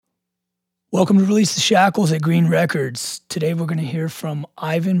Welcome to Release the Shackles at Green Records. Today we're going to hear from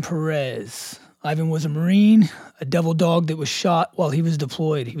Ivan Perez. Ivan was a Marine, a devil dog that was shot while he was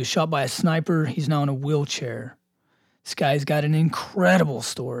deployed. He was shot by a sniper. He's now in a wheelchair. This guy's got an incredible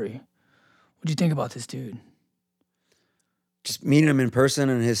story. What do you think about this dude? Just meeting him in person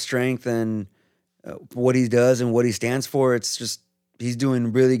and his strength and what he does and what he stands for, it's just, he's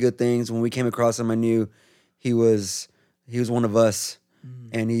doing really good things. When we came across him, I knew he was one of us.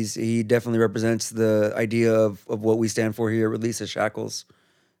 And he definitely represents the idea of what we stand for here at Release the Shackles.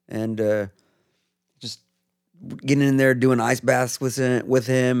 And just getting in there, doing ice baths with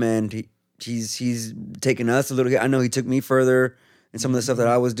him, and he's taking us a little bit. I know he took me further in some of the stuff that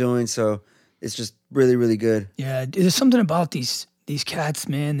I was doing, so it's just really, really good. Yeah, there's something about these cats,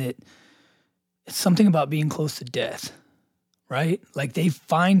 man, that it's something about being close to death, right? Like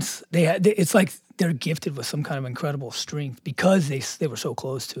it's like they're gifted with some kind of incredible strength because they were so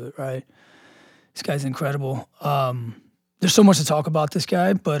close to it, right? This guy's incredible. There's so much to talk about this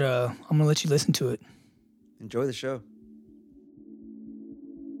guy, but I'm going to let you listen to it. Enjoy the show.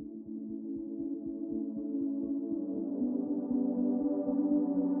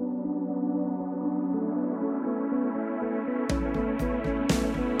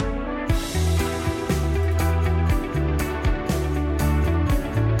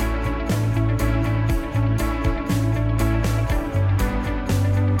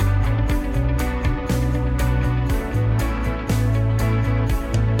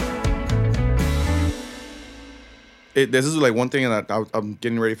 This is like one thing that I'm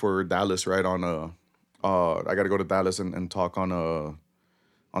getting ready for Dallas, right? I got to go to Dallas and talk on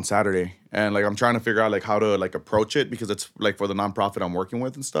Saturday, and like I'm trying to figure out like how to like approach it because it's like for the nonprofit I'm working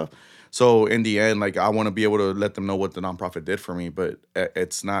with and stuff. So in the end, like I want to be able to let them know what the nonprofit did for me, but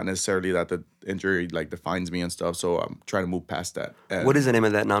it's not necessarily that the injury like defines me and stuff. So I'm trying to move past that. And what is the name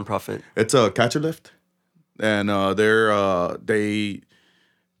of that nonprofit? It's a Catch a Lift, and they.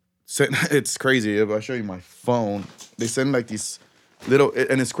 It's crazy. If I show you my phone, they send like these little,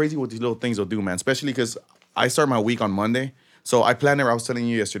 and it's crazy what these little things will do, man. Especially because I start my week on Monday, so I was telling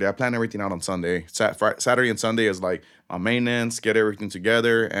you yesterday, I plan everything out on Sunday. Saturday and Sunday is like my maintenance, get everything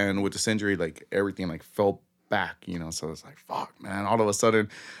together, and with this injury, like everything like fell back, you know. So it's like fuck, man. All of a sudden,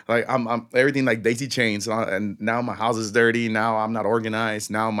 like I'm everything like daisy chains, and now my house is dirty. Now I'm not organized.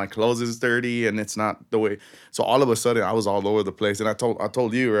 Now my clothes is dirty, and it's not the way. So all of a sudden, I was all over the place, and I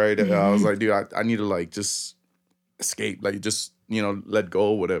told you, right? Mm-hmm. I was like, dude, I need to like just escape, like just let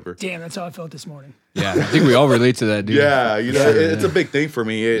go, whatever. Damn, that's how I felt this morning. Yeah, I think we all relate to that, dude. Yeah, it's a big thing for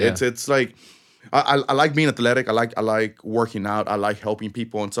me. It's like I like being athletic. I like working out. I like helping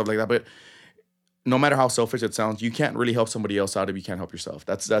people and stuff like that, but no matter how selfish it sounds, you can't really help somebody else out if you can't help yourself.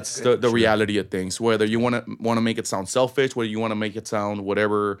 That's the reality of things. Whether you want to make it sound selfish, whether you want to make it sound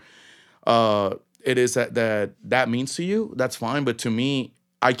whatever it is that means to you, that's fine. But to me,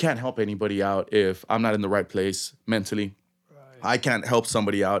 I can't help anybody out if I'm not in the right place mentally. Right. I can't help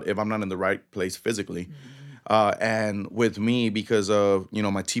somebody out if I'm not in the right place physically. Mm-hmm. And with me, because of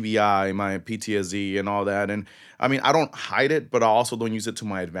my TBI, my PTSD, and all that, and I mean, I don't hide it, but I also don't use it to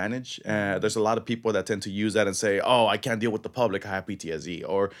my advantage. There's a lot of people that tend to use that and say, "Oh, I can't deal with the public. I have PTSD,"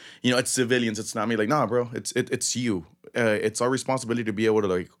 or it's civilians. It's not me. Like, nah, bro, it's you. It's our responsibility to be able to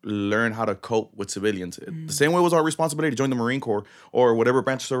like learn how to cope with civilians. The same way it was our responsibility to join the Marine Corps or whatever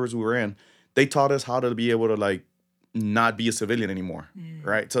branch of service we were in. They taught us how to be able to like not be a civilian anymore,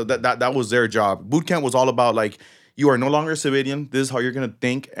 right? So that was their job. Boot camp was all about like, you are no longer a civilian. This is how you're gonna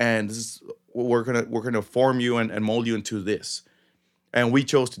think, and this is we're gonna form you and mold you into this. And we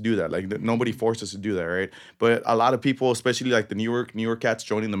chose to do that. Like nobody forced us to do that, right? But a lot of people, especially like the newer cats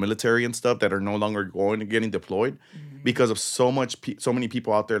joining the military and stuff, that are no longer going and getting deployed because of so many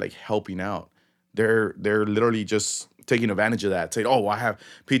people out there like helping out. They're literally just taking advantage of that, saying, "Oh, I have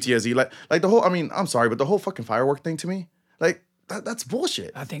PTSD." Like the whole. I mean, I'm sorry, but the whole fucking firework thing to me, like that's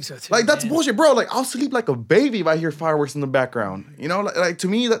bullshit. I think so too. Like that's bullshit, bro. Like I'll sleep like a baby if I hear fireworks in the background. Like to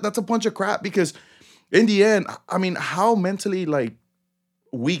me that's a bunch of crap because in the end, I mean, how mentally like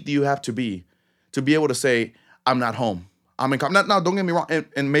weak do you have to be able to say I'm not home? I'm not. Now, don't get me wrong.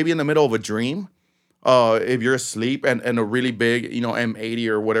 And maybe in the middle of a dream, if you're asleep and a really big M80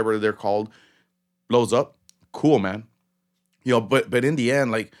 or whatever they're called blows up, cool, man. But in the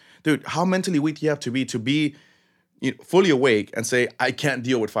end, like, dude, how mentally weak do you have to be fully awake and say, I can't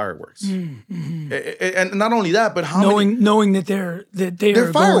deal with fireworks. Mm-hmm. And not only that, but knowing that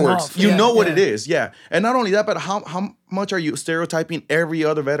they're fireworks. You know what it is, yeah. And not only that, but how much are you stereotyping every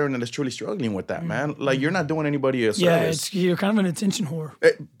other veteran that is truly struggling with that, man? Like, you're not doing anybody a service. Yeah, you're kind of an attention whore.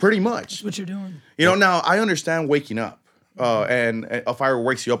 Pretty much. That's what you're doing. Now I understand waking up. and a fire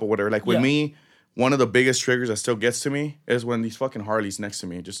wakes you up or whatever. Like with Yeah. me, one of the biggest triggers that still gets to me is when these fucking Harleys next to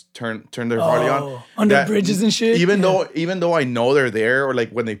me just turn their Harley on under bridges and shit. Even though I know they're there, or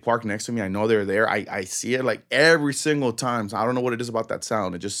like when they park next to me, I know they're there. I see it like every single time. So I don't know what it is about that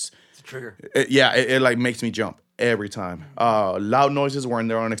sound. It just It's a trigger. it like makes me jump every time. Loud noises when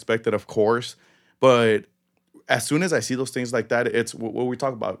they're unexpected, of course, but as soon as I see those things like that, it's what we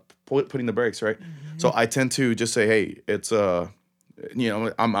talk about, putting the brakes, right? So I tend to just say, hey, it's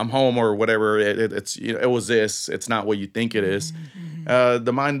I'm home or whatever. It's it was this. It's not what you think it is.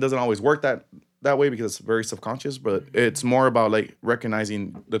 The mind doesn't always work that way because it's very subconscious, but it's more about like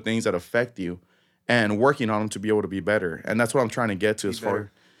recognizing the things that affect you and working on them to be able to be better. And that's what I'm trying to get to as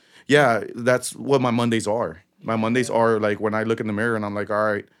far. Yeah, that's what my Mondays are. My Mondays are like when I look in the mirror and I'm like, all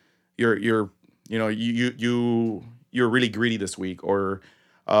right, you're really greedy this week, or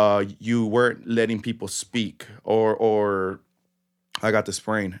you weren't letting people speak, or I got this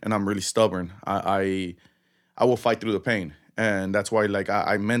brain and I'm really stubborn. I will fight through the pain. And that's why like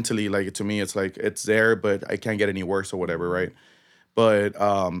I mentally, like, to me it's like it's there, but I can't get any worse or whatever, right? But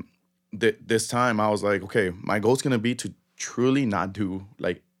this time I was like, okay, my goal's gonna be to truly not do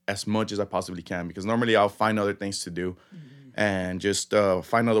like as much as I possibly can, because normally I'll find other things to do and just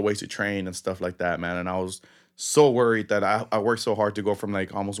find other ways to train and stuff like that, man. And I was so worried that I worked so hard to go from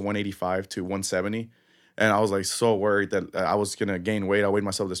like almost 185 to 170. And I was like so worried that I was gonna gain weight. I weighed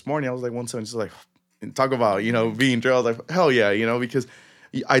myself this morning. I was like 170. Just like, talk about being drilled. Like hell yeah, because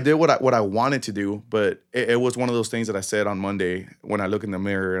I did what I wanted to do, but it was one of those things that I said on Monday when I look in the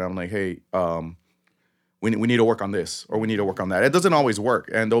mirror and I'm like, hey, we need to work on this, or we need to work on that. It doesn't always work,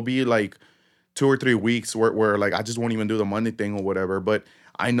 and there'll be like 2 or 3 weeks where like I just won't even do the Monday thing or whatever. But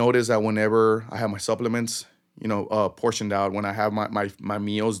I notice that whenever I have my supplements, portioned out, when I have my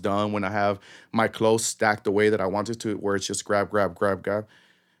meals done, when I have my clothes stacked the way that I want it to, where it's just grab,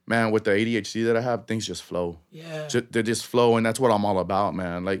 man, with the ADHD that I have, things just flow. Yeah. They just flow, and that's what I'm all about,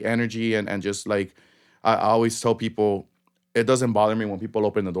 man. Like energy and just like I always tell people, it doesn't bother me when people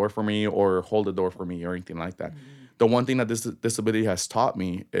open the door for me or hold the door for me or anything like that. The one thing that this disability has taught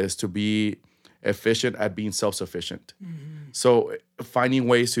me is to be efficient at being self-sufficient. So finding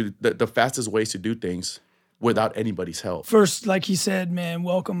ways the fastest ways to do things without anybody's help. First, like he said, man,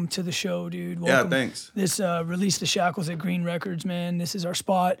 welcome to the show, dude. Welcome. Yeah, thanks. This Release the Shackles at Green Records, man. This is our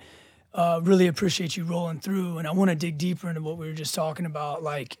spot. Really appreciate you rolling through. And I want to dig deeper into what we were just talking about.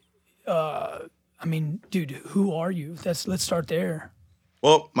 Like, I mean, dude, who are you? Let's start there.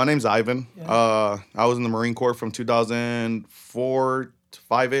 Well, my name's Ivan. Yeah. I was in the Marine Corps from 2004 to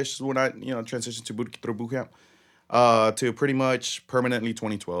 5-ish when I transitioned through boot camp to pretty much permanently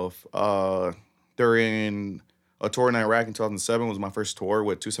 2012. During a tour in Iraq in 2007 was my first tour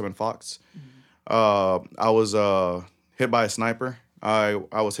with 27 Fox. I was hit by a sniper. I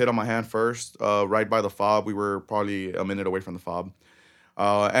was hit on my hand first, right by the fob. We were probably a minute away from the fob.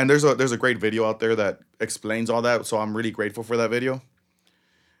 And there's a great video out there that explains all that. So I'm really grateful for that video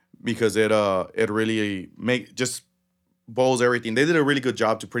because it really just boils everything. They did a really good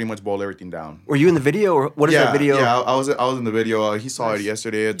job to pretty much boil everything down. Were you in the video, or what is that video? Yeah, I was in the video. He saw it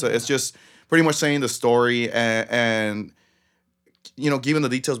yesterday. It's just pretty much saying the story and giving the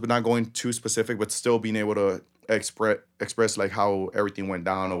details, but not going too specific, but still being able to express like how everything went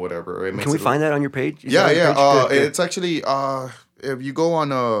down or whatever. Can we find that on your page? Yeah. Good. It's actually if you go on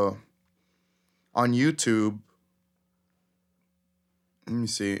YouTube, let me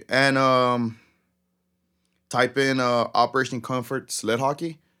see, and type in Operation Comfort sled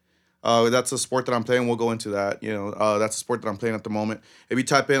hockey. That's a sport that I'm playing. We'll go into that. That's a sport that I'm playing at the moment. If you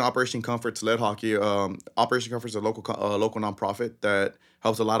type in Operation Comfort sled hockey, Operation Comfort is a local nonprofit that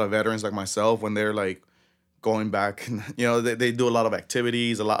helps a lot of veterans like myself when they're like going back. They do a lot of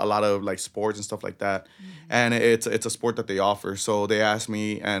activities, a lot of like sports and stuff like that. And it's a sport that they offer. So they asked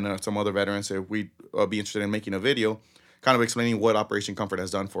me and some other veterans if we'd be interested in making a video, kind of explaining what Operation Comfort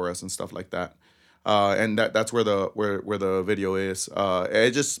has done for us and stuff like that. And that's where the video is.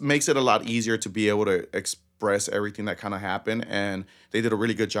 It just makes it a lot easier to be able to express everything that kind of happened, and they did a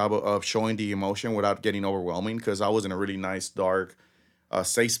really good job of showing the emotion without getting overwhelming. Because I was in a really nice, dark,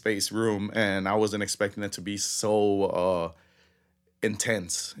 safe space room, and I wasn't expecting it to be so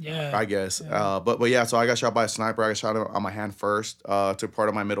intense. Yeah, I guess. Yeah. But yeah, so I got shot by a sniper. I got shot on my hand first, to part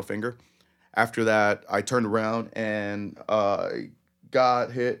of my middle finger. After that, I turned around and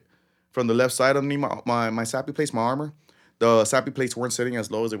got hit from the left side of me, my SAPI plates, my armor. The SAPI plates weren't sitting as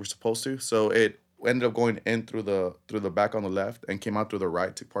low as they were supposed to, so it ended up going in through the back on the left and came out through the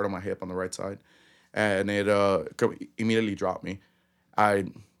right, took part of my hip on the right side, and it immediately dropped me. I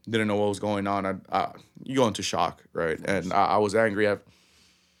didn't know what was going on. You go into shock, right? And I was angry. I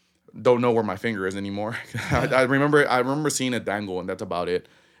don't know where my finger is anymore. I remember seeing it dangle, and that's about it.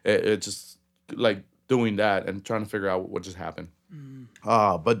 It just like doing that and trying to figure out what just happened.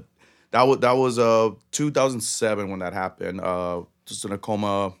 But that was 2007 when that happened. Just in a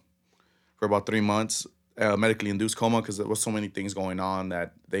coma for about 3 months, medically induced coma, because there was so many things going on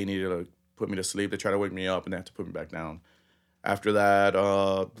that they needed to put me to sleep. They tried to wake me up and they had to put me back down. After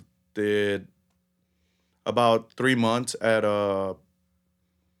that, did about 3 months at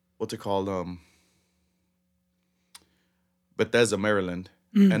what's it called? Bethesda, Maryland.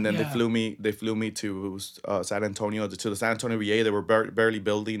 And then they flew me to San Antonio, to the San Antonio VA. They were barely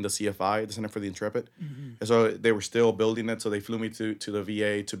building the CFI, the Center for the Intrepid. And so they were still building it. So they flew me to the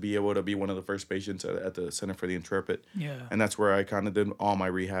VA to be able to be one of the first patients at the Center for the Intrepid. Yeah. And that's where I kind of did all my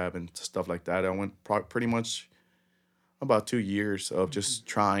rehab and stuff like that. I went pretty much about 2 years of just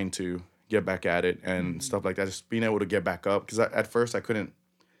trying to get back at it and stuff like that. Just being able to get back up. Because at first I couldn't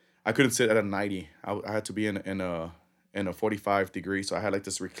sit at a 90. I had to be in a 45 degree, so I had like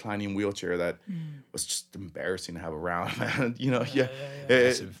this reclining wheelchair that was just embarrassing to have around, man.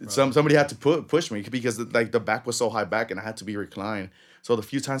 Somebody had to push me because like the back was so high back and I had to be reclined. So the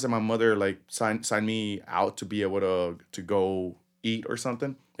few times that my mother like signed me out to be able to go eat or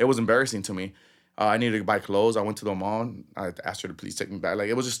something, it was embarrassing to me. I needed to buy clothes. I went to the mall. I asked her to please take me back. Like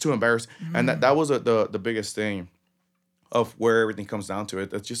it was just too embarrassing, and that was the biggest thing of where everything comes down to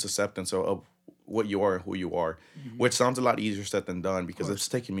it. It's just acceptance of what you are and who you are, which sounds a lot easier said than done because it's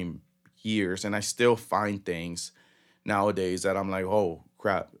taken me years, and I still find things nowadays that I'm like, oh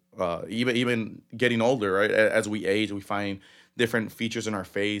crap. Even getting older, right? As we age, we find different features in our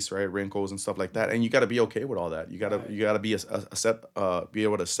face, right? Wrinkles and stuff like that, and you got to be okay with all that. You got to be be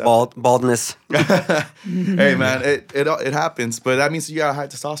able to accept baldness. Hey man, it happens, but that means you got high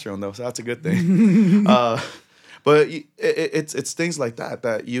testosterone though, so that's a good thing. But it's things like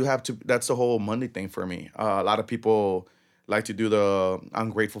that you have to. That's the whole Monday thing for me. A lot of people like to do the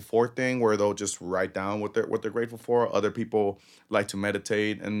I'm grateful for thing, where they'll just write down what they're grateful for. Other people like to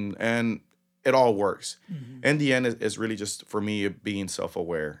meditate, and it all works. In the end, it's really just for me being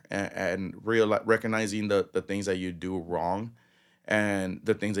self-aware and recognizing the things that you do wrong, and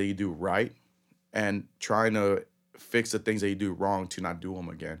the things that you do right, and trying to fix the things that you do wrong to not do them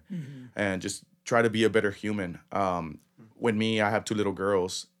again, and just try to be a better human. When me, I have 2 little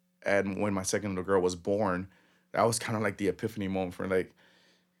girls, and when my second little girl was born, that was kind of like the epiphany moment for like,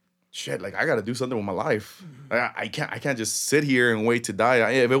 shit, like I got to do something with my life. I can't just sit here and wait to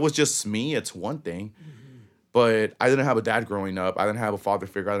die. If it was just me, it's one thing, but I didn't have a dad growing up. I didn't have a father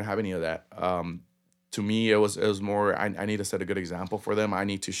figure. I didn't have any of that. To me, it was more, I need to set a good example for them. I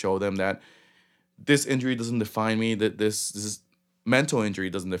need to show them that this injury doesn't define me, that this mental injury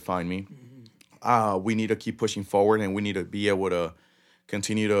doesn't define me. We need to keep pushing forward, and we need to be able to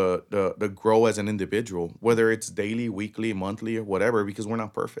continue to grow as an individual, whether it's daily, weekly, monthly, or whatever, because we're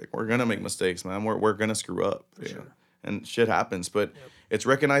not perfect. We're gonna make mistakes, man. We're gonna screw up. Sure. And shit happens. But it's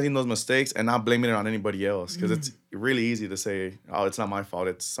recognizing those mistakes and not blaming it on anybody else, because it's really easy to say, oh, it's not my fault,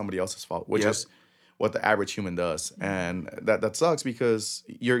 it's somebody else's fault, which is what the average human does. And that sucks, because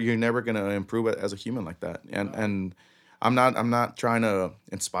you're never gonna improve as a human like that. And I'm not trying to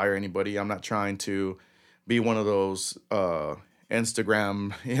inspire anybody. I'm not trying to be one of those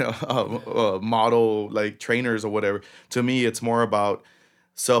Instagram, model like trainers or whatever. To me, it's more about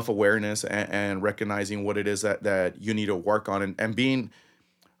self-awareness and recognizing what it is that you need to work on, and being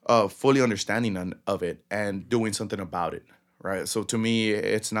fully understanding of it and doing something about it, right? So to me,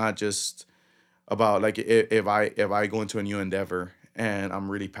 it's not just about like if I go into a new endeavor and I'm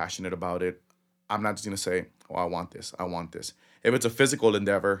really passionate about it, I'm not just gonna say, oh, I want this. If it's a physical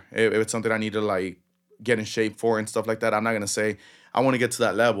endeavor, if it's something I need to like get in shape for and stuff like that, I'm not gonna say I want to get to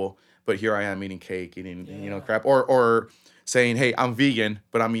that level, but here I am eating cake, eating crap, or saying, hey, I'm vegan,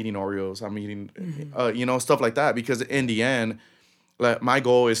 but I'm eating Oreos, I'm eating stuff like that, because in the end, like, my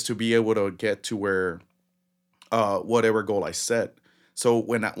goal is to be able to get to where whatever goal I set. So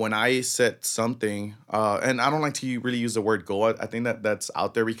when I set something, and I don't like to really use the word goal, I think that's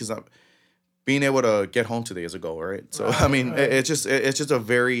out there, because I'm being able to get home today is a goal, right? So I mean, it's just a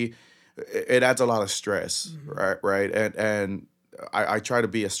very, it adds a lot of stress, right? And I try to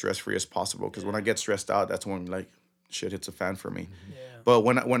be as stress free as possible, because when I get stressed out, that's when like shit hits a fan for me. But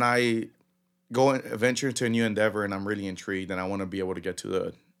when I go and venture into a new endeavor and I'm really intrigued and I want to be able to get to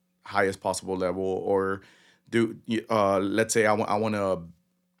the highest possible level, or do let's say I want to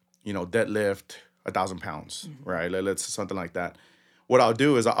deadlift 1,000 pounds, right? Let's something like that. What I'll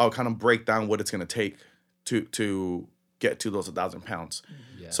do is I'll kind of break down what it's going to take to get to those 1,000 pounds.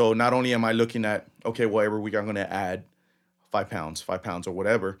 Yeah. So not only am I looking at, okay, well, every week I'm going to add 5 pounds or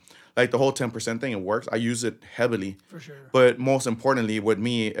whatever. Like the whole 10% thing, it works. I use it heavily. For sure. But most importantly, with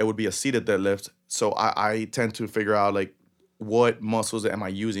me, it would be a seated deadlift. So I tend to figure out like what muscles am I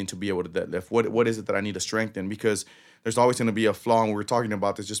using to be able to deadlift? What is it that I need to strengthen? Because there's always going to be a flaw. And we were talking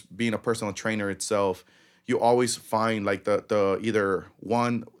about this, just being a personal trainer itself. You always find like the either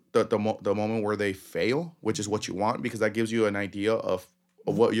one, the moment where they fail, which is what you want, because that gives you an idea of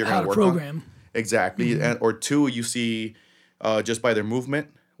what you're going to work program. on. Exactly. And or two, you see just by their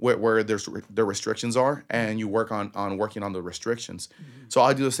movement where their restrictions are, and you work on working on the restrictions. So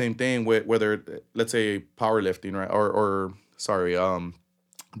I do the same thing with whether, let's say, powerlifting, right, or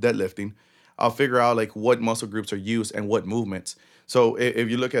deadlifting. I'll figure out like what muscle groups are used and what movements. So if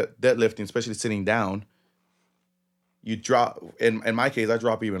you look at deadlifting, especially sitting down, you drop, in my case, I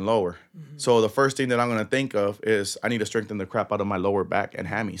drop even lower. So the first thing that I'm going to think of is I need to strengthen the crap out of my lower back and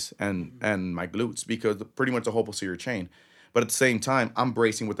hammies and my glutes, because pretty much the whole posterior chain. But at the same time, I'm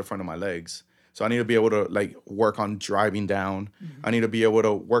bracing with the front of my legs. So I need to be able to like work on driving down. I need to be able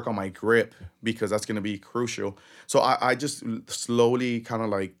to work on my grip, because that's going to be crucial. So I just slowly kind of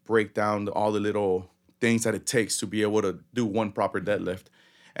like break down all the little things that it takes to be able to do one proper deadlift.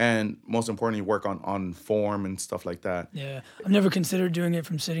 And most importantly, work on form and stuff like that. Yeah, I've never considered doing it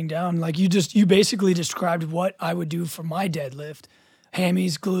from sitting down. Like you basically described what I would do for my deadlift: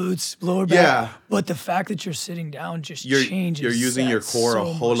 hammies, glutes, lower back. Yeah. But the fact that you're sitting down just changes. You're using your core a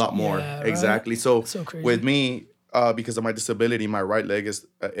whole lot more. Yeah, right? Exactly. So crazy. with me, because of my disability, my right leg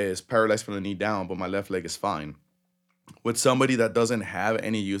is paralyzed from the knee down, but my left leg is fine. With somebody that doesn't have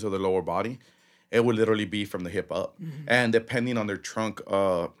any use of the lower body, it would literally be from the hip up. And depending on their trunk,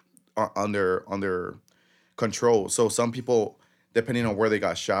 on their control. So some people, depending on where they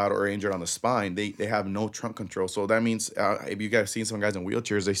got shot or injured on the spine, they have no trunk control. So that means if you guys seen some guys in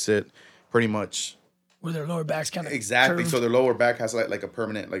wheelchairs, they sit pretty much where their lower back's kind of exactly. curved. So their lower back has like a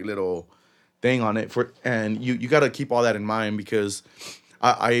permanent like little thing on it and you got to keep all that in mind, because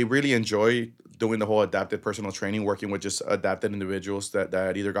I really enjoy doing the whole adapted personal training, working with just adapted individuals that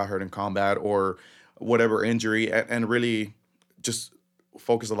either got hurt in combat or whatever injury, and really just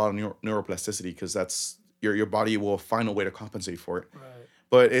focus a lot on neuroplasticity, because that's your body will find a way to compensate for it. Right.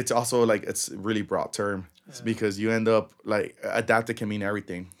 But it's also like it's really broad term. It's because you end up like adapted can mean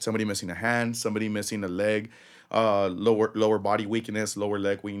everything. Somebody missing a hand, somebody missing a leg, lower body weakness, lower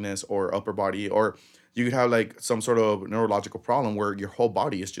leg weakness, or upper body, or you could have like some sort of neurological problem where your whole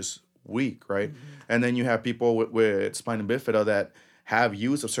body is just weak, right? And then you have people with spina bifida that have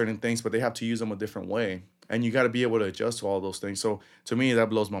use of certain things, but they have to use them a different way. And you got to be able to adjust to all those things. So to me, that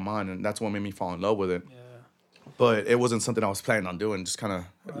blows my mind, and that's what made me fall in love with it. Yeah. But it wasn't something I was planning on doing, just kind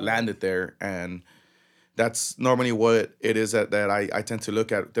of landed there. And that's normally what it is that I tend to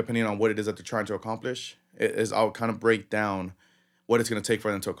look at, depending on what it is that they're trying to accomplish. I'll kind of break down what it's going to take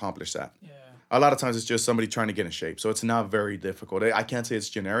for them to accomplish that. Yeah. A lot of times it's just somebody trying to get in shape. So it's not very difficult. I can't say it's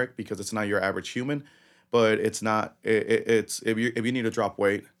generic because it's not your average human, but it's not, it's if you need to drop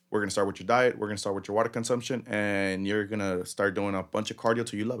weight, we're going to start with your diet, we're going to start with your water consumption, and you're going to start doing a bunch of cardio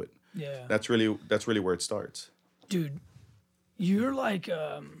till you love it. Yeah. That's really where it starts. Dude, you're like,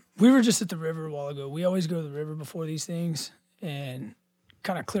 we were just at the river a while ago. We always go to the river before these things and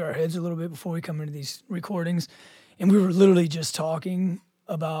kind of clear our heads a little bit before we come into these recordings. And we were literally just talking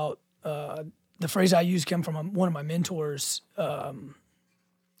about the phrase I use came from one of my mentors,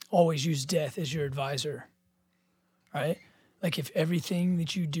 always use death as your advisor, right? Like if everything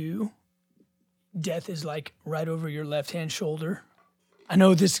that you do, death is like right over your left-hand shoulder. I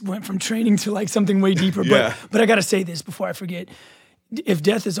know this went from training to like something way deeper, Yeah. but I got to say this before I forget. If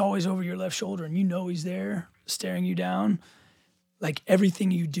death is always over your left shoulder and you know he's there staring you down, like everything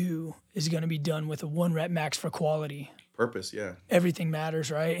you do is going to be done with a 1 rep max for quality. Purpose, yeah. Everything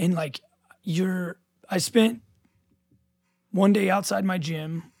matters, right? And like I spent one day outside my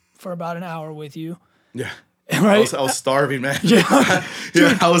gym for about an hour with you. Yeah. Right? I was starving, man. Yeah.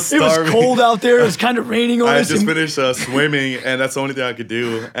 Yeah, I was It starving. was cold out there. It was kind of raining on I had us. just and- finished swimming, and that's the only thing I could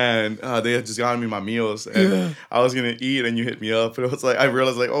do. And they had just gotten me my meals, and I was gonna eat, and you hit me up, and it was like I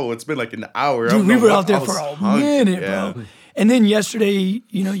realized like, oh, it's been like an hour. Dude, we were out there I was for a hungry. minute, Yeah. bro. And then yesterday,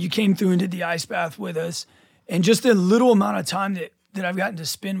 you came through and did the ice bath with us. And just the little amount of time that I've gotten to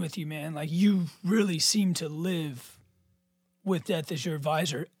spend with you, man, like you really seem to live with death as your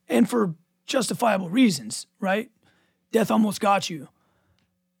advisor. And for justifiable reasons, right? Death almost got you,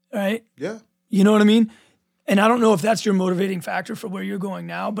 right? Yeah. You know what I mean? And I don't know if that's your motivating factor for where you're going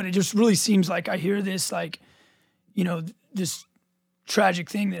now, but it just really seems like I hear this, like, this tragic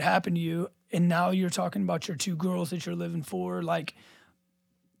thing that happened to you. and now you're talking about your 2 girls that you're living for. Like,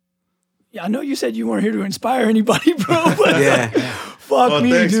 yeah, I know you said you weren't here to inspire anybody, bro, but Yeah. fuck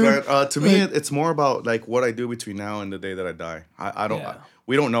me, thanks, dude. man. To me, it's more about like what I do between now and the day that I die. I don't. Yeah.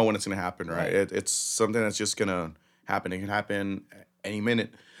 We don't know when it's gonna happen, right? Right. It's something that's just gonna happen. It can happen any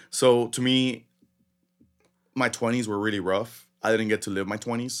minute. So to me, my 20s were really rough. I didn't get to live my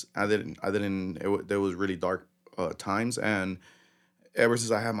 20s. There was really dark times, and ever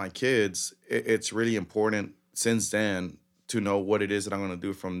since I had my kids, it's really important since then to know what it is that I'm gonna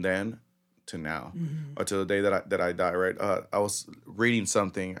do from then to now, or to the day that I die. Right? I was reading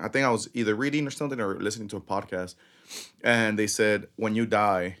something. I think I was either reading or something or listening to a podcast, and they said when you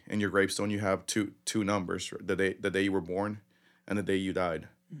die in your gravestone, you have two numbers: the day you were born, and the day you died.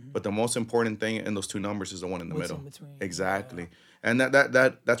 But the most important thing in those 2 numbers is the one in the What's middle. in between? Exactly. And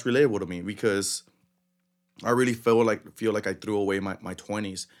that's relatable to me because I really feel like I threw away my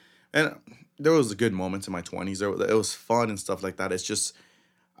 20s. And there was good moments in my 20s. It was fun and stuff like that. It's just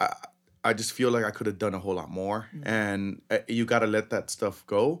I just feel like I could have done a whole lot more. And you got to let that stuff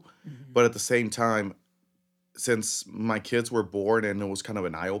go. But at the same time, since my kids were born and it was kind of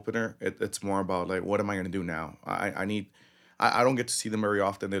an eye-opener, it's more about like, what am I going to do now? I don't get to see them very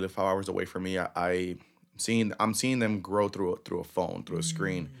often. They live 5 hours away from me. I'm seeing them grow through a phone, through a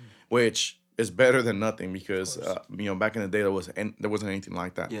screen, which is better than nothing because back in the day there wasn't anything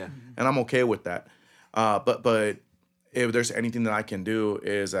like that. Yeah. And I'm okay with that. But if there's anything that I can do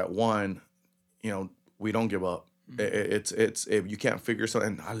is that one, we don't give up. It's if you can't figure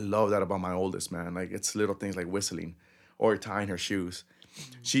something, and I love that about my oldest, man. Like it's little things like whistling or tying her shoes.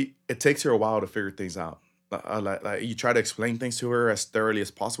 It takes her a while to figure things out. Like you try to explain things to her as thoroughly as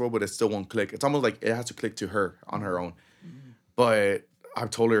possible, but it still won't click. It's almost like it has to click to her on her own. But I've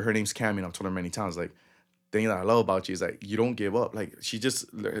told her name's Cammy, and I've told her many times, like, the thing that I love about you is like you don't give up. Like she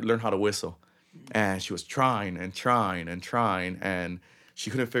just learned how to whistle, and she was trying and trying and trying, and she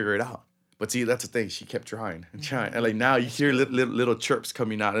couldn't figure it out. But see, that's the thing. She kept trying and trying, and like now you hear little chirps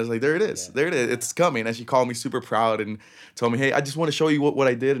coming out. It's like there it is, there it is. It's coming, and she called me super proud and told me, "Hey, I just want to show you what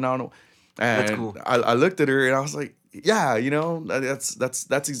I did," and I don't know. And That's cool. I looked at her and I was like, yeah,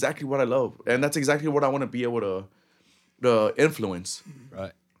 that's exactly what I love. And that's exactly what I want to be able to influence.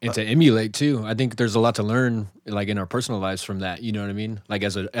 Right. And to emulate too. I think there's a lot to learn, like in our personal lives from that. You know what I mean? Like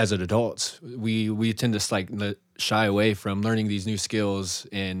as an adults, we tend to like shy away from learning these new skills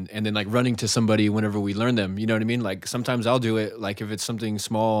and then like running to somebody whenever we learn them. You know what I mean? Like sometimes I'll do it, like if it's something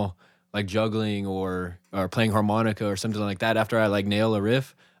small, like juggling or playing harmonica or something like that. After I like nail a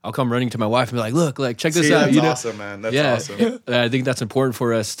riff, I'll come running to my wife and be like, look, like check this out. That's you know? awesome, man. That's awesome. I think that's important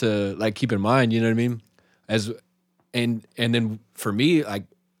for us to like keep in mind. You know what I mean? And then for me, like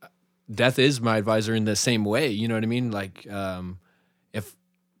death is my advisor in the same way. You know what I mean? Like because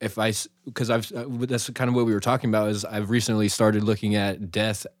that's kind of what we were talking about. Is I've recently started looking at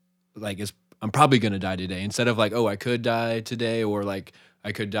death like I'm probably gonna die today instead of like, oh, I could die today or like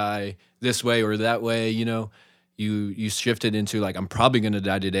I could die this way or that way. You know. You shift it into like I'm probably gonna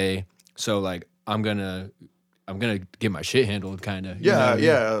die today, so like I'm gonna get my shit handled, kind of.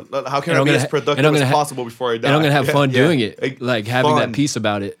 Yeah. How can I be as productive as possible before I die? And I'm gonna have fun doing it, like having that peace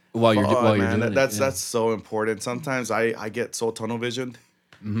about it while you're doing it. That's so important. Sometimes I get so tunnel visioned,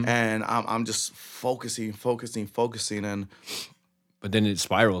 and I'm just focusing, and. But then it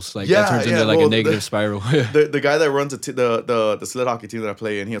spirals, like that turns into like a negative spiral. The guy that runs the sled hockey team that I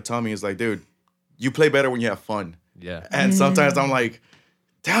play in, he'll tell me, he's like, dude, you play better when you have fun. Yeah. And sometimes I'm like,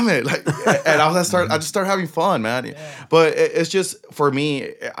 damn it. Like, and I just start having fun, man. Yeah. But it's just, for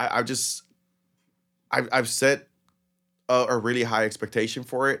me, I've set a really high expectation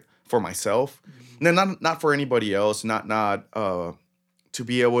for it, for myself. And not for anybody else, not to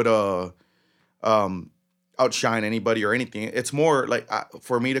be able to outshine anybody or anything. It's more like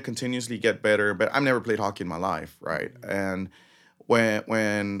for me to continuously get better. But I've never played hockey in my life, right? And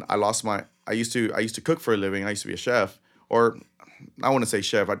when I lost I used to cook for a living. I used to be a chef, or I wouldn't say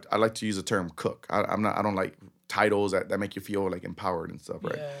chef. I like to use the term cook. I don't like titles that make you feel like empowered and stuff,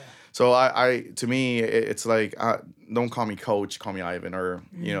 right? Yeah. So to me, it's like don't call me coach, call me Ivan, or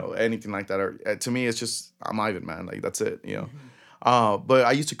anything like that. Or to me, it's just I'm Ivan, man. Like that's it, But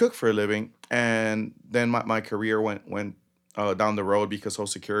I used to cook for a living, and then my career went down the road because Social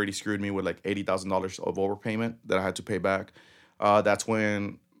Security screwed me with like $80,000 of overpayment that I had to pay back. That's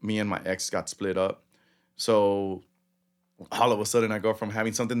when me and my ex got split up. So all of a sudden I go from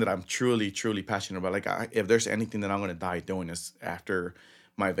having something that I'm truly, truly passionate about. Like if there's anything that I'm going to die doing this after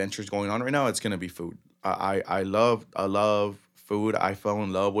my ventures going on right now, it's going to be food. I love food. I fell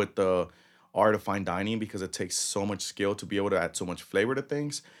in love with the art of fine dining because it takes so much skill to be able to add so much flavor to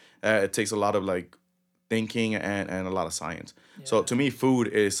things. It takes a lot of like thinking and a lot of science. So to me, food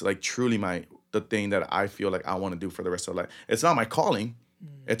is like truly the thing that I feel like I want to do for the rest of life. It's not my calling.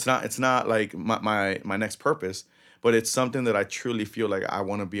 It's not like my next purpose, but it's something that I truly feel like I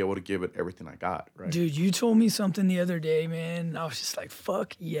want to be able to give it everything I got, right? Dude, you told me something the other day, man. And I was just like,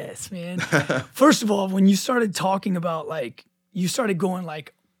 fuck yes, man. First of all, when you started talking about like, you started going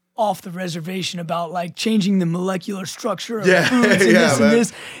like off the reservation about like changing the molecular structure of foods and this and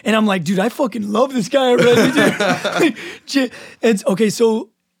this. And I'm like, dude, I fucking love this guy already. Dude. It's okay.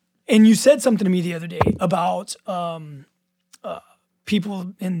 So, and you said something to me the other day about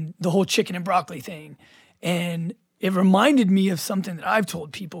people in the whole chicken and broccoli thing. And it reminded me of something that I've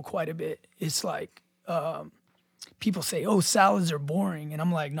told people quite a bit. It's like, people say, oh, salads are boring. And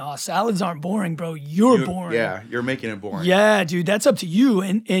I'm like, nah, salads aren't boring, bro. You're boring. Yeah, you're making it boring. Yeah, dude, that's up to you.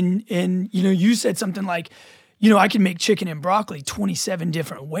 And you know, you said something like, you know, I can make chicken and broccoli 27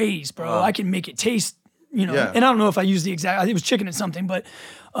 different ways, bro. I can make it taste, you know, and I don't know if I used the exact, I think it was chicken and something, but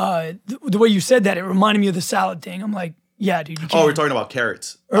the way you said that, it reminded me of the salad thing. I'm like, yeah, dude, you can't. Oh, we're talking about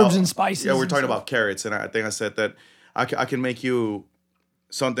carrots. Herbs and spices. Yeah, we're talking about carrots. And I think I said that I can make you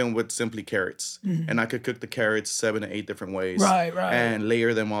something with simply carrots. And I could cook the carrots 7 to 8 different ways. Right. And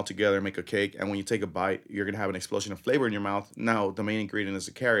layer them all together, make a cake. And when you take a bite, you're going to have an explosion of flavor in your mouth. Now, the main ingredient is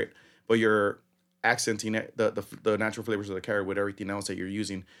the carrot, but you're accenting the natural flavors of the carrot with everything else that you're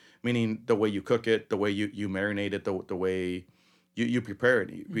using, meaning the way you cook it, the way you marinate it, the way you prepare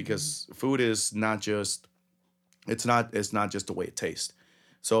it. Because food is not just, it's not just the way it tastes.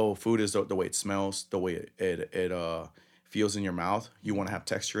 So food is the way it smells, the way it feels in your mouth. You want to have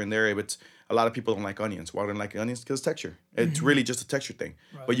texture in there. If it's, a lot of people don't like onions. Why don't they like onions? Because texture. It's really just a texture thing.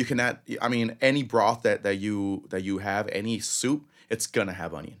 Right. But you can add, I mean, any broth that you have, any soup, it's gonna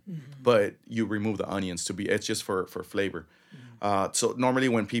have onion. But you remove the onions it's just for flavor. So normally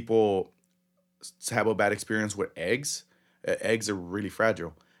when people have a bad experience with eggs are really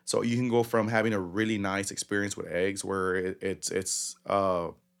fragile. So you can go from having a really nice experience with eggs where it's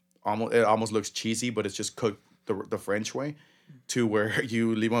almost looks cheesy, but it's just cooked the French way, to where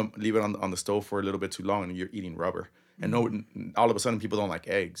you leave it on the stove for a little bit too long and you're eating rubber. And all of a sudden people don't like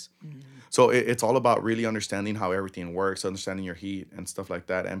eggs. So it's all about really understanding how everything works, understanding your heat and stuff like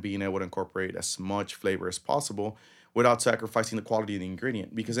that, and being able to incorporate as much flavor as possible without sacrificing the quality of the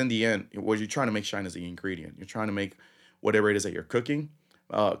ingredient. Because in the end, what you're trying to make shine is the ingredient. You're trying to make whatever it is that you're cooking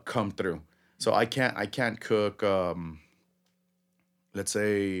come through. So I can't cook, let's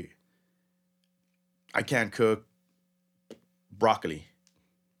say, I can't cook broccoli,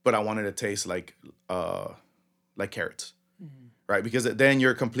 but I want it to taste like carrots, right? Because then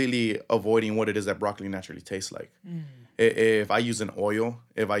you're completely avoiding what it is that broccoli naturally tastes like. If I use an oil,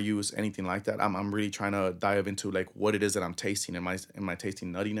 if I use anything like that, I'm really trying to dive into like what it is that I'm tasting. Am I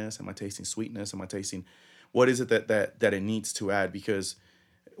tasting nuttiness? Am I tasting sweetness? Am I tasting, what is it that it needs to add? Because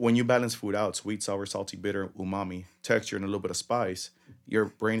when you balance food out, sweet, sour, salty, bitter, umami, texture, and a little bit of spice, your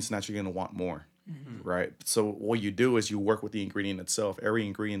brain's naturally going to want more, right? So what you do is you work with the ingredient itself. Every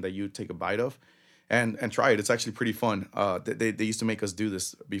ingredient that you take a bite of, and try it. It's actually pretty fun. They used to make us do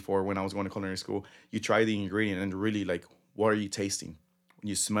this before when I was going to culinary school. You try the ingredient and really like, what are you tasting?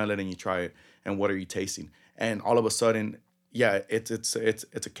 You smell it and you try it, and what are you tasting? And all of a sudden, yeah, it's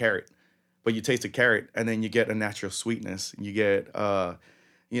a carrot, but you taste a carrot and then you get a natural sweetness. You get a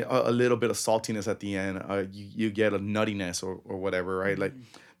little bit of saltiness at the end. You get a nuttiness or whatever, right? Like,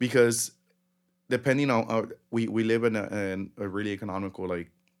 because depending on we live in a really economical like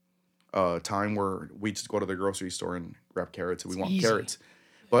time where we just go to the grocery store and grab carrots and we want carrots.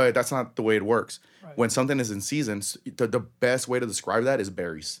 But that's not the way it works. Right. When something is in season, the best way to describe that is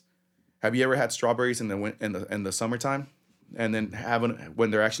berries. Have you ever had strawberries in the summertime, and then when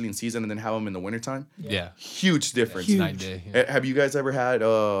they're actually in season, and then have them in the wintertime? Yeah. Huge difference. Huge. Night day. Yeah. Have you guys ever had?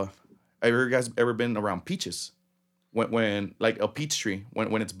 Have you guys ever been around peaches? When like a peach tree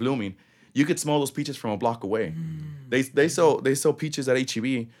when it's blooming, you could smell those peaches from a block away. They sell peaches at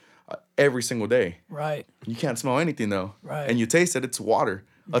HEB every single day. Right. You can't smell anything though. Right. And you taste it, it's water.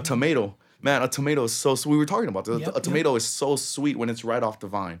 A tomato, man, a tomato is so sweet. We were talking about this. A tomato is so sweet when it's right off the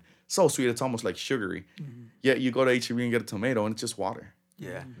vine. So sweet, it's almost like sugary. Yet you go to HEB and get a tomato and it's just water.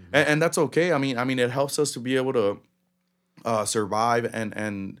 Yeah. And that's okay. I mean, it helps us to be able to survive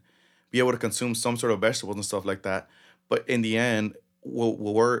and be able to consume some sort of vegetables and stuff like that. But in the end,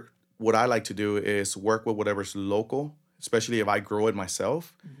 what I like to do is work with whatever's local, especially if I grow it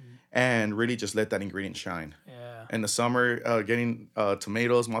myself, and really just let that ingredient shine. Yeah. In the summer, getting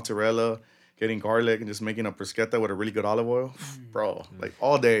tomatoes, mozzarella, getting garlic, and just making a bruschetta with a really good olive oil, bro, like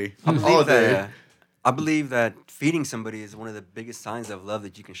all day, all day. I believe that feeding somebody is one of the biggest signs of love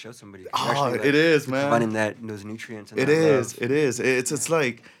that you can show somebody. Oh, it is, man. Providing those nutrients. And It that is. love. It is. It's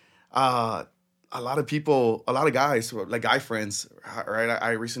like a lot of people, a lot of guys, like guy friends, right?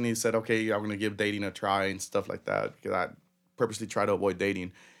 I recently said, okay, I'm gonna give dating a try and stuff like that because I purposely try to avoid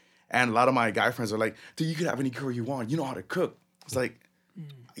dating. And a lot of my guy friends are like, dude, you could have any girl you want. You know how to cook. It's like,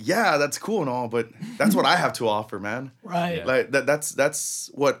 yeah, that's cool and all, but that's what I have to offer, man. Right. Yeah. Like that's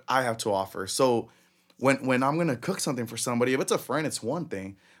what I have to offer. So when I'm gonna cook something for somebody, if it's a friend, it's one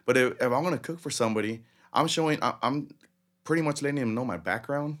thing. But if I'm gonna cook for somebody, I'm pretty much letting them know my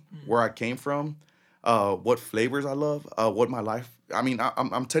background, where I came from, what flavors I love, what my life. I mean,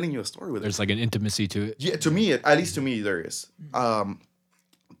 I'm telling you a story with it. There's like an intimacy to it. Yeah, to me, at least to me, there is.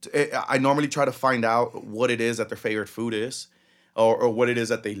 I normally try to find out what it is that their favorite food is, or what it is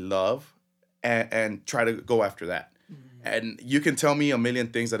that they love, and try to go after that. And you can tell me a million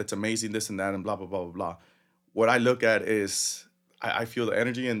things that it's amazing, this and that, and blah blah blah blah blah. What I look at is I feel the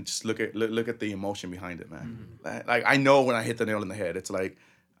energy and just look at the emotion behind it, man. Like I know when I hit the nail in the head, it's like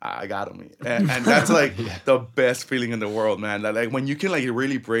I got him, and that's like the best feeling in the world, man. Like when you can like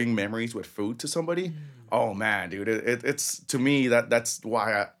really bring memories with food to somebody. Oh man, dude, it's to me that's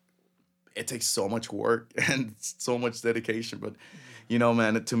why it takes so much work and so much dedication. But you know,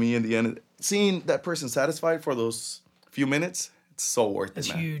 man, to me in the end, seeing that person satisfied for those few minutes, it's so worth it. That's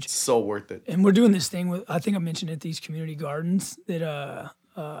man. huge. It's so worth it. And we're doing this thing with, I think I mentioned at these community gardens that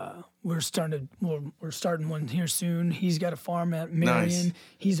we're starting one here soon. He's got a farm at Marion. Nice.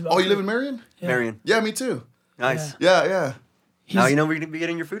 He's about Oh, you live in Marion? Marion. Yeah, me too. Nice. Yeah. Now you know where you're gonna be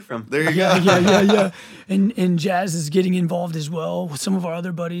getting your food from. There you go. yeah. And Jazz is getting involved as well with some of our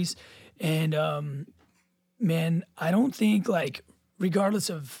other buddies. And man, I don't think like regardless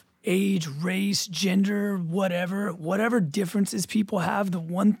of age, race, gender, whatever differences people have, the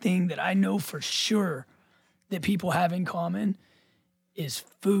one thing that I know for sure that people have in common is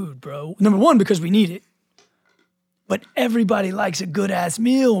food, bro. Number one, because we need it. But everybody likes a good ass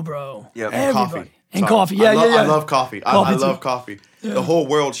meal, bro. Yeah, and everybody. Coffee. And Sorry. coffee. Yeah. I love coffee. I Coffee love too. coffee. The whole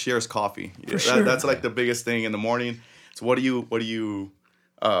world shares coffee. Yeah, sure. That's like the biggest thing in the morning. So what do you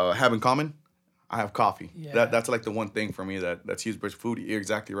have in common? I have coffee. Yeah. That's like the one thing for me that's huge. But food, you're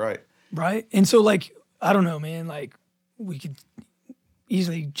exactly right. Right? And so, like, I don't know, man. Like, we could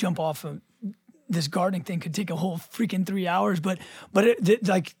easily jump off of this gardening thing. Could take a whole freaking 3 hours, but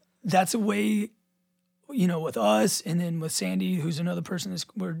like that's a way, you know, with us, and then with Sandy, who's another person that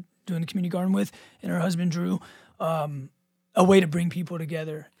we're doing the community garden with, and her husband Drew, a way to bring people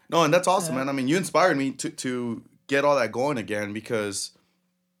together. No, and that's awesome, man. I mean, you inspired me to get all that going again because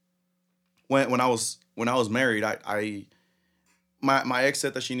when I was married, my ex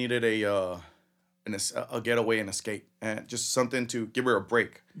said that she needed a getaway and escape, and just something to give her a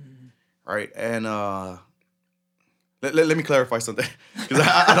break, right? And let me clarify something because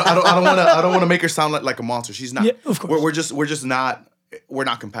I don't want to make her sound like a monster. She's not. Yeah, of course. We're just not. We're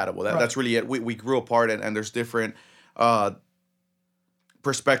not compatible. That's really it. We grew apart, and there's different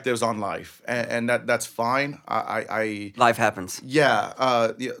perspectives on life, and that's fine. Life happens.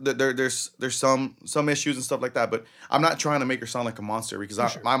 Yeah, there's some issues and stuff like that, but I'm not trying to make her sound like a monster because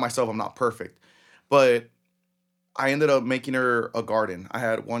I myself I'm not perfect, but I ended up making her a garden.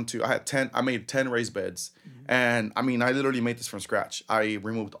 I made 10 raised beds, and I mean I literally made this from scratch. I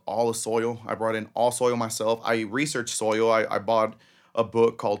removed all the soil. I brought in all soil myself. I researched soil. I bought a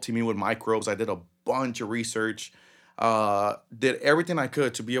book called Teaming with Microbes. I did a bunch of research. Did everything I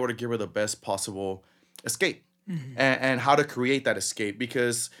could to be able to give her the best possible escape and how to create that escape.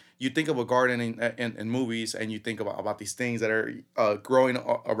 Because you think of a garden in movies and you think about these things that are growing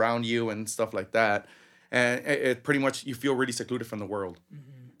around you and stuff like that. And it pretty much, you feel really secluded from the world.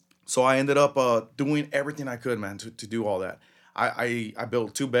 So I ended up doing everything I could, man, to do all that. I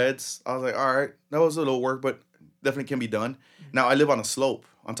built 2 beds. I was like, all right, that was a little work, but definitely can be done. Now I live on a slope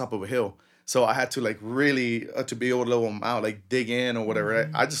on top of a hill. So I had to like really to be able to level them out, like dig in or whatever.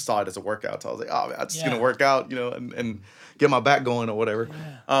 I just saw it as a workout. So I was like, oh, man, I'm just going to work out, you know, and get my back going or whatever.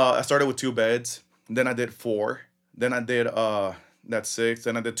 Yeah. I started with 2 beds. Then I did 4. Then I did, that's 6.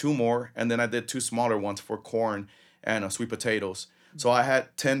 Then I did 2 more. And then I did 2 smaller ones for corn and sweet potatoes. So I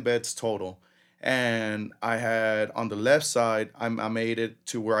had 10 beds total. And I had on the left side, I made it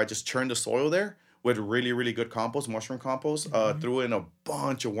to where I just churned the soil there with really, really good compost, mushroom compost. Threw in a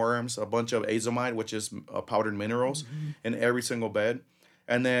bunch of worms, a bunch of azomite, which is powdered minerals, in every single bed.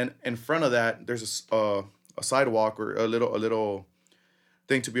 And then in front of that, there's a sidewalk or a little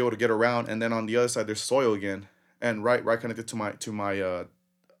thing to be able to get around. And then on the other side, there's soil again, and right connected to my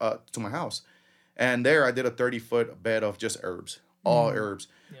house. And there, I did a 30-foot bed of just herbs, all herbs.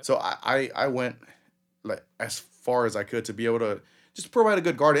 Yep. So I went like as far as I could to be able to just provide a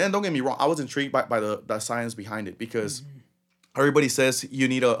good garden. And don't get me wrong, I was intrigued by the science behind it because everybody says you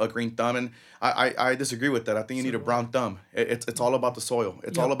need a green thumb, and I disagree with that. I think you need a brown thumb. It's all about the soil.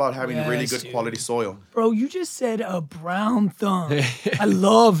 It's all about having really good quality soil. Bro, you just said a brown thumb. I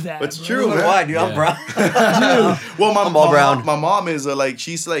love that. It's bro. true, man. Why, dude? I'm brown. Well, I'm all brown. My mom is like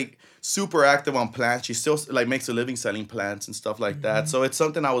she's like super active on plants. She still like makes a living selling plants and stuff like that. So it's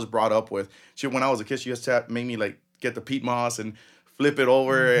something I was brought up with. She, when I was a kid, she used to make me like get the peat moss and flip it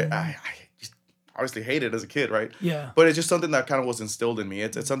over. I obviously hated it as a kid, right? Yeah. But it's just something that kind of was instilled in me.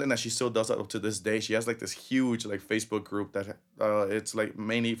 It's something that she still does up to this day. She has like this huge like Facebook group that it's like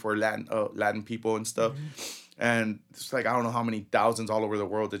mainly for Latin people and stuff. And it's like I don't know how many thousands all over the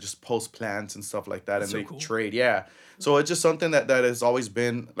world that just post plants and stuff like that. That's and so they cool. trade. Yeah. So it's just something that has always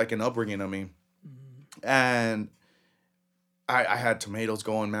been like an upbringing of me. And I had tomatoes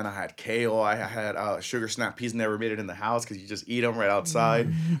going, man. I had kale. I had sugar snap peas. Never made it in the house because you just eat them right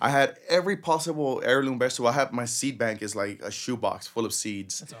outside. I had every possible heirloom vegetable. I have my seed bank is like a shoebox full of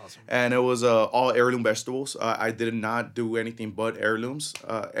seeds. That's awesome. And it was all heirloom vegetables. I did not do anything but heirlooms.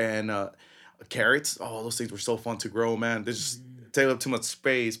 And carrots. Oh, those things were so fun to grow, man. They just take up too much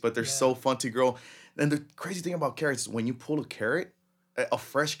space, but they're so fun to grow. And the crazy thing about carrots is when you pull a carrot, a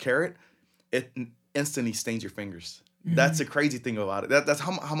fresh carrot, it instantly stains your fingers. That's the crazy thing about it. That's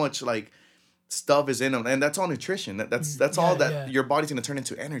how much like stuff is in them, and that's all nutrition. That's all that your body's gonna turn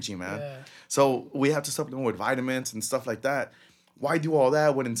into energy, man. Yeah. So we have to supplement with vitamins and stuff like that. Why do all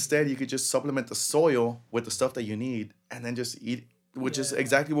that when instead you could just supplement the soil with the stuff that you need and then just eat, which is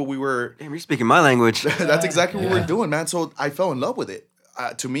exactly what we were. Damn, you're speaking my language. That's exactly what we're doing, man. So I fell in love with it.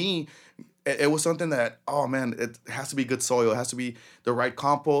 To me, it was something that, oh man, it has to be good soil. It has to be the right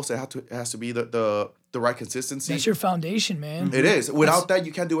compost. It has to be the right consistency. That's your foundation, man. It is. Without that,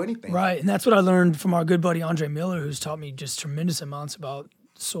 you can't do anything. Right. And that's what I learned from our good buddy Andre Miller, who's taught me just tremendous amounts about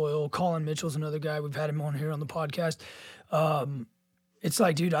soil. Colin Mitchell's another guy. We've had him on here on the podcast. It's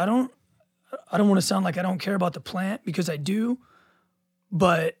like, dude, I don't want to sound like I don't care about the plant, because I do.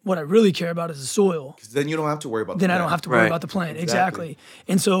 But what I really care about is the soil. Then you don't have to worry about the Then plant. I don't have to worry about the plant. Exactly.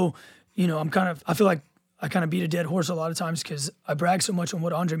 And so, you know, I feel like I kind of beat a dead horse a lot of times because I brag so much on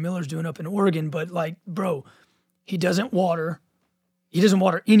what Andre Miller's doing up in Oregon. But like, bro, he doesn't water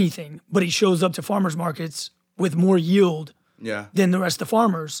anything, but he shows up to farmers markets with more yield than the rest of the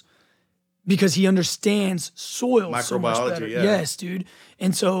farmers because he understands soil so much better. Yeah. Yes, dude.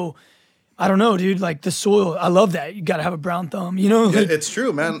 And so, I don't know, dude. Like the soil, I love that. You got to have a brown thumb, you know? Like, it's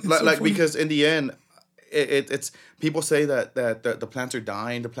true, man. Because in the end, it's people say that the plants are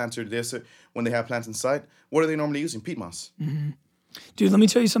dying, the plants are this when they have plants inside. What are they normally using? Peat moss. Mm-hmm. Dude, let me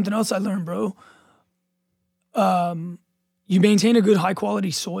tell you something else I learned, bro. You maintain a good high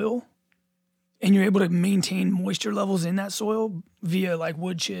quality soil, and you're able to maintain moisture levels in that soil via like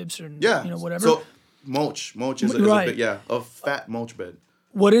wood chips or whatever. So mulch is right. a bit, a fat mulch bed.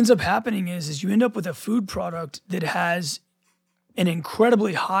 What ends up happening is you end up with a food product that has an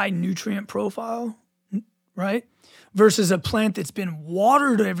incredibly high nutrient profile, right? Versus a plant that's been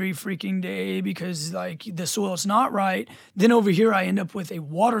watered every freaking day because like the soil's not right. Then over here I end up with a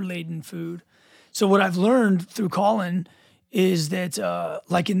water-laden food. So what I've learned through Colin is that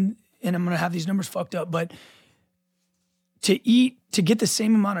and I'm gonna have these numbers fucked up, but to get the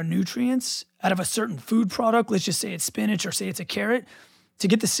same amount of nutrients out of a certain food product, let's just say it's spinach or say it's a carrot, to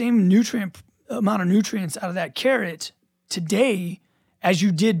get the same amount of nutrients out of that carrot today as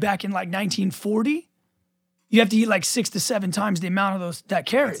you did back in like 1940, you have to eat like 6 to 7 times the amount of that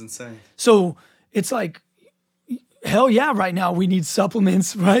carrot. That's insane. So it's like, hell yeah, right now we need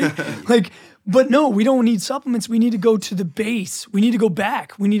supplements, right? But no, we don't need supplements. We need to go to the base. We need to go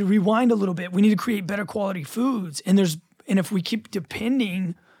back. We need to rewind a little bit. We need to create better quality foods. And if we keep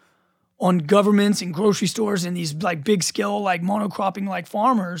depending on governments and grocery stores and these like big scale like monocropping like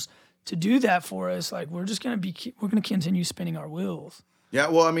farmers to do that for us, like we're gonna continue spinning our wheels. Yeah,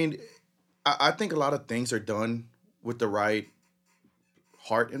 well, I mean, I think a lot of things are done with the right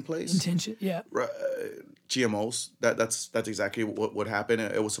heart in place. Intention, yeah. GMOs, that's exactly what happened.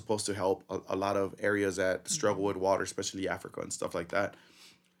 It was supposed to help a lot of areas that struggle with water, especially Africa and stuff like that.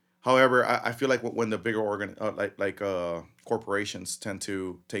 However, I feel like when the bigger corporations tend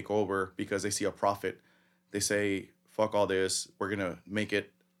to take over because they see a profit, they say, fuck all this, we're going to make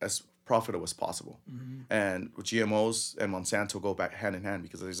it as profitable as possible. Mm-hmm. And GMOs and Monsanto go back hand in hand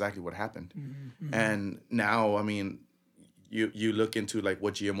because that's exactly what happened. Mm-hmm. And now, I mean, you look into like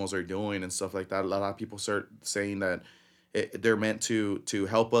what GMOs are doing and stuff like that. A lot of people start saying that they're meant to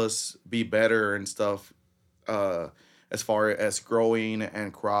help us be better and stuff as far as growing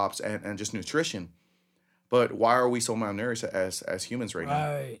and crops and just nutrition. But why are we so malnourished as humans right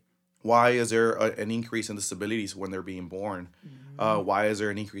now? Right. Why is there an increase in disabilities when they're being born? Why is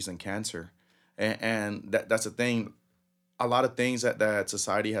there an increase in cancer? And that's the thing. A lot of things that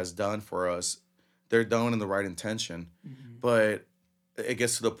society has done for us, they're done in the right intention. But it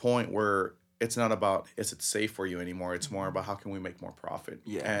gets to the point where it's not about is it safe for you anymore. It's more about how can we make more profit.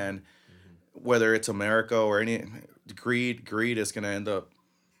 Yeah. And whether it's America or any greed is going to end up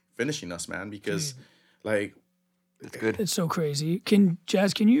finishing us, man, because like It's good. It's so crazy.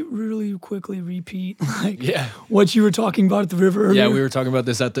 Jazz, can you really quickly repeat Yeah. what you were talking about at the river earlier? Yeah, we were talking about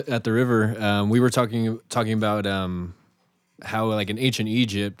this at the river. We were talking about how like in ancient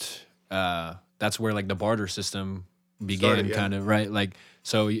Egypt, that's where like the barter system began, Started, yeah. kind of, right? Like,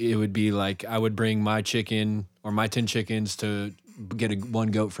 so it would be like I would bring my chicken or my 10 chickens to get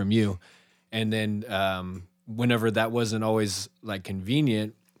one goat from you, and then whenever that wasn't always like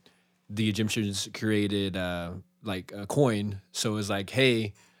convenient, the Egyptians created like a coin. So it was like,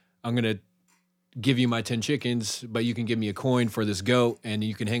 hey, I'm gonna give you my 10 chickens, but you can give me a coin for this goat, and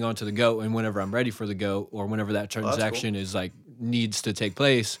you can hang on to the goat. And whenever I'm ready for the goat, or whenever that transaction is like needs to take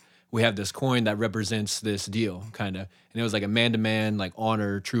place, we have this coin that represents this deal, kind of. And it was like a man-to-man, like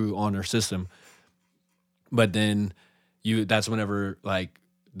true honor system. But then that's whenever like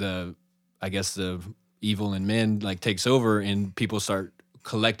the evil in men like takes over, and people start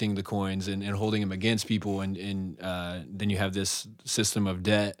collecting the coins and holding them against people, and then you have this system of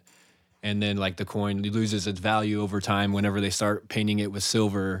debt, and then like the coin loses its value over time whenever they start painting it with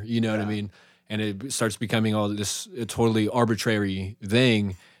silver, you know what I mean? And it starts becoming all this a totally arbitrary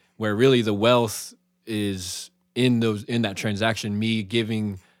thing, where really the wealth is in that transaction, me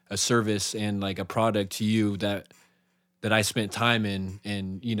giving a service and like a product to you that I spent time in,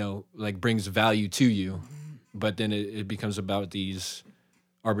 and like brings value to you. But then it becomes about these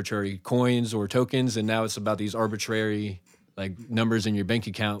arbitrary coins or tokens, and now it's about these arbitrary like numbers in your bank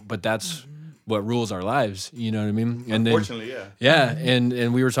account. But that's what rules our lives, you know what I mean? And unfortunately,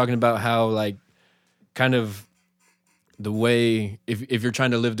 and we were talking about how like kind of the way if you're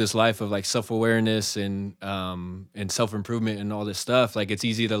trying to live this life of like self-awareness and self-improvement and all this stuff, like it's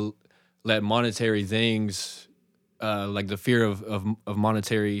easy to let monetary things like the fear of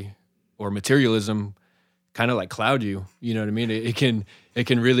monetary or materialism kind of like cloud you, you know what I mean? It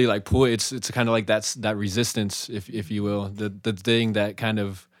can really like pull. It's kind of like that resistance, if you will, the thing that kind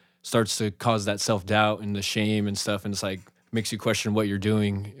of starts to cause that self-doubt and the shame and stuff, and it's like makes you question what you're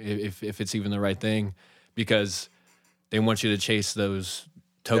doing, if it's even the right thing, because they want you to chase those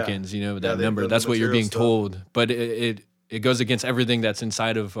tokens, that number. That's what you're being told, but it goes against everything that's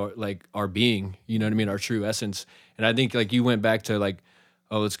inside of our being, you know what I mean, our true essence. And I think like you went back to like,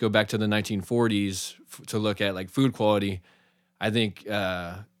 let's go back to the 1940s to look at like food quality. I think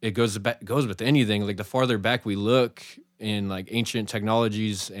it goes with anything. Like the farther back we look in like ancient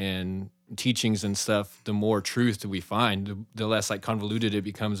technologies and teachings and stuff, the more truth we find, the less like convoluted it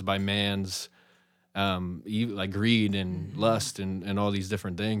becomes by man's like greed and lust and all these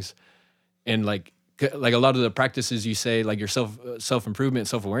different things. And like a lot of the practices you say, like your self-improvement,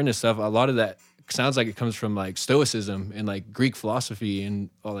 self-awareness stuff, a lot of that sounds like it comes from like Stoicism and like Greek philosophy and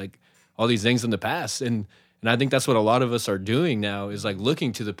all these things in the past. And I think that's what a lot of us are doing now, is like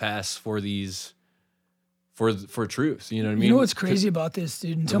looking to the past for these, for truth. You know what I mean? You know what's crazy about this,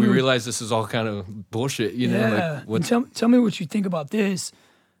 dude? And we realize this is all kind of bullshit, you know? Like tell me what you think about this.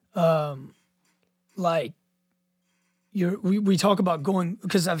 Like we talk about going,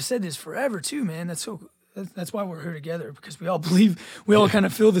 because I've said this forever too, man. That's why we're here together, because we all kind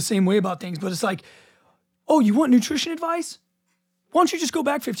of feel the same way about things. But it's like, oh, you want nutrition advice? Why don't you just go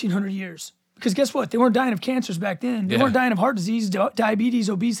back 1,500 years? Because guess what? They weren't dying of cancers back then. They weren't dying of heart disease, diabetes,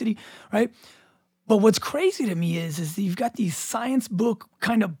 obesity, right? But what's crazy to me is you've got these science book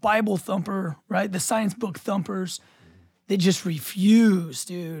kind of Bible thumper, right? The science book thumpers that just refuse,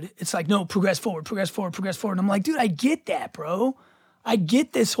 dude. It's like, no, progress forward. And I'm like, dude, I get that, bro. I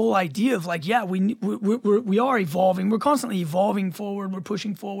get this whole idea of like, yeah, we are evolving. We're constantly evolving forward. We're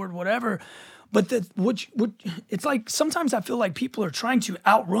pushing forward, whatever. But it's like sometimes I feel like people are trying to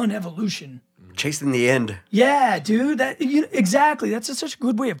outrun evolution. Chasing the end. Yeah, dude. Exactly. That's such a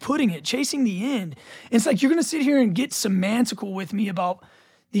good way of putting it. Chasing the end. And it's like you're gonna sit here and get semantical with me about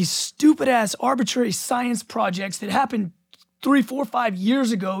these stupid ass arbitrary science projects that happened 3, 4, 5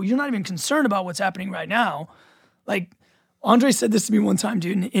 years ago. You're not even concerned about what's happening right now. Like Andre said this to me one time,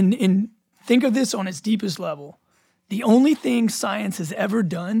 dude. And think of this on its deepest level. The only thing science has ever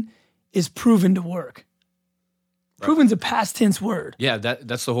done is proven to work. Proven's a past tense word. Yeah,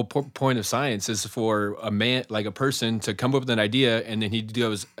 that's the whole point of science is for a man, like a person, to come up with an idea, and then he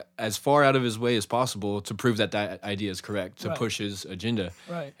goes as far out of his way as possible to prove that idea is correct, to push his agenda.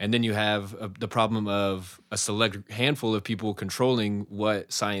 Right. And then you have the problem of a select handful of people controlling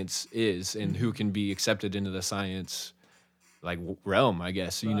what science is and who can be accepted into the science like realm, I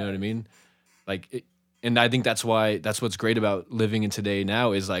guess. You know what I mean? Like, and I think that's what's great about living in today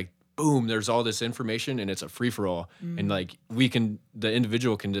now is like, boom, there's all this information and it's a free for all. And like the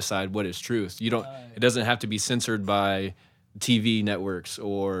individual can decide what is truth. It doesn't have to be censored by TV networks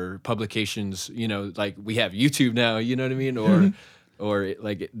or publications, like we have YouTube now, you know what I mean? Or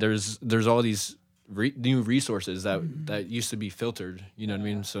like there's all these new resources that used to be filtered, you know what I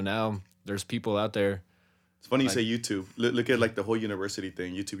mean? So now there's people out there. It's funny you say YouTube. Look at like the whole university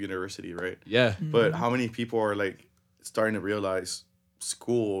thing, YouTube University, right? Yeah. But how many people are like starting to realize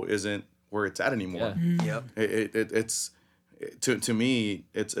school isn't where it's at anymore? Yep. It's to me,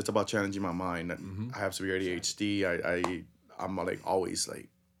 it's about challenging my mind. I have severe ADHD. I'm like always like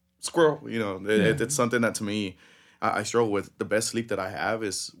squirrel. It's something that to me I struggle with. The best sleep that I have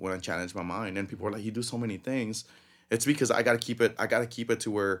is when I challenge my mind. And people are like, you do so many things. It's because I gotta keep it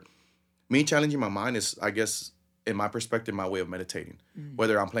to where me challenging my mind is, I guess, in my perspective, my way of meditating.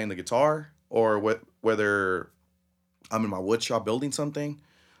 Whether I'm playing the guitar or whether I'm in my wood shop building something.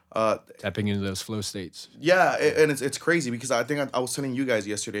 Tapping into those flow states. Yeah, and it's crazy because I think I was telling you guys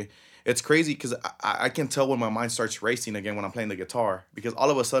yesterday, it's crazy because I can tell when my mind starts racing again when I'm playing the guitar, because all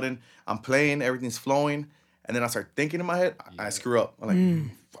of a sudden I'm playing, everything's flowing, and then I start thinking in my head, I screw up.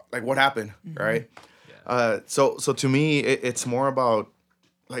 I'm like what happened, right? Yeah. So to me, it's more about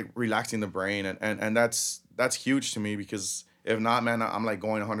like relaxing the brain, and that's huge to me, because if not, man, I'm like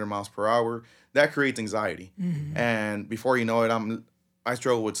going 100 miles per hour. That creates anxiety. And before you know it, I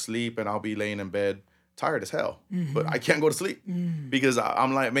struggle with sleep, and I'll be laying in bed tired as hell, but I can't go to sleep because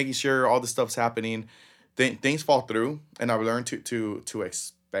I'm like making sure all this stuff's happening. Things fall through, and I've learned to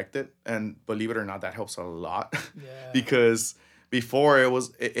expect it. And believe it or not, that helps a lot. Because before it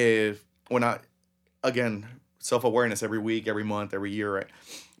was, again, self-awareness every week, every month, every year, right?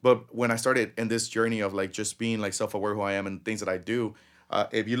 But when I started in this journey of like just being like self-aware who I am and things that I do,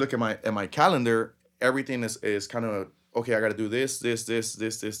 if you look at my calendar, everything is kind of, okay, I got to do this.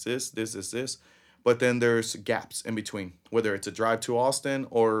 But then there's gaps in between, whether it's a drive to Austin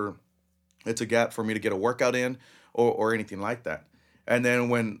or it's a gap for me to get a workout in or anything like that. And then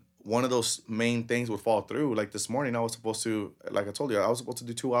when one of those main things would fall through, like this morning, I was supposed to, like I told you, I was supposed to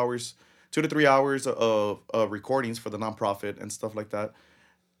do 2 to 3 hours of recordings for the nonprofit and stuff like that.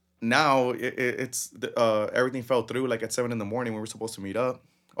 Now it's everything fell through like at 7 a.m. when we were supposed to meet up.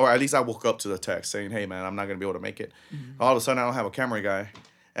 Or at least I woke up to the text saying, hey, man, I'm not going to be able to make it. All of a sudden, I don't have a camera guy.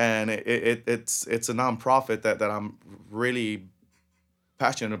 And it's a nonprofit that I'm really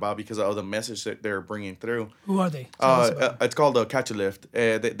passionate about because of the message that they're bringing through. Who are they? It's called Catch a Lift.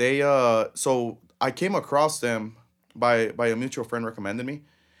 So I came across them by a mutual friend recommended me.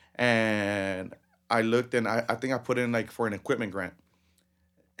 And I looked, and I think I put in like for an equipment grant.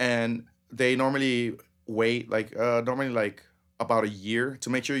 And they normally wait about a year to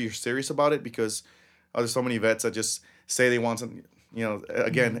make sure you're serious about it, because there's so many vets that just say they want something.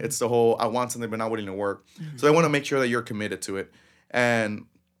 Again, it's the whole I want something but not willing to work. So they want to make sure that you're committed to it. And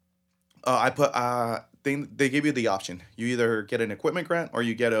they give you the option. You either get an equipment grant or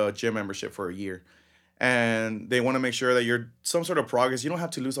you get a gym membership for a year. And they want to make sure that you're some sort of progress. You don't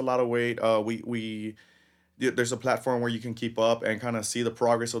have to lose a lot of weight. There's a platform where you can keep up and kind of see the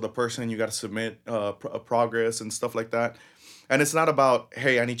progress of the person. You got to submit progress and stuff like that. And it's not about,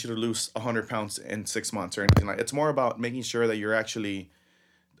 hey, I need you to lose 100 pounds in 6 months or anything like that. It's more about making sure that you're actually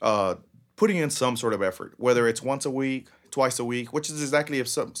putting in some sort of effort, whether it's once a week, twice a week, which is exactly if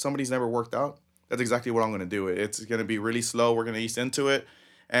somebody's never worked out, that's exactly what I'm going to do. It's going to be really slow. We're going to ease into it,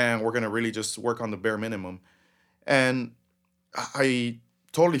 and we're going to really just work on the bare minimum. And I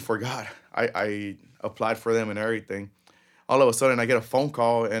totally forgot. I applied for them and everything. All of a sudden, I get a phone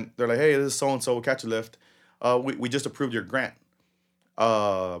call, and they're like, hey, this is so-and-so, Catch a Lift. We just approved your grant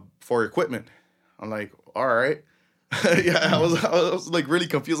for equipment. I'm like, all right. Yeah, I was like really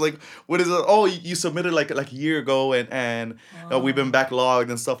confused. Like, what is it? Oh, you submitted like a year ago, and we've been backlogged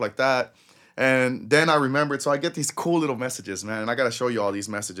and stuff like that. And then I remembered, so I get these cool little messages, man. And I got to show you all these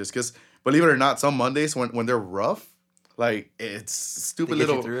messages because, believe it or not, some Mondays when they're rough, like it's stupid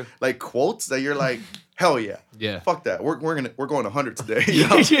little like quotes that you're like, hell yeah, fuck that. We're going 100 today. You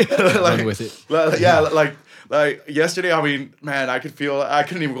know? Like, with it. Like yesterday. I mean, man, I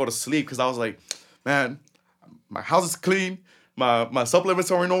couldn't even go to sleep because I was like, man, my house is clean. my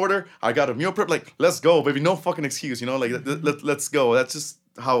supplements are in order. I got a meal prep. Like, let's go, baby. No fucking excuse, you know. Like, let's go. That's just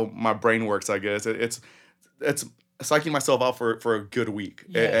how my brain works, I guess. It's psyching myself out for a good week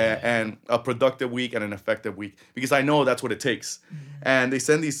and a productive week and an effective week because I know that's what it takes. And they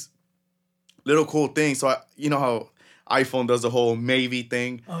send these little cool things. So you know how iPhone does the whole Maybe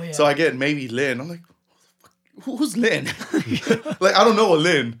thing. Oh yeah. So I get Maybe Lynn. I'm like, who's Lynn? Like, I don't know a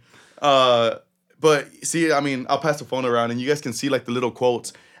Lynn. But see, I mean, I'll pass the phone around and you guys can see like the little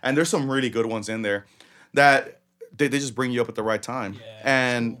quotes. And there's some really good ones in there that they just bring you up at the right time. Yeah,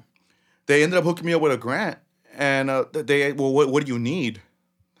 and cool. they ended up hooking me up with a grant. And what do you need?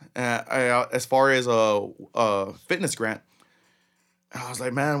 As far as a fitness grant. And I was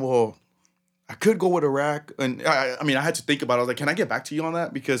like, man, well, I could go with a rack. And I mean, I had to think about it. I was like, can I get back to you on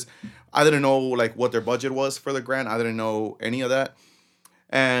that? Because I didn't know like what their budget was for the grant. I didn't know any of that.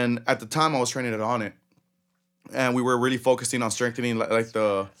 And at the time, I was training it on it, and we were really focusing on strengthening like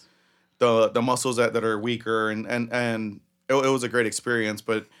the muscles that are weaker, and it was a great experience.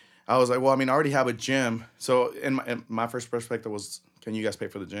 But I was like, well, I mean, I already have a gym, so in my first perspective was, can you guys pay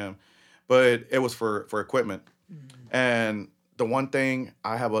for the gym? But it was for equipment, and the one thing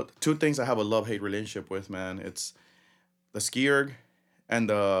two things I have a love-hate relationship with, man. It's the ski erg and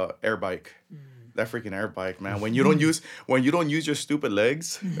the air bike. That freaking air bike, man. When you don't use your stupid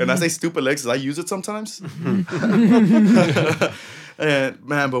legs, and I say stupid legs because I use it sometimes. And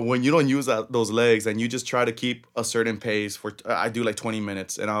man, but when you don't use those legs and you just try to keep a certain pace I do like 20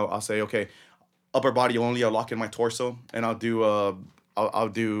 minutes, and I'll say, okay, upper body only. I'll lock in my torso, and I'll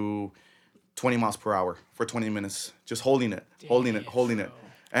do 20 miles per hour for 20 minutes, just holding it,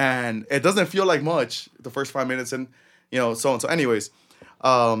 and it doesn't feel like much the first 5 minutes, and so and so. Anyways,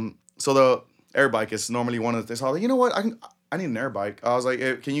 so the air bike is normally one of the things. I was like, you know what? I need an air bike. I was like,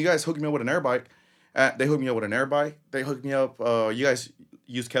 hey, can you guys hook me up with an air bike? They hooked me up with an air bike. They hooked me up. You guys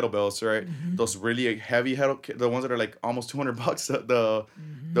use kettlebells, right? Those really heavy the ones that are like almost $200.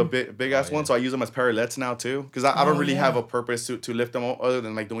 The big ass ones. So I use them as parallettes now too, because I don't really have a purpose to lift them other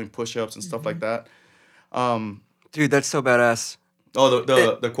than like doing push-ups and stuff like that. Dude, that's so badass. Oh,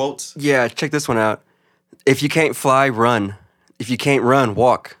 the quotes. Yeah, check this one out. If you can't fly, run. If you can't run,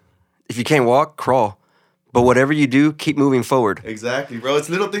 walk. If you can't walk, crawl. But whatever you do, keep moving forward. Exactly, bro. It's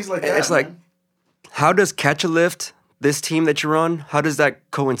little things like that. It's like, how does Catch a Lift, this team that you're on, how does that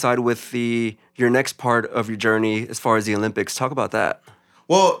coincide with your next part of your journey as far as the Olympics? Talk about that.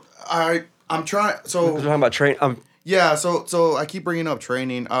 Well, I'm trying. So we're talking about training. Yeah. So I keep bringing up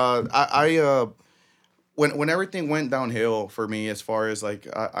training. When everything went downhill for me, as far as like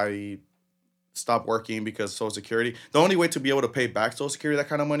I stopped working because Social Security. The only way to be able to pay back Social Security, that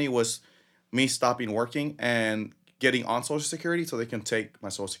kind of money, was me stopping working and getting on Social Security so they can take my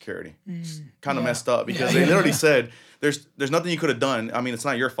Social Security. Kind of messed up because they literally said there's nothing you could have done. I mean, it's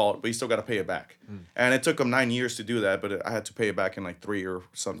not your fault, but you still got to pay it back. And it took them 9 years to do that, but I had to pay it back in like 3 or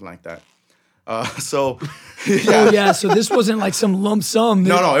something like that. So so this wasn't like some lump sum.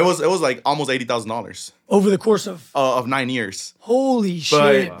 No, it was like almost $80,000 over the course of 9 years. Holy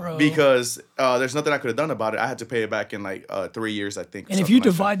shit, bro! Because there's nothing I could have done about it. I had to pay it back in like 3 years, I think. And if you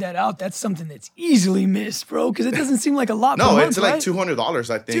divide that out, that's something that's easily missed, bro. Because it doesn't seem like a lot. No, per month, it's like right? $200,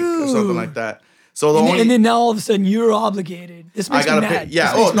 I think, or something like that. So and then now all of a sudden you're obligated. This makes me mad.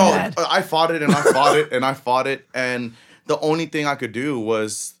 Yeah. Oh no, I fought it and I fought it and I fought it, and the only thing I could do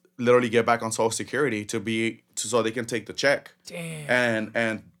was literally get back on Social Security so they can take the check. Damn.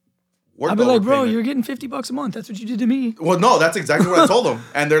 And work. I'd be like, bro, you're getting $50 a month. That's what you did to me. Well, no, that's exactly what I told them,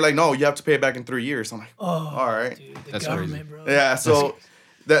 and they're like, no, you have to pay it back in 3 years. I'm like, all right, dude, That's government, crazy. bro. yeah. So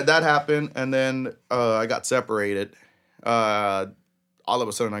that happened, and then I got separated. All of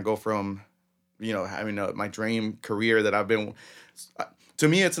a sudden, I go from having my dream career that I've been. To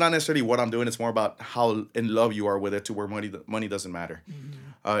me, it's not necessarily what I'm doing. It's more about how in love you are with it, to where money doesn't matter.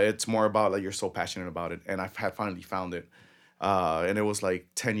 It's more about like you're so passionate about it, and I had finally found it. And it was like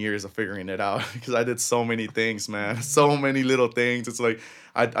 10 years of figuring it out because I did so many things, man. So many little things. It's like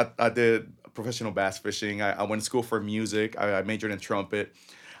I did professional bass fishing. I went to school for music. I majored in trumpet.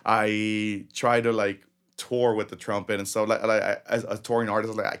 I tried to like tour with the trumpet and stuff. Like as a touring artist,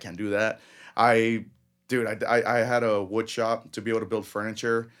 I was like, I can't do that. I had a wood shop to be able to build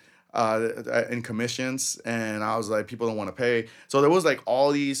furniture in commissions, and I was like, people don't want to pay. So there was like a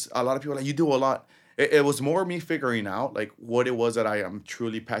lot of people like, you do a lot. It was more me figuring out like what it was that I am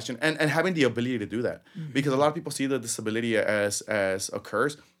truly passionate and having the ability to do that. Because a lot of people see the disability as a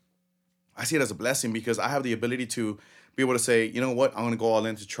curse. I see it as a blessing because I have the ability to be able to say, you know what, I'm going to go all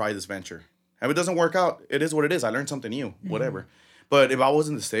in to try this venture. And if it doesn't work out, it is what it is. I learned something new, whatever. But if I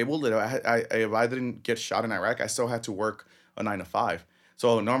wasn't disabled, if I didn't get shot in Iraq, I still had to work a 9 to 5.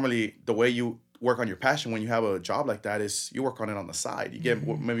 So normally the way you work on your passion when you have a job like that is you work on it on the side. You get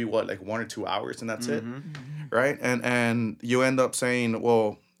maybe like 1 or 2 hours and that's it, right? And you end up saying,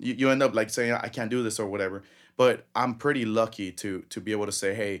 well, you end up like saying I can't do this or whatever. But I'm pretty lucky to be able to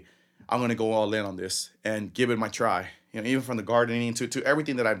say, hey, I'm gonna go all in on this and give it my try. You know, even from the gardening to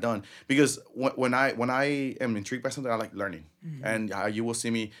everything that I've done. Because when I am intrigued by something, I like learning. And you will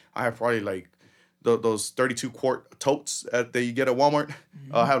see me. I have probably like those 32 quart totes that you get at Walmart.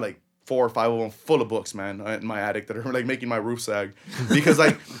 I have like 4 or 5 of them full of books, man, in my attic that are like making my roof sag. Because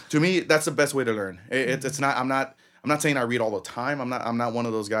like to me, that's the best way to learn. It's not. I'm not saying I read all the time. I'm not one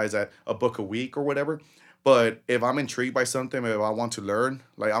of those guys that a book a week or whatever. But if I'm intrigued by something, if I want to learn,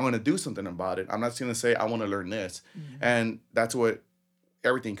 like I'm gonna do something about it. I'm not just gonna say I want to learn this, and that's what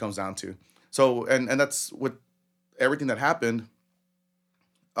everything comes down to. So and that's what everything that happened.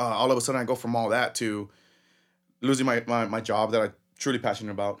 All of a sudden, I go from all that to losing my job that I'm truly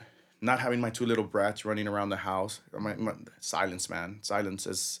passionate about, not having my 2 little brats running around the house. My silence, man. Silence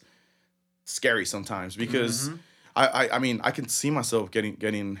is scary sometimes because I mean I can see myself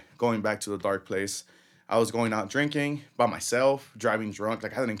going back to the dark place. I was going out drinking by myself, driving drunk,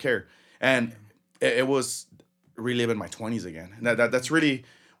 like I didn't care, and it was reliving my 20s again. And that's really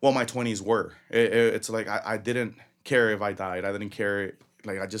what my 20s were. It's like I didn't care if I died. I didn't care.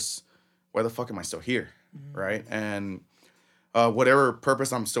 Like I just, why the fuck am I still here, right? And whatever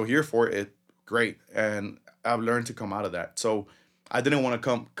purpose I'm still here for, great. And I've learned to come out of that. So I didn't want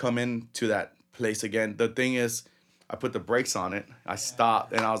to come into that place again. The thing is, I put the brakes on it. I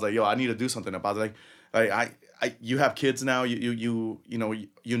stopped and I was like, yo, I need to do something about it. Like you have kids now. You know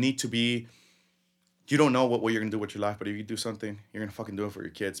you need to be. You don't know what you're gonna do with your life, but if you do something, you're gonna fucking do it for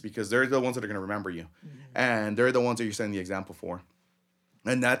your kids because they're the ones that are gonna remember you, and they're the ones that you're setting the example for.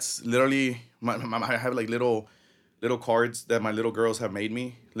 And that's literally I have like little cards that my little girls have made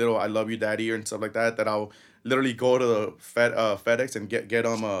me. Little I love you, daddy, and stuff like that. That I'll literally go to the FedEx and get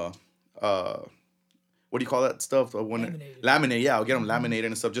them what do you call that stuff? Laminate. Yeah, I'll get them laminated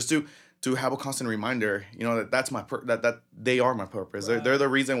and stuff just to have a constant reminder, you know, that's my that they are my purpose. Wow. They're the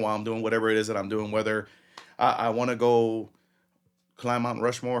reason why I'm doing whatever it is that I'm doing. Whether I want to go climb Mount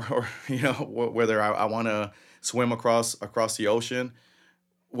Rushmore or you know whether I want to swim across the ocean,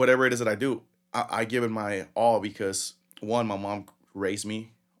 whatever it is that I do, I give it my all because one, my mom raised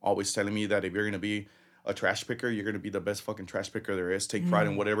me, always telling me that if you're gonna be a trash picker, you're gonna be the best fucking trash picker there is. Take pride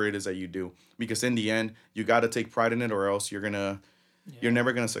in whatever it is that you do because in the end, you got to take pride in it, or else you're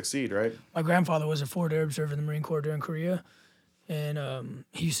never going to succeed, right? My grandfather was a forward air observer in the Marine Corps during Korea, and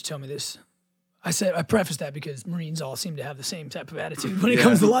he used to tell me this. I prefaced that because Marines all seem to have the same type of attitude when it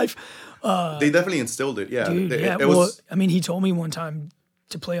comes to life. They definitely instilled it, yeah. Dude, it was. I mean, he told me one time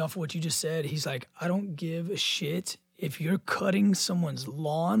to play off what you just said. He's like, I don't give a shit if you're cutting someone's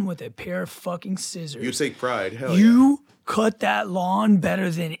lawn with a pair of fucking scissors. You take pride, hell You cut that lawn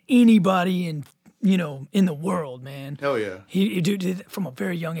better than anybody in the world, man. Hell yeah. He dude, from a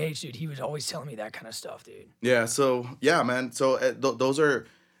very young age, dude, he was always telling me that kind of stuff, dude. Yeah, so, yeah, man. So those are,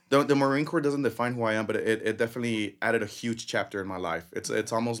 the Marine Corps doesn't define who I am, but it definitely added a huge chapter in my life.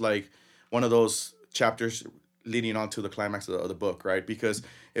 It's almost like one of those chapters leading on to the climax of the book, right? Because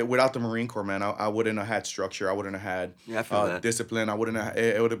without the Marine Corps, man, I wouldn't have had structure. I wouldn't have had discipline. I wouldn't have,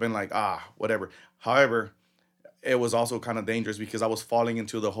 it would have been like, whatever. However, it was also kind of dangerous because I was falling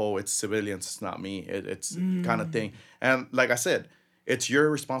into the whole it's civilians, it's not me, it's kind of thing. And like I said, it's your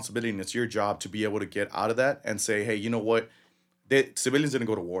responsibility and it's your job to be able to get out of that and say, hey, you know what? Civilians didn't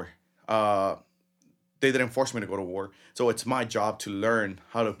go to war. They didn't force me to go to war. So it's my job to learn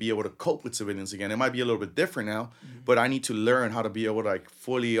how to be able to cope with civilians again. It might be a little bit different now, but I need to learn how to be able to like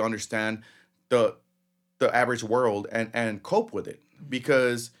fully understand the average world and cope with it.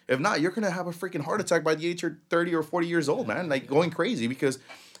 Because if not, you're going to have a freaking heart attack by the age you're 30 or 40 years old, man. Like going crazy. Because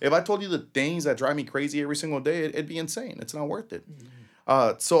if I told you the things that drive me crazy every single day, it'd be insane. It's not worth it.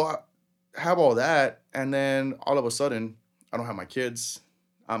 So I have all that. And then all of a sudden, I don't have my kids.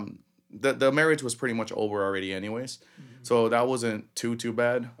 The marriage was pretty much over already anyways. So that wasn't too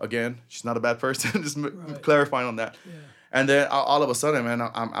bad. Again, she's not a bad person. Just clarifying on that. Yeah. And then all of a sudden, man,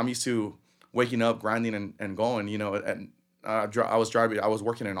 I'm used to waking up, grinding and going, you know, and I was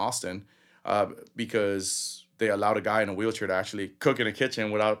working in Austin because they allowed a guy in a wheelchair to actually cook in a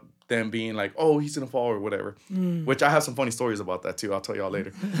kitchen without them being like, oh, he's gonna fall or whatever. Which I have some funny stories about that too. I'll tell y'all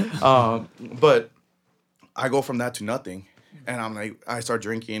later. But I go from that to nothing, and I'm like, I start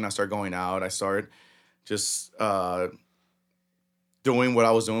drinking, I start going out, I start just doing what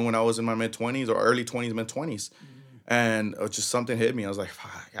I was doing when I was in my mid-20s or early 20s, mid-20s. And just something hit me. I was like,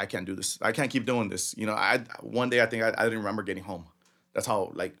 fuck, I can't do this. I can't keep doing this. You know, one day I think I didn't remember getting home. That's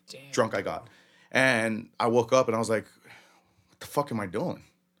how like drunk I got. And I woke up and I was like, what the fuck am I doing?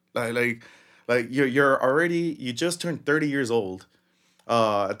 Like you're already, you just turned 30 years old.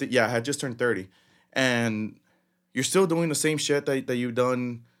 I had just turned 30. And you're still doing the same shit that you've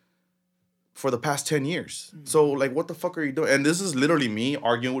done for the past 10 years. So like, what the fuck are you doing? And this is literally me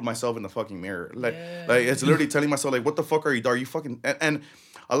arguing with myself in the fucking mirror. Like it's literally telling myself like, what the fuck are you fucking, and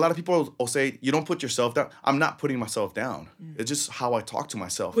a lot of people will say, you don't put yourself down. I'm not putting myself down. It's just how I talk to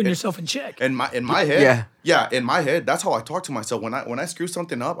myself. Putting yourself in check. In my head. Yeah, in my head, that's how I talk to myself. When I screw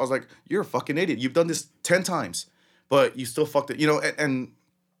something up, I was like, you're a fucking idiot. You've done this 10 times, but you still fucked it. You know, and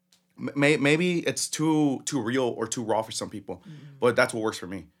maybe it's too real or too raw for some people, but that's what works for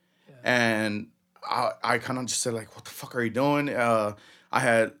me. And I kind of just said like, what the fuck are you doing? I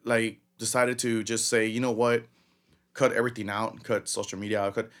had like decided to just say, you know what, cut everything out, cut social media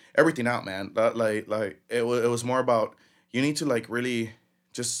out, cut everything out, man. Like it was more about, you need to like really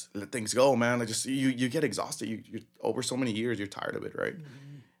just let things go, man. Like just you get exhausted. You over so many years, you're tired of it, right?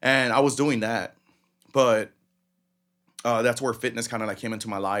 And I was doing that, but that's where fitness kind of like came into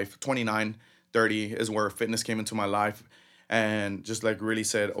my life. 29, 30 is where fitness came into my life. And just like really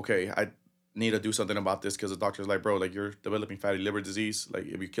said, okay, I need to do something about this, because the doctor's like, bro, like you're developing fatty liver disease. Like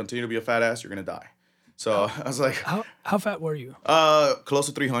if you continue to be a fat ass, you're gonna die. So I was like, how fat were you? Close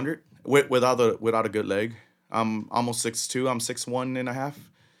to 300 without a good leg. I'm almost 6'2". I'm 6'1.5".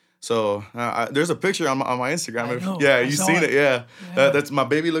 So there's a picture on my Instagram. I know, You've seen it. Yeah. That's my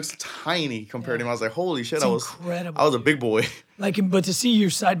baby looks tiny compared to him. I was like, holy shit, It's incredible, I was a big boy. Like, but to see you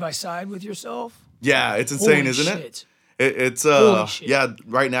side by side with yourself. Yeah, it's insane, Holy isn't shit. it? It's Holy shit. yeah.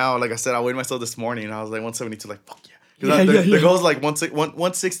 Right now, like I said, I weighed myself this morning, and I was like 172. Like fuck yeah. The goal is like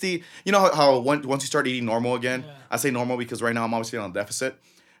 160. You know how once you start eating normal again, I say normal because right now I'm obviously on a deficit.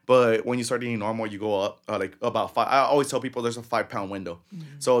 But when you start eating normal, you go up like about 5. I always tell people there's a 5-pound window.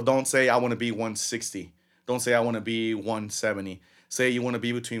 So don't say I want to be 160. Don't say I want to be 170. Say you want to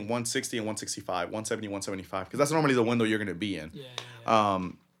be between 160 and 165, 170, 175, because that's normally the window you're gonna be in.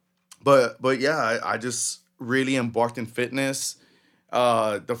 But yeah, I just really embarked in fitness.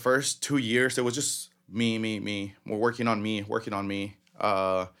 The first 2 years, it was just me. We're working on me.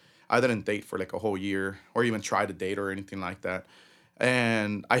 I didn't date for like a whole year or even try to date or anything like that.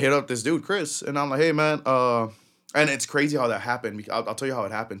 And I hit up this dude, Chris, and I'm like, hey, man. And it's crazy how that happened. I'll tell you how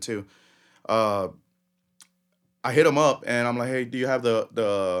it happened, too. I hit him up, and I'm like, hey, do you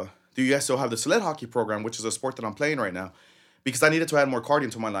guys still have the sled hockey program, which is a sport that I'm playing right now? Because I needed to add more cardio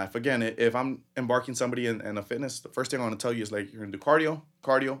into my life. Again, if I'm embarking somebody in a fitness, the first thing I want to tell you is like, you're going to do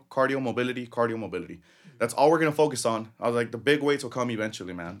cardio, mobility. That's all we're going to focus on. I was like, the big weights will come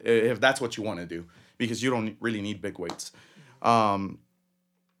eventually, man, if that's what you want to do, because you don't really need big weights.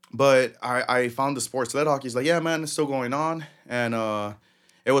 But I found the sport sled hockey. Is like, yeah, man, it's still going on. And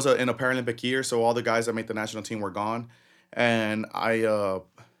it was in a Paralympic year, so all the guys that made the national team were gone. And I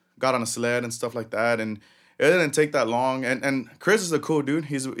got on a sled and stuff like that, and it didn't take that long. And Chris is a cool dude.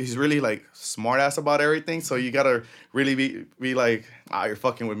 He's really like smart ass about everything. So you gotta really be like, you're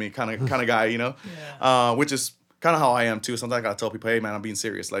fucking with me kind of guy, you know? Which is kind of how I am too. Sometimes I gotta tell people, hey man, I'm being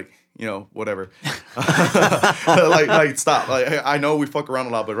serious. Like, you know, whatever. like stop. Like, I know we fuck around a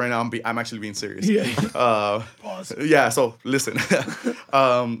lot, but right now I'm actually being serious. Pause. Yeah. So listen.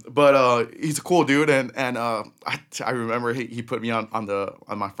 But he's a cool dude, and I remember he put me on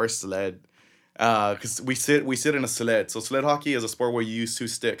my first sled. Because we sit in a sled. So sled hockey is a sport where you use 2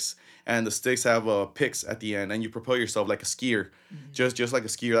 sticks, and the sticks have picks at the end, and you propel yourself like a skier, just like a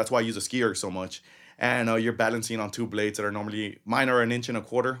skier. That's why I use a skier so much. And you're balancing on 2 blades that are normally, mine are 1.25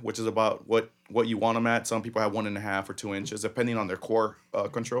 inches, which is about what you want them at. Some people have 1.5 or 2 inches, depending on their core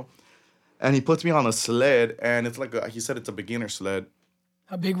control. And he puts me on a sled, and it's like he said it's a beginner sled.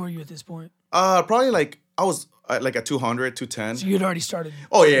 How big were you at this point? Probably like I was like at 200, 210. So you'd already started.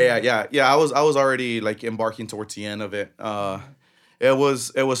 Oh yeah. I was already like embarking towards the end of it. It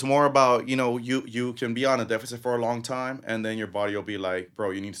was more about, you know, you can be on a deficit for a long time, and then your body will be like,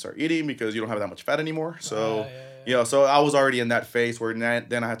 bro, you need to start eating because you don't have that much fat anymore. So you know, so I was already in that phase where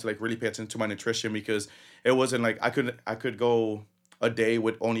then I had to like really pay attention to my nutrition, because it wasn't like I could go a day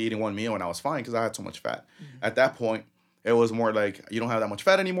with only eating 1 meal and I was fine because I had so much fat. At that point, it was more like, you don't have that much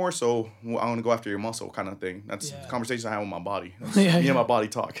fat anymore, so I want to go after your muscle kind of thing. That's the conversation I have with my body. Me and my body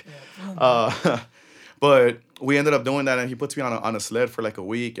talk. But we ended up doing that, and he puts me on a sled for like a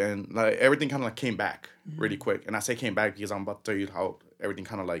week, and like everything kind of like came back really quick. And I say came back because I'm about to tell you how everything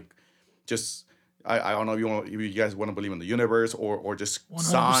kind of like just, I don't know if you guys want to believe in the universe or just 100%.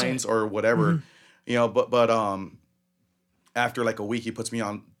 signs or whatever, you know, but after like a week, he puts me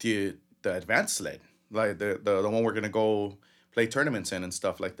on the advanced sled, like the one we're gonna go play tournaments in and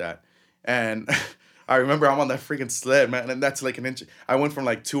stuff like that. And I remember I'm on that freaking sled, man, and that's like an inch. I went from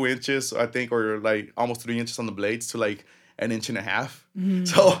like 2 inches, I think, or like almost 3 inches on the blades to like an inch and a half.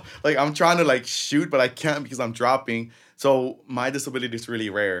 So like I'm trying to like shoot, but I can't because I'm dropping. So my disability is really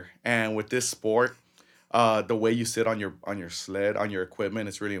rare. And with this sport, the way you sit on your sled, on your equipment,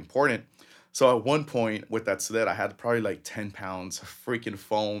 is really important. So at one point with that sled, I had probably like 10 pounds of freaking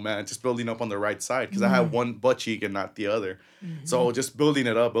foam, man, just building up on the right side because I had one butt cheek and not the other. So just building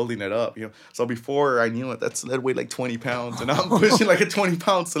it up, you know. So before I knew it, that sled weighed like 20 pounds and I'm pushing like a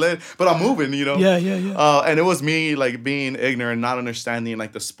 20-pound sled, but I'm moving, you know. Yeah. And it was me like being ignorant, not understanding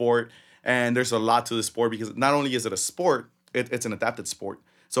like the sport. And there's a lot to the sport because not only is it a sport, it's an adapted sport.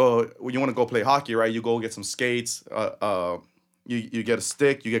 So when you want to go play hockey, right, you go get some skates, you get a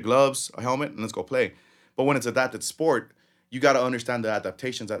stick, you get gloves, a helmet, and let's go play. But when it's adapted sport, you got to understand the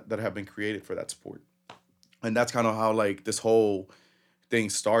adaptations that have been created for that sport. And that's kind of how like this whole thing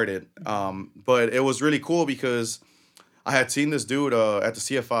started. But it was really cool because I had seen this dude at the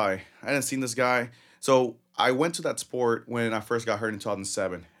CFI. I hadn't seen this guy. So I went to that sport when I first got hurt in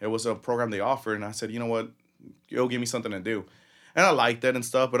 2007. It was a program they offered, and I said, you know what, it'll give me something to do. And I liked it and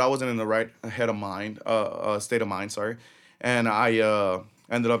stuff, but I wasn't in the right state of mind, sorry. And I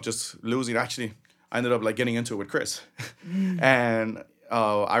ended up just losing. Actually, I ended up like getting into it with Chris. And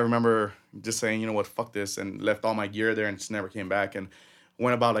I remember just saying, you know what, fuck this, and left all my gear there and just never came back and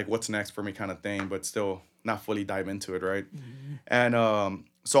went about like what's next for me kind of thing, but still not fully dive into it, right? And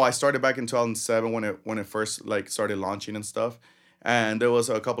so I started back in 2007 when it first like started launching and stuff. And there was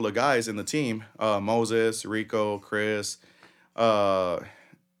a couple of guys in the team, Moses, Rico, Chris,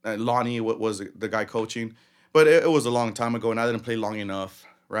 Lonnie was the guy coaching. But it was a long time ago, and I didn't play long enough,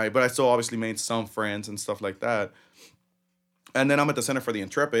 right? But I still obviously made some friends and stuff like that. And then I'm at the Center for the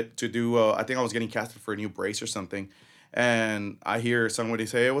Intrepid to do, I think I was getting casted for a new brace or something. And I hear somebody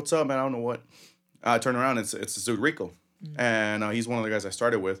say, hey, what's up, man? I don't know what. I turn around, it's this dude Rico. And he's one of the guys I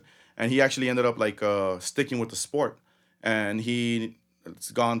started with. And he actually ended up like sticking with the sport. And he's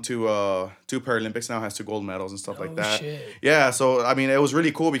gone to 2 Paralympics now, has 2 gold medals and stuff like that. Shit. Yeah, so I mean, it was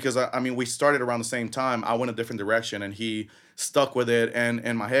really cool because I mean, we started around the same time. I went a different direction, and he stuck with it. And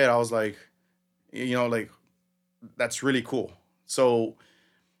in my head, I was like, you know, like that's really cool. So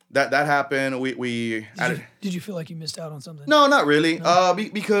that happened. Did you feel like you missed out on something? No, not really. No?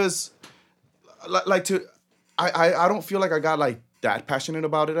 Because I don't feel like I got like that passionate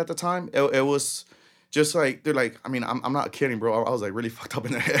about it at the time. It was just like, they're like, I mean, I'm not kidding, bro. I was like really fucked up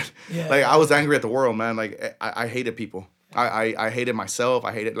in the head. Yeah. Like I was angry at the world, man. Like I hated people. I hated myself.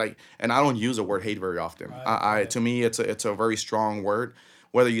 I hated like, and I don't use the word hate very often. Right. To me, it's a very strong word.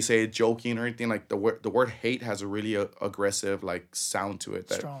 Whether you say it joking or anything, like the word hate has a really aggressive like sound to it.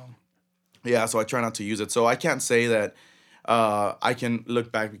 Strong. Yeah, so I try not to use it. So I can't say that I can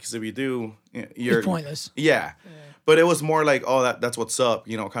look back, because if you do, you're it's pointless. Yeah. But it was more like, oh, that's what's up,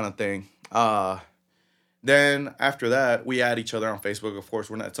 you know, kind of thing. Then after that, we add each other on Facebook. Of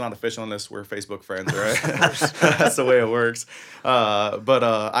course, it's not official unless we're Facebook friends, right? That's the way it works. But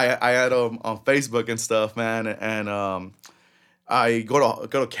I add them on Facebook and stuff, man. And I go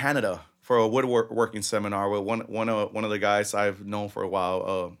to Canada for a woodworking seminar with one of the guys I've known for a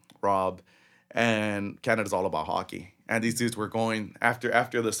while, Rob. And Canada's all about hockey. And these dudes were going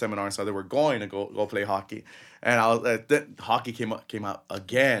after the seminar, so they were going to go play hockey. And I was hockey came out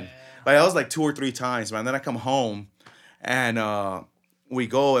again. Like I was like 2 or 3 times, man. Then I come home, and we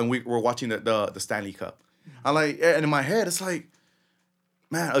go and we're watching the Stanley Cup. I'm like, and in my head, it's like,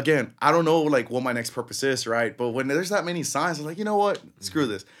 man, again, I don't know like what my next purpose is, right? But when there's that many signs, I'm like, you know what? Screw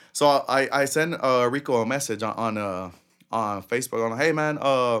this. So I send Rico a message on Facebook. I'm like, hey man,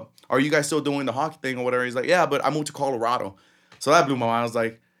 are you guys still doing the hockey thing or whatever? He's like, yeah, but I moved to Colorado. So that blew my mind. I was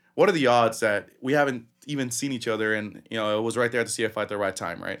like, what are the odds that we haven't even seen each other? And, you know, it was right there at the CFI at the right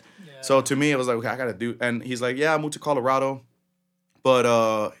time, right? Yeah. So to me, it was like, okay, I got to do. And he's like, yeah, I moved to Colorado.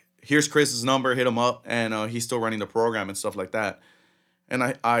 But here's Chris's number. Hit him up. And he's still running the program and stuff like that. And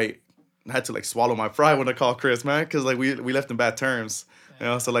I had to, like, swallow my pride when I called Chris, man. Because, like, we left in bad terms. Yeah. You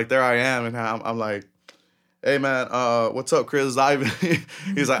know, so, like, there I am. And I'm like, hey, man, what's up, Chris? Ivan.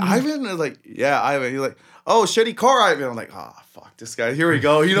 He's like, Ivan? I was like, yeah, Ivan. He's like, oh, shitty car, Ivan. I'm like, oh, fuck this guy. Here we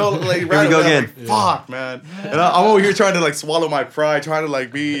go. You know, like, here we go again. Like, fuck, man. And I'm over here trying to, like, swallow my pride, trying to,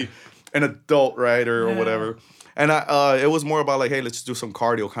 like, be an adult, right, or whatever. And it was more about, like, hey, let's just do some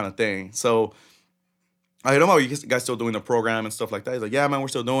cardio kind of thing. So I hit him, you guys still doing the program and stuff like that? He's like, yeah, man, we're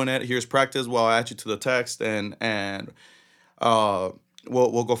still doing it. Here's practice. Well, I'll add you to the text. And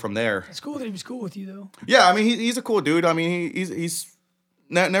we'll go from there. It's cool that he was cool with you though. Yeah, I mean he's a cool dude. I mean he's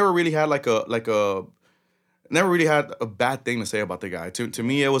never really had never really had a bad thing to say about the guy. To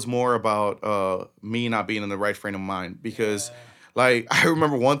me, it was more about me not being in the right frame of mind because, like, I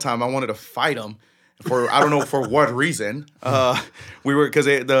remember one time I wanted to fight him for I don't know for what reason. We were because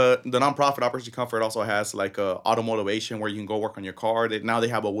the nonprofit Operation Comfort also has like auto motivation where you can go work on your car. Now they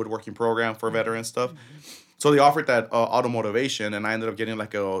have a woodworking program for veteran stuff. So they offered that auto motivation, and I ended up getting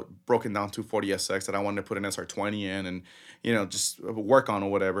like a broken down 240SX that I wanted to put an SR20 in, and just work on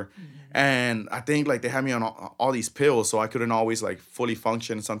or whatever. And I think like they had me on all these pills, so I couldn't always like fully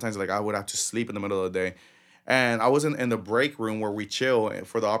function. Sometimes like I would have to sleep in the middle of the day, and I was in the break room where we chill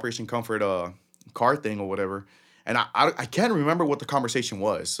for the Operation Comfort car thing or whatever. And I can't remember what the conversation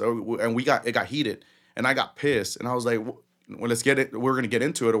was. So and it got heated, and I got pissed, and I was like, well, let's get it. We're gonna get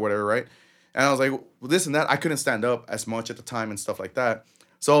into it or whatever, right? And I was like, well, this and that. I couldn't stand up as much at the time and stuff like that.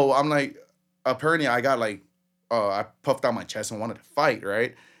 So I'm like, apparently I got like, I puffed out my chest and wanted to fight,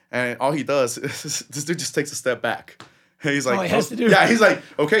 right? And all he does is this dude just takes a step back. And he's like, all he has to do. Yeah, he's like,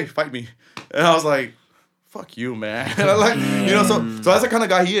 okay, fight me. And I was like, fuck you, man. And I'm like, so that's the kind of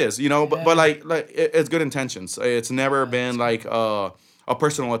guy he is, but like it's good intentions. It's never been like a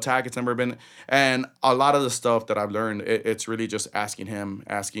personal attack. It's never been, and a lot of the stuff that I've learned, it's really just asking,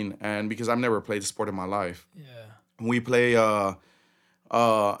 and because I've never played the sport in my life. Yeah. We play in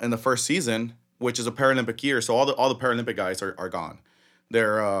the first season, which is a Paralympic year, so all the Paralympic guys are gone.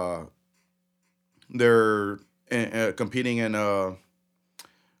 They're competing in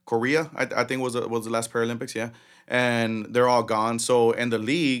Korea, I think was the last Paralympics, yeah, and they're all gone. So in the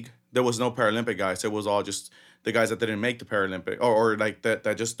league, there was no Paralympic guys. It was all just the guys that didn't make the Paralympic or like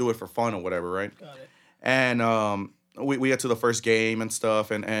that just do it for fun or whatever, right? Got it. And we get to the first game and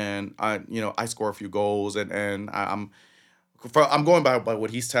stuff, and I score a few goals, and I'm going by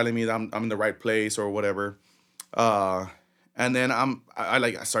what he's telling me that I'm in the right place or whatever. And then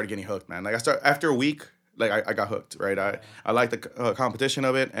I started getting hooked, man. Like after a week, like I got hooked, right? I like the competition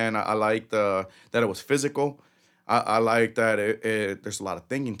of it, and I like that it was physical. I like that there's a lot of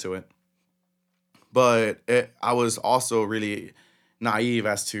thinking to it. But I was also really naive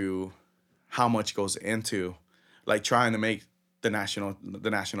as to how much goes into like trying to make the national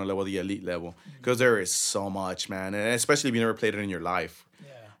level, the elite level, because there is so much, man, and especially if you never played it in your life.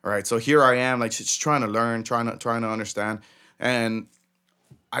 Yeah. All right, so here I am, like just trying to learn, trying to understand, and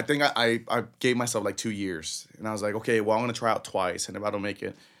I think I gave myself like 2 years, and I was like, okay, well I'm gonna try out twice, and if I don't make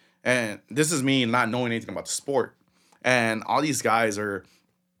it, and this is me not knowing anything about the sport, and all these guys are.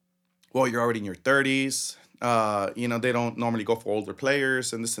 Well, you're already in your 30s. They don't normally go for older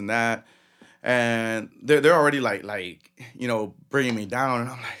players and this and that. And they're already like bringing me down. And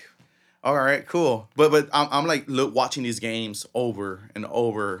I'm like, all right, cool. But I'm like watching these games over and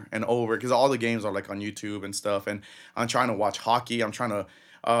over and over because all the games are like on YouTube and stuff. And I'm trying to watch hockey. I'm trying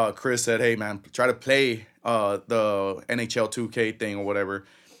to, Chris said, hey, man, try to play the NHL 2K thing or whatever.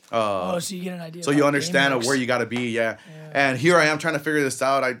 So you get an idea. So you understand where you got to be, yeah. And here I am trying to figure this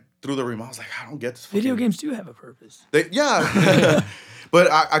out. I threw the remote. I was like, I don't get this. Video games do have a purpose. Yeah.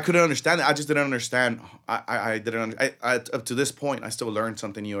 But I couldn't understand it. I just didn't understand. I didn't. Up to this point, I still learn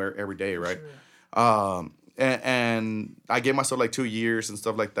something new every day, right? Sure. And I gave myself like 2 years and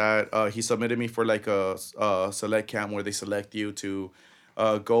stuff like that. He submitted me for like a select camp where they select you to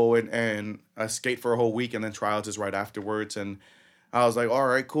go and skate for a whole week and then tryouts is right afterwards. And I was like, all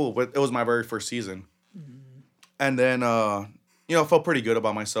right, cool. But it was my very first season. Mm-hmm. And then, I felt pretty good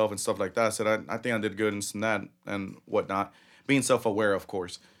about myself and stuff like that. I said, I think I did good and that and whatnot. Being self-aware, of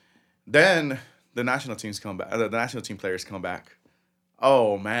course. Then the national teams come back. The national team players come back.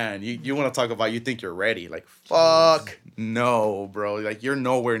 Oh, man. You want to talk about you think you're ready. Like, fuck no, bro. Like, you're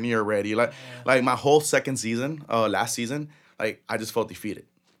nowhere near ready. Like my whole second season, last season, like, I just felt defeated.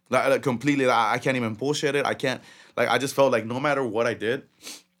 Like completely, I can't even bullshit it. I can't, like, I just felt like no matter what I did,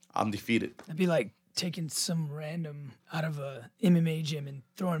 I'm defeated. It'd be like taking some random out of a MMA gym and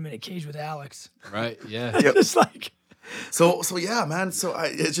throwing him in a cage with Alex. Right, yeah. It's like... So yeah, man. So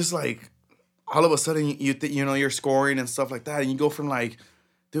it's just like, all of a sudden, you're scoring and stuff like that. And you go from like,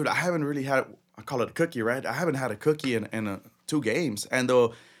 dude, I haven't really had, I call it a cookie, right? I haven't had a cookie in 2 games. And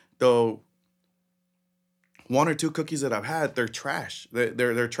the 1 or 2 cookies that I've had, they're trash.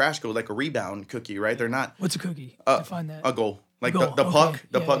 They're trash goal, like a rebound cookie, right? They're not. What's a cookie? Define that. A goal. Like goal. the puck,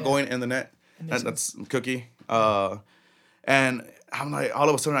 Okay. puck going in the net. That's cookie. And I'm like, all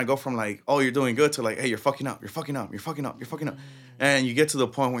of a sudden I go from like, oh, you're doing good to like, hey, you're fucking up. And you get to the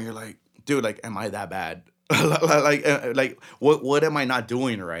point where you're like, dude, like, am I that bad? like what am I not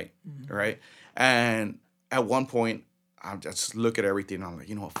doing right? Mm-hmm. Right. And at one point I just look at everything. I'm like,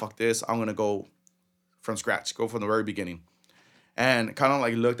 you know what, fuck this. I'm gonna go from scratch, go from the very beginning, and kind of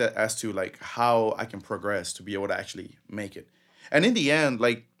like looked at as to like how I can progress to be able to actually make it. And in the end,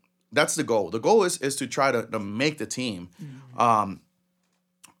 like that's the goal. The goal is to try to make the team.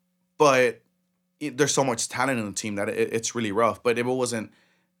 But there's so much talent in the team that it's really rough. But if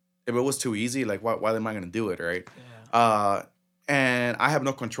it was too easy, like why am I gonna do it, right? Yeah. And I have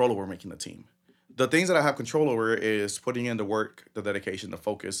no control over making the team. The things that I have control over is putting in the work, the dedication, the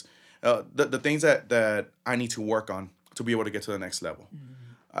focus, the things that I need to work on to be able to get to the next level.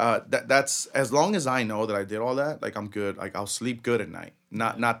 That's as long as I know that I did all that, like I'm good. Like I'll sleep good at night.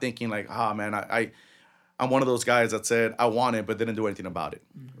 Not thinking like, man, I'm one of those guys that said I want it but didn't do anything about it,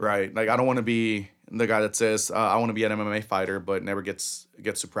 right? Like I don't want to be the guy that says I want to be an MMA fighter but never gets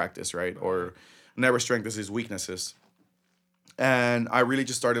to practice, right? Or never strengthens his weaknesses. And I really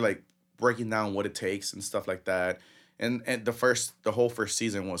just started like breaking down what it takes and stuff like that. And the whole first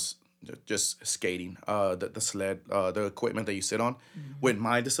season was just skating, the sled, the equipment that you sit on. With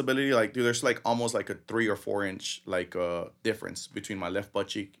my disability, like dude, there's like almost like a 3 or 4 inch like difference between my left butt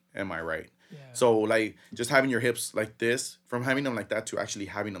cheek and my right. Yeah. So like just having your hips like this, from having them like that to actually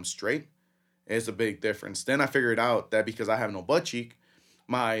having them straight, is a big difference. Then I figured out that because I have no butt cheek,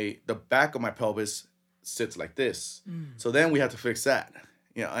 the back of my pelvis sits like this. So then we had to fix that.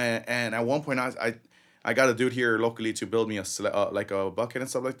 You know, and at one point I got a dude here locally to build me like a bucket and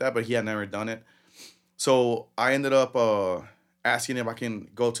stuff like that, but he had never done it. So I ended up asking if I can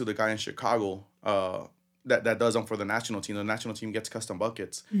go to the guy in Chicago that does them for the national team. The national team gets custom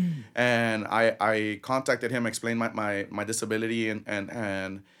buckets. And I contacted him, explained my disability,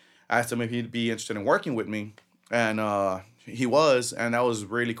 and asked him if he'd be interested in working with me. And he was, and that was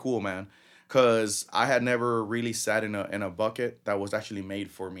really cool, man. Because I had never really sat in a bucket that was actually made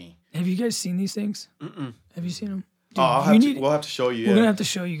for me. Have you guys seen these things? Have you seen them? Dude, we'll have to show you. We're gonna have to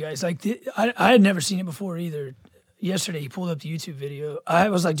show you guys. Like, I had never seen it before either. Yesterday, he pulled up the YouTube video. I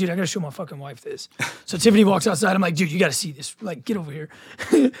was like, dude, I gotta show my fucking wife this. So Tiffany walks outside. I'm like, dude, you gotta see this. Like, get over here.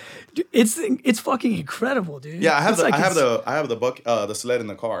 Dude, it's fucking incredible, dude. Yeah, I have the sled in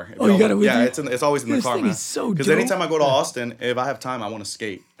the car. Oh, you got it with you? Yeah, it's always in the car, man. This thing is so Because dope. anytime I go to Austin, if I have time, I want to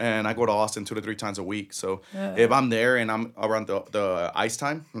skate, and I go to Austin 2 to 3 times a week. So if I'm there and I'm around the ice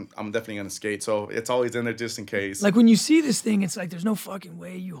time, I'm definitely gonna skate. So it's always in there just in case. Like when you see this thing, it's like there's no fucking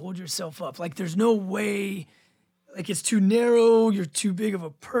way you hold yourself up. Like there's no way. Like it's too narrow. You're too big of a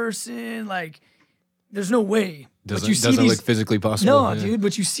person. Like there's no way. Doesn't look physically possible. No, dude.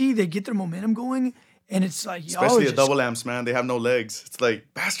 But you see, they get their momentum going, and it's like especially the double amps, man. They have no legs. It's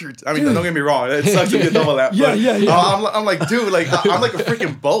like bastards. I mean, don't get me wrong. It sucks to be a double amp. Yeah. I'm like, dude, like I'm like a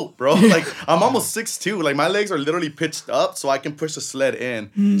freaking boat, bro. Like I'm almost 6'2". Like my legs are literally pitched up so I can push the sled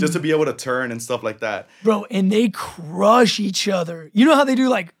in just to be able to turn and stuff like that. Bro, and they crush each other. You know how they do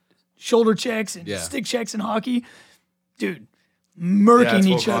like shoulder checks and stick checks in hockey? Dude, murking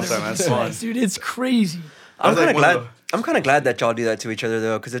each other. That's fun. Dude, it's crazy. I'm kind of glad that y'all do that to each other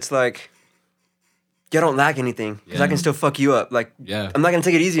though, because it's like y'all don't lack anything. Because I can still fuck you up. Like, I'm not gonna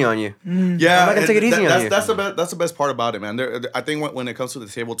take it easy on you. Yeah, I'm not gonna take it easy on you. That's the best part about it, man. I think when it comes to the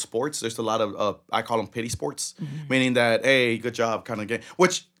disabled sports, there's a lot of I call them pity sports, meaning that hey, good job, kind of game.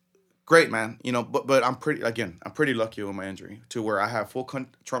 Which great, man. You know, but I'm pretty lucky with my injury to where I have full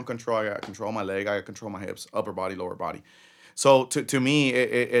trunk control. I got control my leg. I got control my hips, upper body, lower body. So to me,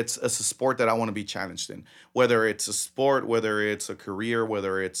 it's a sport that I want to be challenged in. Whether it's a sport, whether it's a career,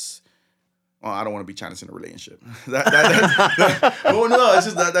 whether it's I don't want to be challenged in a relationship. It's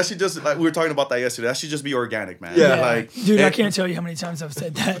just that should just like we were talking about that yesterday. That should just be organic, man. Yeah, like dude, I can't tell you how many times I've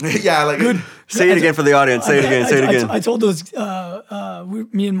said that. Yeah, like good. Say it again for the audience. Say it again. I told those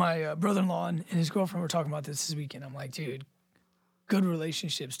me and my brother-in-law and his girlfriend were talking about this weekend. I'm like, dude, good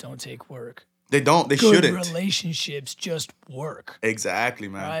relationships don't take work. They don't. They good shouldn't. Relationships just work. Exactly,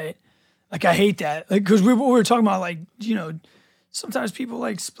 man. Right? Like I hate that. Like because we were talking about like sometimes people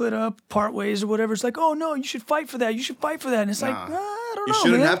like split up, part ways or whatever. It's like, oh no, you should fight for that. You should fight for that. And it's like, I don't know. You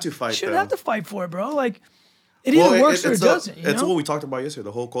shouldn't man. have to fight. You shouldn't have to fight for it, bro. Like it either works or it doesn't. It's what we talked about yesterday,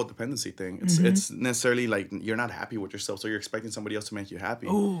 the whole codependency thing. It's necessarily like you're not happy with yourself, so you're expecting somebody else to make you happy.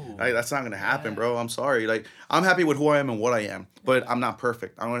 Like, that's not gonna happen, bro. I'm sorry. Like I'm happy with who I am and what I am, but I'm not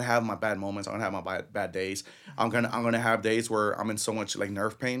perfect. I'm gonna have my bad moments. I'm gonna have my bad days. I'm gonna have days where I'm in so much like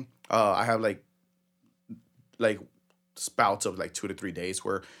nerve pain. I have like spouts of like 2 to 3 days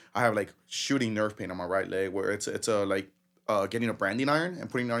where I have like shooting nerve pain on my right leg, where it's like getting a branding iron and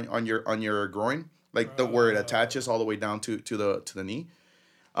putting it on your groin, like where it attaches all the way down to the knee.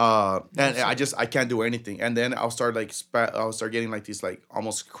 And I can't do anything. And then I'll start getting like these like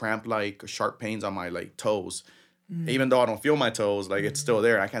almost cramp like sharp pains on my like toes. Even though I don't feel my toes, like it's still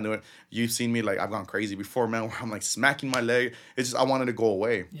there. I can't do it. You've seen me, like I've gone crazy before, man, where I'm like smacking my leg. It's just I wanted to go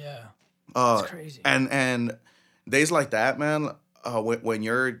away. Yeah. It's crazy. And days like that, man, when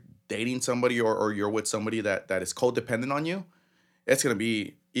you're dating somebody or you're with somebody that is codependent on you, it's gonna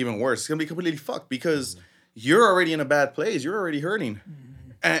be even worse. It's gonna be completely fucked because you're already in a bad place. You're already hurting,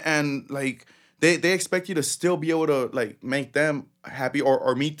 and like they expect you to still be able to like make them happy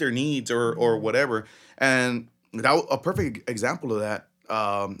or meet their needs or whatever. And that a perfect example of that.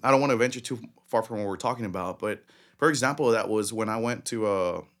 I don't want to venture too far from what we're talking about, but for example, of that was when I went to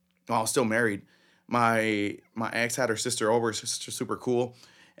I was still married. My ex had her sister over. Her sister's super cool,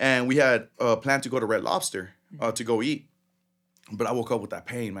 and we had planned to go to Red Lobster to go eat. But I woke up with that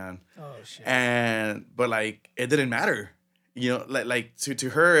pain, man. Oh shit. But like it didn't matter, you know. Like to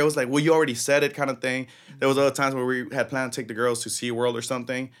her, it was like, well, you already said it, kind of thing. There was other times where we had planned to take the girls to SeaWorld or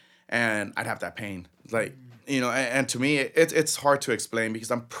something, and I'd have that pain, like you know. And to me, it's hard to explain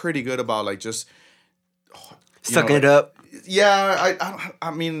because I'm pretty good about like just Sucking it up. Yeah,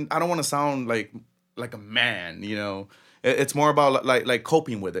 I mean, I don't want to sound like a man, you know. It's more about like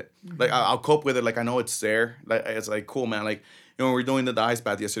coping with it. Like I'll cope with it. Like I know it's there. Like it's like cool, man. Like you know, when we were doing the ice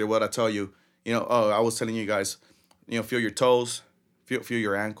bath yesterday, what I tell you, you know, I was telling you guys, you know, feel your toes, feel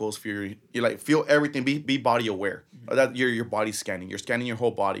your ankles, feel everything. Be body aware. That your body scanning. You're scanning your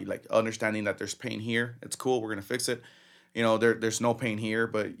whole body, like understanding that there's pain here. It's cool. We're gonna fix it. You know, there's no pain here,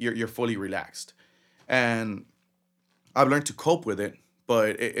 but you're fully relaxed, and I've learned to cope with it,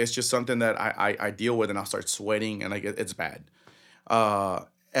 but it's just something that I deal with, and I'll start sweating, and like it's bad.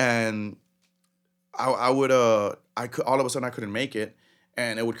 And I could all of a sudden I couldn't make it,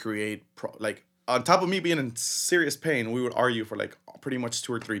 and it would create like on top of me being in serious pain, we would argue for like pretty much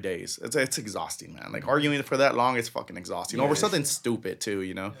 2 or 3 days. It's exhausting, man. Like arguing for that long, it's fucking exhausting. Over something stupid too,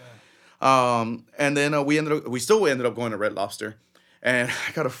 you know. Yeah. And then we still ended up going to Red Lobster. And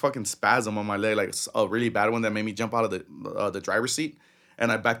I got a fucking spasm on my leg, like a really bad one that made me jump out of the driver's seat,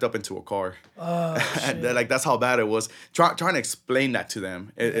 and I backed up into a car. Oh, and like that's how bad it was. Trying to explain that to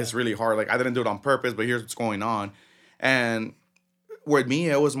them, it's really hard. Like I didn't do it on purpose, but here's what's going on. And with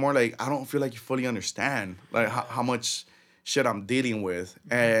me, it was more like I don't feel like you fully understand like how much shit I'm dealing with,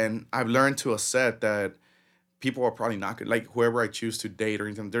 and I've learned to accept that people are probably not gonna, like whoever I choose to date or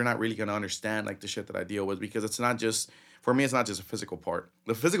anything, they're not really gonna understand like the shit that I deal with because it's not just. For me, it's not just a physical part.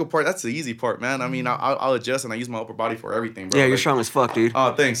 The physical part, that's the easy part, man. I mean, I'll adjust and I use my upper body for everything, bro. Yeah, you're strong as fuck, dude.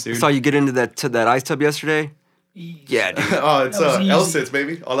 Oh, thanks, dude. I saw you get into that ice tub yesterday. Yeah, dude. Oh, it's L-sits,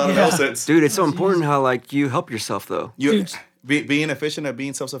 baby. A lot of L-sits. Dude, it's so important how like you help yourself though. Being efficient at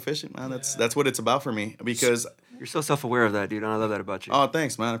being self-sufficient, man. That's what it's about for me because you're so self-aware of that, dude. And I love that about you. Oh,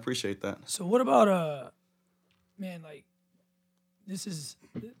 thanks, man. I appreciate that. So what about man, like this is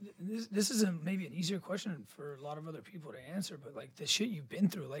maybe an easier question for a lot of other people to answer, but like the shit you've been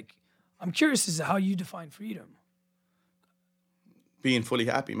through, like I'm curious as to how you define freedom. Being fully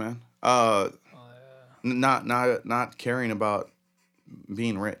happy, man. Not caring about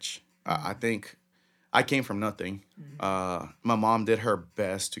being rich. I think I came from nothing. My mom did her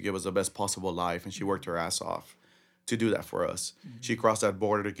best to give us the best possible life, and she worked her ass off to do that for us. She crossed that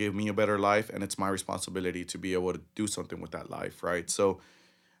border to give me a better life, and it's my responsibility to be able to do something with that life, right? So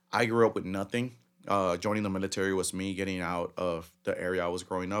I grew up with nothing. Joining the military was me getting out of the area I was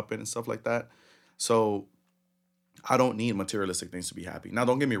growing up in and stuff like that. So I don't need materialistic things to be happy. Now,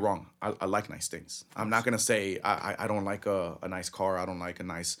 don't get me wrong. I like nice things. I'm not going to say I don't like a nice car. I don't like a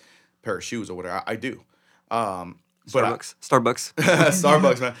nice pair of shoes or whatever. I do. Starbucks,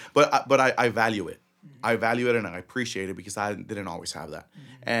 Starbucks, man. But I value it. I value it and I appreciate it because I didn't always have that.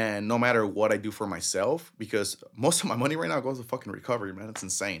 And no matter what I do for myself, because most of my money right now goes to fucking recovery, man. It's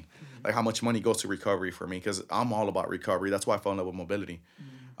insane. Like how much money goes to recovery for me because I'm all about recovery. That's why I fell in love with mobility.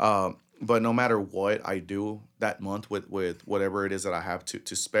 But no matter what I do that month with whatever it is that I have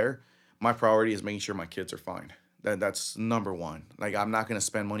to spare, my priority is making sure my kids are fine. That's number one. Like I'm not going to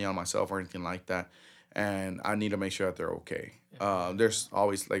spend money on myself or anything like that. And I need to make sure that they're okay. There's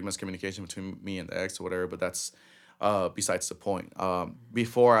always like miscommunication between me and the ex or whatever, but that's besides the point.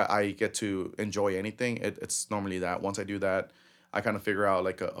 Before I get to enjoy anything, it's normally that. Once I do that, I kind of figure out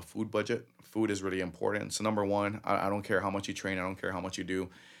like a food budget. Food is really important. So number one, I don't care how much you train. I don't care how much you do.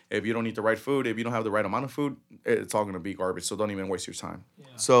 If you don't eat the right food, if you don't have the right amount of food, it's all going to be garbage. So don't even waste your time. Yeah.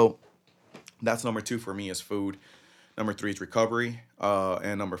 So that's number 2 for me is food. Number 3 is recovery.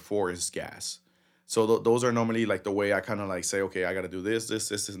 And number 4 is gas. So those are normally like the way I kind of like say, okay, I got to do this,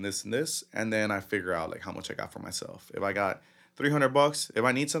 and this, and this. And then I figure out like how much I got for myself. If I got $300, if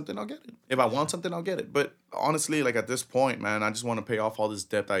I need something, I'll get it. If I want something, I'll get it. But honestly, like at this point, man, I just want to pay off all this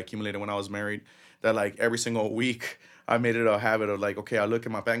debt I accumulated when I was married. that like every single week I made it a habit of like, okay, I look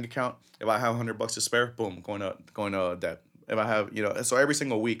at my bank account. If I have $100 to spare, boom, going to debt. If I have, so every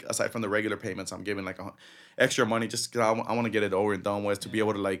single week, aside from the regular payments, I'm giving like extra money just because I want to get it over and done with, to be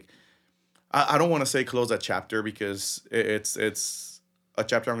able to like, I don't want to say close that chapter because it's a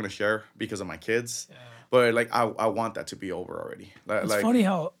chapter I'm going to share because of my kids. Yeah. But like, I want that to be over already. It's funny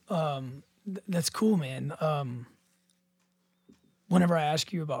how, that's cool, man. Whenever I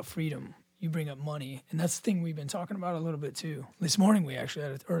ask you about freedom, you bring up money, and that's the thing we've been talking about a little bit too. This morning we actually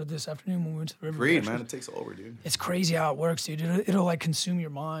had, or this afternoon when we went to the river. Greed, man, it takes over, dude. It's crazy how it works, dude. It'll like consume your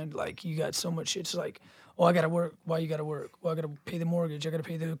mind. Like you got so much shit. It's like, oh, I gotta work. Why you gotta work? Well, I gotta pay the mortgage. I gotta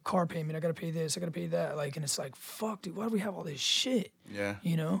pay the car payment. I gotta pay this. I gotta pay that. Like, and it's like, fuck, dude. Why do we have all this shit? Yeah.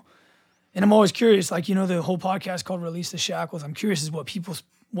 And I'm always curious. Like, the whole podcast called "Release the Shackles." I'm curious as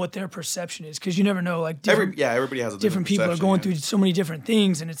what their perception is, because you never know. Like, everybody has a different people are going through so many different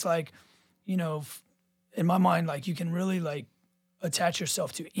things, and it's like, in my mind, like you can really like attach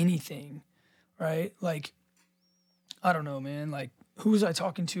yourself to anything, right? Like, I don't know, man. Like, who was I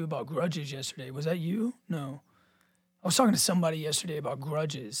talking to about grudges yesterday? Was that you? No. I was talking to somebody yesterday about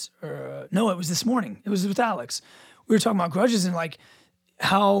grudges. Or no, it was this morning. It was with Alex. We were talking about grudges and like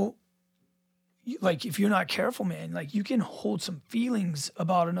how, like, if you're not careful, man, like you can hold some feelings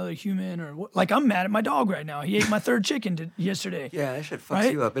about another human or what. Like, I'm mad at my dog right now. He ate my third chicken yesterday. Yeah, that shit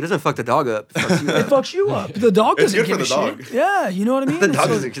fucks you up. It doesn't fuck the dog up. It fucks you It up. fucks you up. The dog doesn't give a dog. shit. Yeah, you know what I mean? The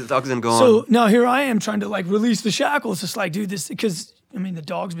dog isn't going. So now here I am trying to like release the shackles. It's like, dude, this, because I mean, the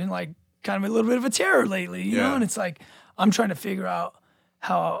dog's been like kind of a little bit of a terror lately, you know? And it's like, I'm trying to figure out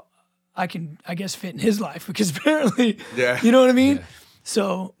how I can, I guess, fit in his life, because apparently, you know what I mean? Yeah.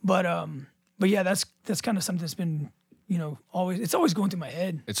 So, but yeah, that's kind of something that's been, it's always going through my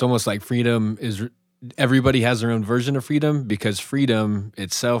head. It's almost like freedom is, everybody has their own version of freedom, because freedom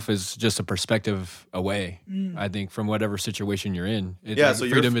itself is just a perspective away, I think, from whatever situation you're in. So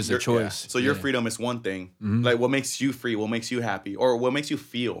freedom is a choice. Yeah. So your freedom is one thing. Mm-hmm. Like what makes you free, what makes you happy, or what makes you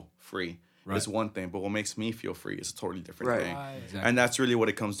feel free is one thing, but what makes me feel free is a totally different thing. Right. Exactly. And that's really what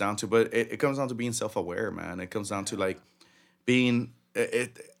it comes down to. But it comes down to being self-aware, man. It comes down to like being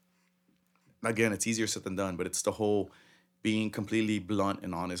again, it's easier said than done, but it's the whole being completely blunt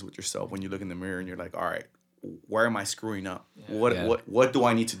and honest with yourself when you look in the mirror and you're like, all right, where am I screwing up? Yeah. What do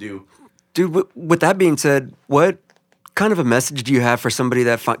I need to do? Dude, with that being said, what kind of a message do you have for somebody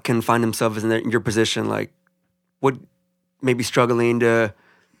that can find themselves in your position? Like, what maybe struggling to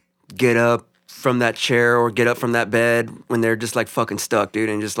get up from that chair or get up from that bed when they're just like fucking stuck, dude,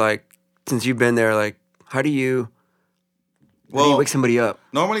 and just like, since you've been there, like, how do you wake somebody up?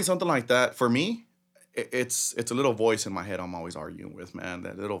 Normally something like that, for me, it's a little voice in my head I'm always arguing with, man.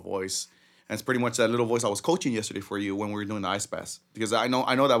 That little voice. And it's pretty much that little voice I was coaching yesterday for you when we were doing the ice baths. Because I know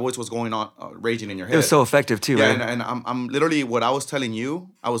that voice was going on, raging in your head. It was so effective too, man. And I'm literally, what I was telling you,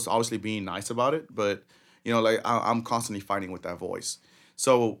 I was obviously being nice about it. But, like I'm constantly fighting with that voice.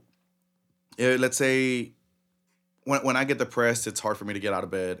 So let's say when I get depressed, it's hard for me to get out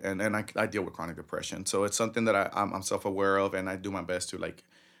of bed, and I deal with chronic depression. So it's something that I'm self-aware of, and I do my best to like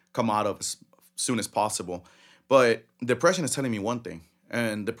come out of as soon as possible. But depression is telling me one thing,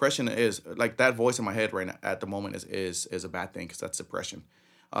 and depression is like that voice in my head right now at the moment is a bad thing, because that's depression.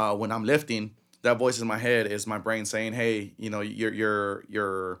 When I'm lifting, that voice in my head is my brain saying, "Hey, you're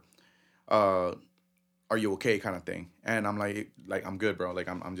are you okay?" kind of thing, and I'm like I'm good, bro. Like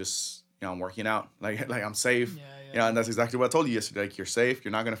I'm just. I'm working out, like I'm safe. Yeah, and that's exactly what I told you yesterday. Like, you're safe.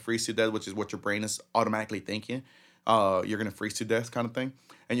 You're not gonna freeze to death, which is what your brain is automatically thinking. You're gonna freeze to death, kind of thing.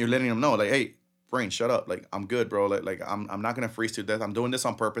 And you're letting them know, like, hey, brain, shut up. Like, I'm good, bro. Like I'm not gonna freeze to death. I'm doing this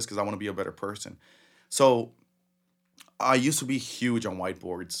on purpose because I want to be a better person. So I used to be huge on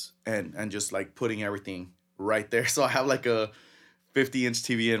whiteboards and just like putting everything right there. So I have like a 50-inch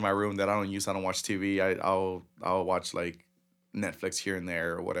TV in my room that I don't use. I don't watch TV. I'll watch like Netflix here and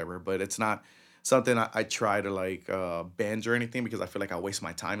there or whatever, but it's not something I try to like binge or anything, because I feel like I waste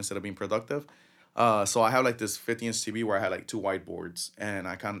my time instead of being productive. So I have like this 50-inch TV where I had like 2 whiteboards, and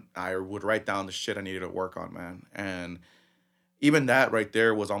I would write down the shit I needed to work on, man. And even that right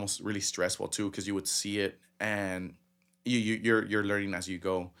there was almost really stressful too, because you would see it and you're learning as you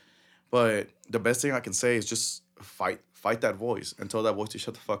go. But the best thing I can say is just fight that voice and tell that voice to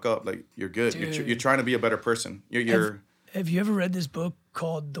shut the fuck up. Like, you're good. You're trying to be a better person. Have you ever read this book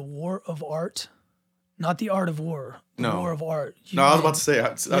called The War of Art? Not The Art of War. The War of Art. I was about to say,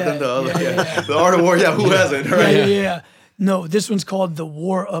 I've done the other. Yeah. The Art of War, who hasn't? Right? Yeah. No, this one's called The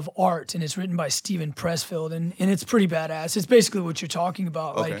War of Art, and it's written by Steven Pressfield, and it's pretty badass. It's basically what you're talking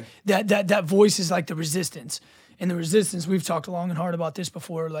about. Okay. Like that voice is like the resistance. And the resistance, we've talked long and hard about this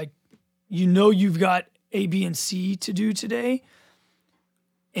before, like, You know you've got A, B, and C to do today.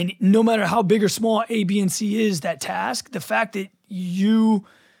 And no matter how big or small A, B, and C is that task, the fact that you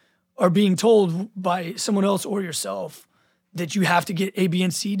are being told by someone else or yourself that you have to get A, B,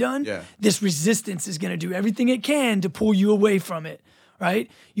 and C done, this resistance is going to do everything it can to pull you away from it, right?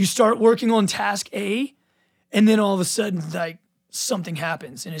 You start working on task A, and then all of a sudden, like, something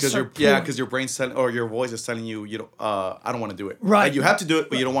happens. And because your brain's telling, or your voice is telling you, I don't want to do it. Right. Like, you have to do it,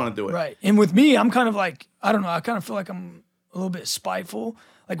 but you don't want to do it. Right. And with me, I'm kind of like, I don't know, I kind of feel like I'm a little bit spiteful.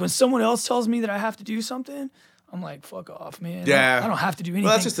 Like when someone else tells me that I have to do something, I'm like, fuck off, man. Yeah. I don't have to do anything.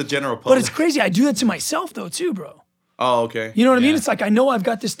 Well, that's just the general public. But it's crazy. I do that to myself though, too, bro. Oh, okay. You know what I mean? It's like I know I've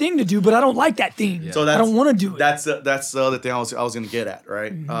got this thing to do, but I don't like that thing. Yeah. So I don't want to do it. That's the other thing I was going to get at,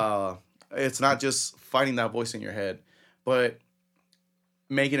 right? Mm-hmm. It's not just fighting that voice in your head, but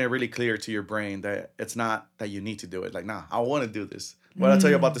making it really clear to your brain that it's not that you need to do it. Like, nah, I want to do this. What I tell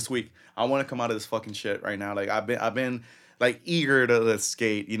you about this week, I want to come out of this fucking shit right now. Like I've been like eager to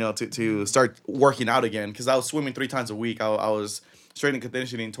skate, you know, to start working out again. Cause I was swimming 3 times a week. I was strength and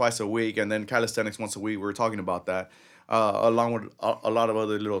conditioning twice a week, and then calisthenics once a week. We were talking about that, along with a lot of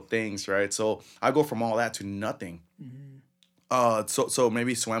other little things, right? So I go from all that to nothing. Mm-hmm. So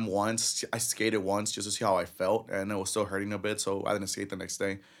maybe swam once. I skated once just to see how I felt, and it was still hurting a bit, so I didn't skate the next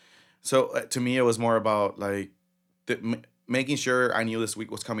day. So to me, it was more about like making sure I knew this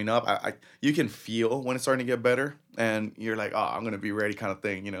week was coming up. You can feel when it's starting to get better, and you're like, oh, I'm gonna be ready, kind of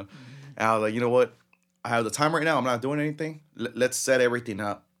thing, you know. Mm-hmm. And I was like, you know what? I have the time right now. I'm not doing anything. Let's set everything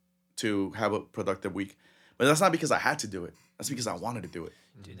up to have a productive week. But that's not because I had to do it. That's because I wanted to do it.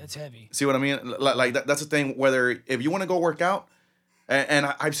 Dude, that's heavy. See what I mean? Like that's the thing. Whether if you want to go work out, and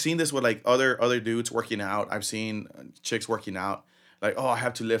I've seen this with like other dudes working out. I've seen chicks working out. Like, oh, I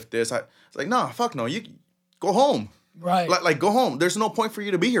have to lift this. It's like, no, fuck no. You go home. Right. Like go home. There's no point for you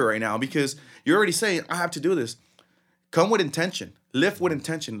to be here right now because you're already saying I have to do this. Come with intention. Lift with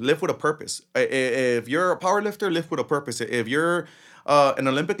intention. Lift with a purpose. If you're a power lifter, lift with a purpose. If you're an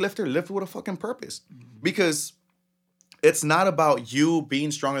Olympic lifter, lift with a fucking purpose. Because it's not about you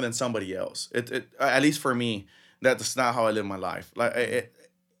being stronger than somebody else. It at least for me, that's not how I live my life. Like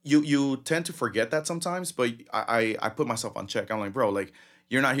you tend to forget that sometimes, but I put myself on check. I'm like, bro, like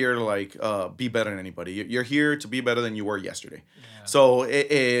you're not here to like be better than anybody. You're here to be better than you were yesterday. Yeah. So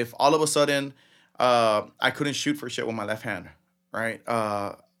if all of a sudden I couldn't shoot for shit with my left hand, right?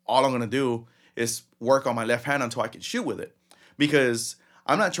 All I'm gonna do is work on my left hand until I can shoot with it, because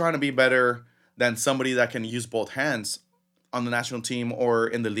I'm not trying to be better than somebody that can use both hands on the national team or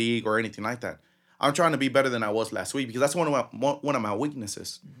in the league or anything like that. I'm trying to be better than I was last week because that's one of my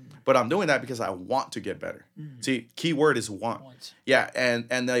weaknesses. Mm-hmm. But I'm doing that because I want to get better. Mm-hmm. See, key word is want. Yeah, and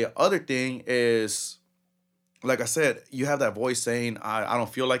the other thing is, like I said, you have that voice saying, I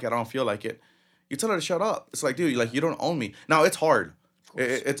don't feel like it, I don't feel like it. You tell her to shut up. It's like, dude, like you don't own me. Now it's hard.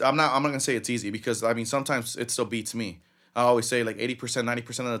 I'm not gonna say it's easy because I mean sometimes it still beats me. I always say like 80%,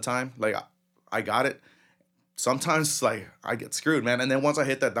 90% of the time, like I got it. Sometimes like I get screwed, man. And then once I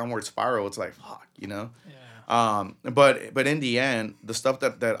hit that downward spiral, it's like fuck, you know. Yeah. But in the end, the stuff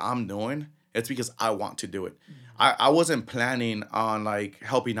that I'm doing, it's because I want to do it. Mm-hmm. I wasn't planning on like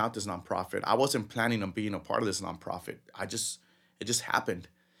helping out this nonprofit. I wasn't planning on being a part of this nonprofit. It just happened.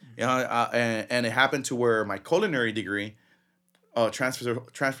 You know, and it happened to where my culinary degree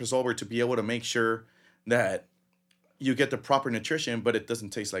transfers over to be able to make sure that you get the proper nutrition, but it doesn't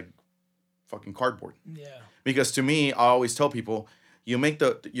taste like fucking cardboard. Yeah. Because to me, I always tell people, you make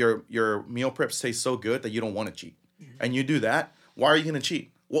your meal preps taste so good that you don't want to cheat, and you do that. Why are you gonna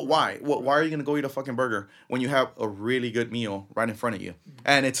cheat? Why are you gonna go eat a fucking burger when you have a really good meal right in front of you?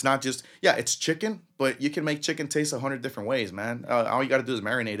 And it's not just, it's chicken, but you can make chicken taste 100 different ways, man. All you gotta do is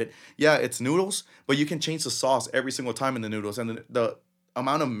marinate it. Yeah, it's noodles, but you can change the sauce every single time in the noodles. And the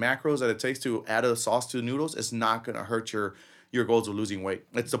amount of macros that it takes to add a sauce to the noodles is not gonna hurt your goals of losing weight.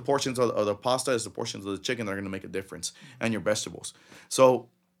 It's the portions of the pasta, it's the portions of the chicken that are gonna make a difference, and your vegetables. So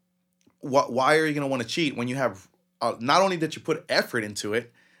why are you gonna want to cheat when you have, not only that you put effort into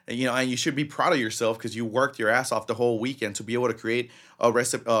it, you know, and you should be proud of yourself because you worked your ass off the whole weekend to be able to create a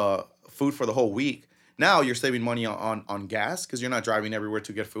recipe, food for the whole week. Now you're saving money on gas because you're not driving everywhere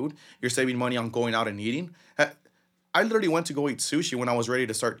to get food. You're saving money on going out and eating. I literally went to go eat sushi when I was ready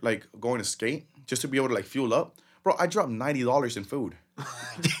to start like going to skate just to be able to like fuel up. Bro, I dropped $90 in food.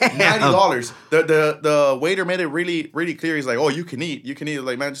 $90. The waiter made it really, really clear. He's like, oh, you can eat.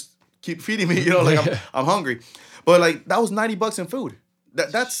 Like, man, just keep feeding me. You know, like I'm hungry. But like that was $90 in food.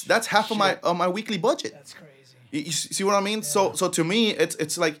 That's half of my weekly budget. That's crazy. You see what I mean? Yeah. So to me,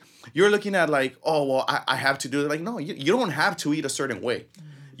 it's like you're looking at like, oh well, I have to do it. Like no, you don't have to eat a certain way.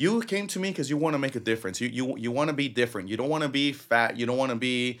 You came to me because you want to make a difference. You want to be different. You don't want to be fat. You don't want to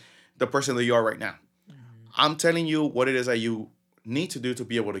be the person that you are right now. I'm telling you what it is that you need to do to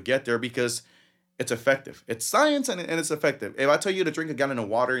be able to get there because it's effective. It's science and it's effective. If I tell you to drink a gallon of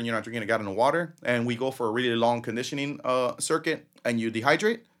water and you're not drinking a gallon of water and we go for a really long conditioning circuit and you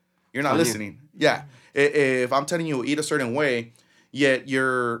dehydrate, you're not listening. Yeah. If I'm telling you eat a certain way, yet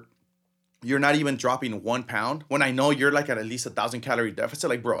you're not even dropping 1 pound when I know you're like at least 1,000 calorie deficit,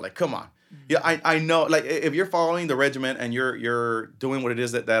 like, bro, like, come on. Yeah, I know, like, if you're following the regimen and you're doing what it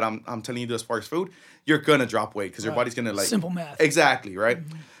is that I'm telling you to as far as food, you're gonna drop weight because your body's gonna like simple math. Exactly, right?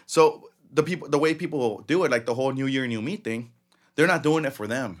 So the way people do it, like the whole New Year, New Me thing, they're not doing it for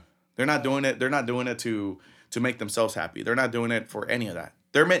them. They're not doing it to make themselves happy. They're not doing it for any of that.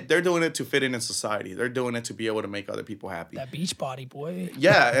 They're doing it to fit in society. They're doing it to be able to make other people happy. That beach body, boy.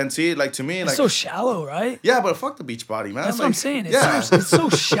 Yeah, and see, like, to me, It's like, so shallow, right? yeah, but fuck the beach body, man. That's like, what I'm saying. It's, yeah. it's so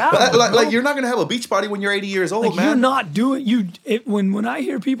shallow. like you're not gonna have a beach body when you're 80 years old, like man. you're not doing when I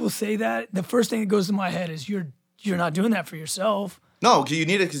hear people say that, the first thing that goes to my head is you're not doing that for yourself. No, because you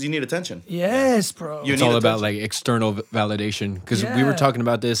need it because you need attention. Yes, bro. You It's need all about attention. like external validation because we were Yeah. talking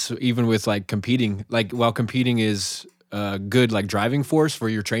about this even with like competing. Like while competing is a good like driving force for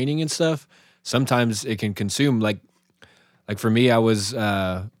your training and stuff, sometimes it can consume like for me, I was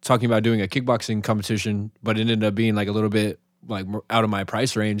talking about doing a kickboxing competition, but it ended up being like a little bit like out of my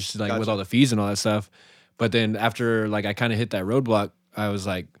price range, like with all the fees and all that stuff. But then after like I kind of hit that roadblock, I was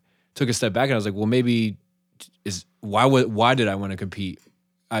like took a step back and I was like, well, maybe why did I want to compete?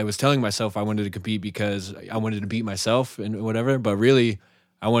 I was telling myself I wanted to compete because I wanted to beat myself and whatever, but really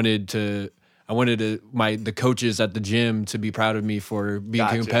I wanted the coaches at the gym to be proud of me for being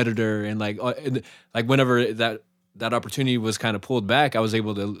Gotcha. a competitor and like whenever that opportunity was kind of pulled back, I was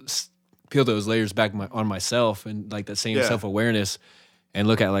able to peel those layers back on myself and like that same self-awareness and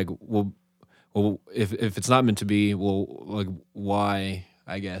look at like, well, if it's not meant to be, well, like why,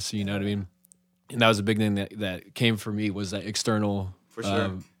 I guess, you know what I mean? And that was a big thing that came for me was that external For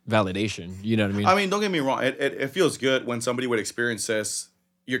sure. validation. You know what I mean? I mean, don't get me wrong. It feels good when somebody with experience says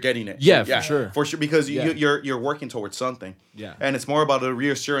you're getting it. Yeah, for sure. For sure, because Yeah. you're working towards something. Yeah. And it's more about the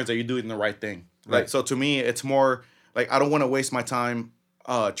reassurance that you're doing the right thing. Right. So to me, it's more like I don't want to waste my time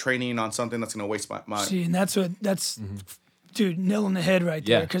training on something that's going to waste my See, and that's dude, nail on the head right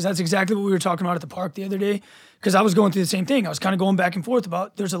there. Yeah. Because that's exactly what we were talking about at the park the other day. Because I was going through the same thing. I was kind of going back and forth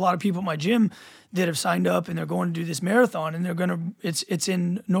about. There's a lot of people at my gym that have signed up and they're going to do this marathon and they're gonna. It's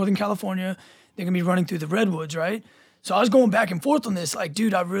in Northern California. They're gonna be running through the redwoods, right? So I was going back and forth on this, like,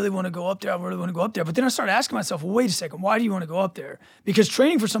 dude, I really want to go up there. I really want to go up there. But then I started asking myself, well, wait a second, why do you want to go up there? Because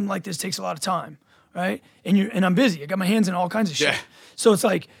training for something like this takes a lot of time, right? And I'm busy. I got my hands in all kinds of shit. Yeah. So it's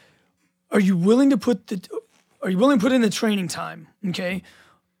like, are you willing to put in the training time? Okay.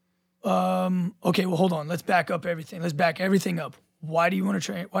 Okay, well, hold on. Let's back up everything. Let's back everything up. Why do you want to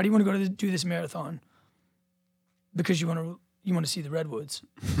train? Why do you want to go to do this marathon? Because you want to see the redwoods.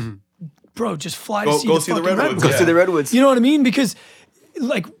 Bro, just fly to see go the see the fucking redwoods. redwoods. Go see the redwoods. You know what I mean? Because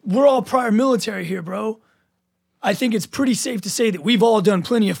like we're all prior military here, bro. I think it's pretty safe to say that we've all done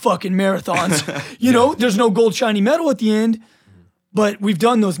plenty of fucking marathons. You know, there's no gold shiny medal at the end, but we've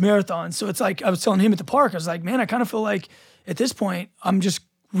done those marathons. So it's like I was telling him at the park, I was like, man, I kind of feel like at this point I'm just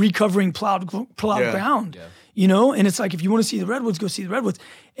recovering plowed ground. Yeah. You know, and it's like if you want to see the redwoods, go see the redwoods.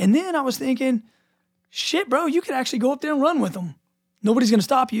 And then I was thinking, shit, bro, you could actually go up there and run with them. Nobody's gonna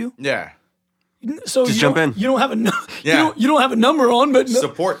stop you. Yeah. So Just you jump don't- in. You don't have a Yeah. you don't have a number on, but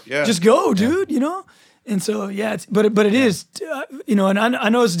Support. Yeah. just go, dude. You know. And so yeah, but it is, you know, and I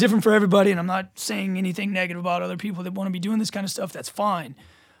know it's different for everybody, and I'm not saying anything negative about other people that want to be doing this kind of stuff. That's fine.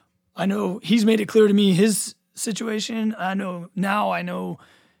 I know he's made it clear to me his situation. I know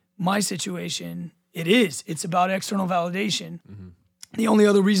my situation. It's about external validation. Mm-hmm. The only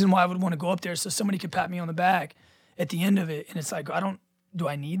other reason why I would want to go up there is so somebody could pat me on the back at the end of it, and it's like do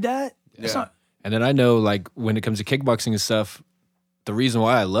I need that? It's Yeah. not. And then I know, like, when it comes to kickboxing and stuff, the reason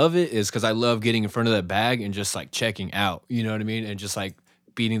why I love it is because I love getting in front of that bag and just, like, checking out. You know what I mean? And just, like,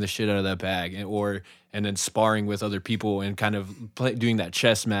 beating the shit out of that bag. And then sparring with other people and kind of doing that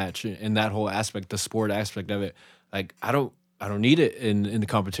chess match and that whole aspect, the sport aspect of it. Like, I don't need it in the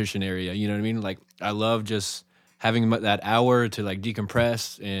competition area. You know what I mean? Like, I love just having that hour to, like,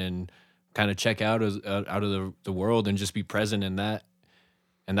 decompress and kind of check out of the world and just be present in that.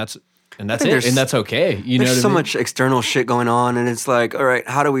 And that's think it. there's- And that's okay. You know There's what so I mean? much external shit going on, and it's like, all right,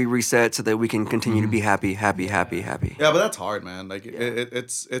 how do we reset so that we can continue to be happy? Yeah, but that's hard, man. Like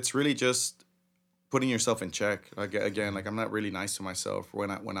it's really just putting yourself in check. Like again, like I'm not really nice to myself when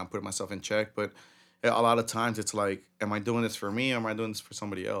I'm putting myself in check. But a lot of times it's like, am I doing this for me or am I doing this for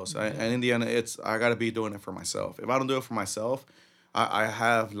somebody else? And in the end, I got to be doing it for myself. If I don't do it for myself, I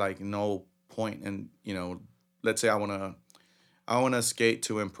have like no point in, you know, let's say I want to skate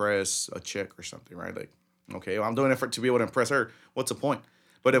to impress a chick or something, right? Like, okay, well, I'm doing it to be able to impress her. What's the point?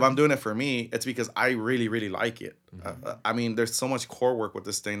 But if I'm doing it for me, it's because I really, really like it. I mean, there's so much core work with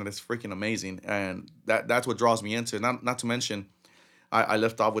this thing that is freaking amazing. And that's what draws me into it. Not to mention, I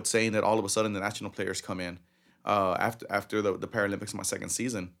left off with saying that all of a sudden the national players come in after the Paralympics, my second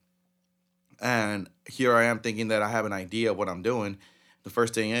season. And here I am thinking that I have an idea of what I'm doing. The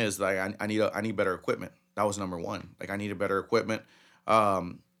first thing is, like, I need better equipment. That was number one. Like, I needed better equipment.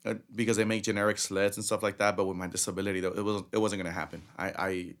 Because they make generic sleds and stuff like that, but with my disability, though, it wasn't gonna happen.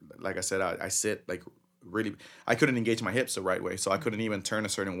 I like I said, I sit like really. I couldn't engage my hips the right way, so I couldn't even turn a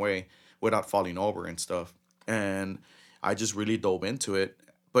certain way without falling over and stuff. And I just really dove into it,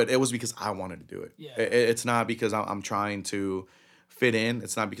 but it was because I wanted to do it. Yeah. It's not because I'm trying to fit in.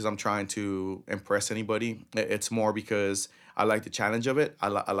 It's not because I'm trying to impress anybody. It's more because I like the challenge of it. I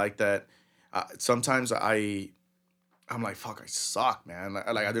like that. Sometimes I'm like, fuck, I suck, man.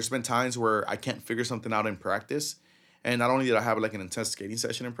 Like, there's been times where I can't figure something out in practice. And not only did I have like an intense skating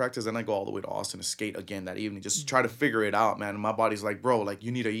session in practice, then I go all the way to Austin to skate again that evening, just to try to figure it out, man. And my body's like, bro, like,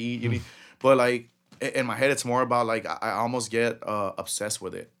 you need to eat. But like, in my head, it's more about like, I almost get obsessed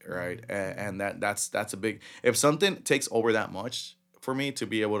with it, right? And that's a big, if something takes over that much for me to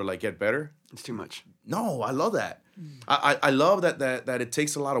be able to like get better. It's too much. No, I love that. I love that it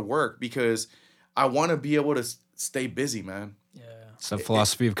takes a lot of work because I want to be able to stay busy, man. Yeah. It's the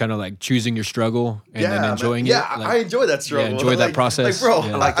philosophy of kind of like choosing your struggle and then man. enjoying it. Yeah, Like, I enjoy that struggle. Yeah, enjoy that process. Like, bro,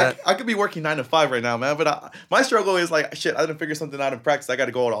 Yeah. I like that. I could be working 9 to 5 right now, man. But my struggle is like, shit, I didn't figure something out in practice. I got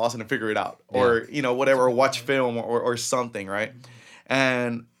to go to Austin and figure it out, or you know, whatever, or watch film or something, right?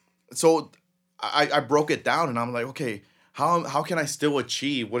 And so I broke it down, and I'm like, okay, how can I still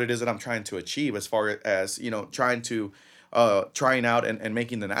achieve what it is that I'm trying to achieve as far as, you know, trying out and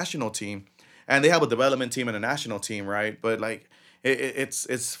making the national team. And they have a development team and a national team, right? But like,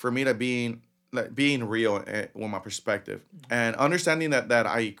 it's for me to being real with my perspective and understanding that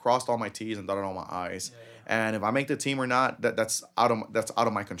I crossed all my T's and dotted all my I's. Yeah. And if I make the team or not, that's out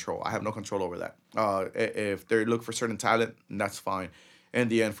of my control. I have no control over that. If they look for certain talent, that's fine. In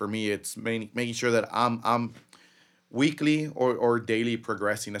the end, for me, it's making sure that I'm weekly or daily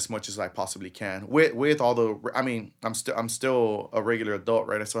progressing as much as I possibly can with all the, I mean, I'm still a regular adult,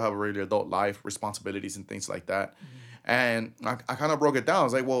 right? I still have a regular adult life, responsibilities and things like that. Mm-hmm. And I kind of broke it down. I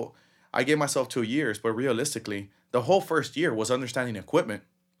was like, well, I gave myself 2 years, but realistically, the whole first year was understanding equipment.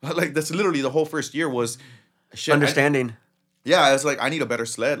 Like, that's literally the whole first year was shit. Understanding. Yeah, it's like, I need a better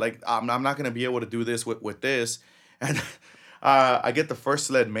sled. Like, I'm not going to be able to do this with this. And I get the first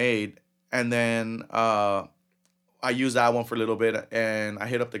sled made, and then I used that one for a little bit, and I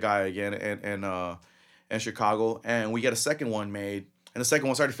hit up the guy again in Chicago, and we get a second one made, and the second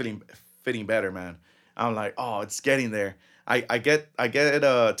one started fitting better, man. I'm like, oh, it's getting there. I get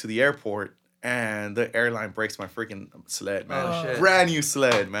it to the airport, and the airline breaks my freaking sled, man. Oh, shit. Brand new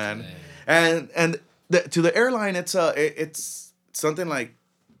sled, man. And to the airline, it's something like,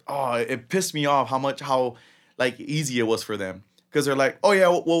 oh, it pissed me off how like easy it was for them, because they're like, oh yeah,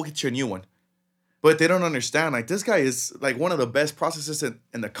 we'll get you a new one. But they don't understand, like, this guy is, like, one of the best processors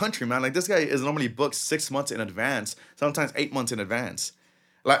in the country, man. Like, this guy is normally booked 6 months in advance, sometimes 8 months in advance.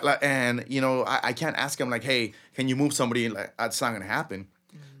 And, you know, I can't ask him, like, hey, can you move somebody? Like, that's not going to happen.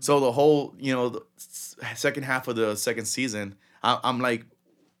 Mm-hmm. So the whole, you know, the second half of the second season, I'm like,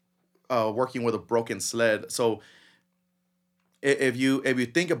 working with a broken sled. So if you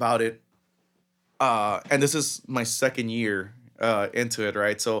think about it, and this is my second year into it,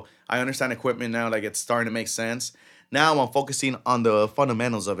 right? So I understand equipment now, like, it's starting to make sense. Now I'm focusing on the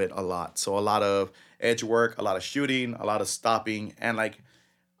fundamentals of it a lot. So a lot of edge work, a lot of shooting, a lot of stopping, and like,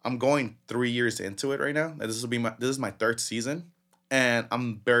 I'm going 3 years into it right now. This is my third season, and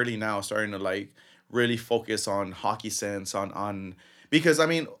I'm barely now starting to like really focus on hockey sense on because I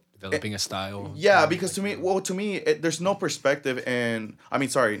mean, developing a style. Yeah, because to me, there's no perspective, and I mean,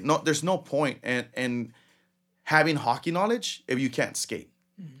 there's no point in having hockey knowledge if you can't skate.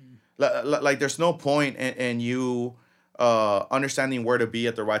 Mm-hmm. Like, there's no point in you understanding where to be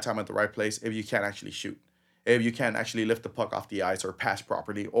at the right time at the right place if you can't actually shoot, if you can't actually lift the puck off the ice or pass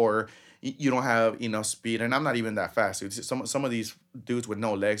properly, or you don't have enough speed. And I'm not even that fast, dude. Some of these dudes with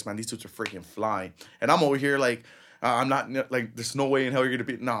no legs, man, these dudes are freaking flying, and I'm over here like, I'm not, like, there's no way in hell you're gonna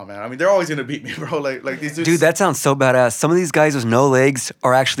beat. No, man. I mean, they're always gonna beat me, bro. Like these dudes. Dude, that sounds so badass. Some of these guys with no legs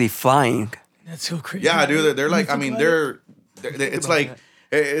are actually flying. That's so crazy. Yeah, dude. They're like, I mean, they're it's like,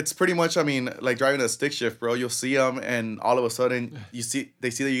 it's pretty much, I mean, like driving a stick shift, bro. You'll see them, and all of a sudden, they see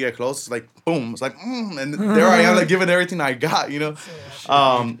that you get close. It's like boom. It's like, and there I am, like giving everything I got, you know.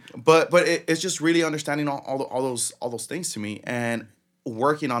 But it's just really understanding all those things to me and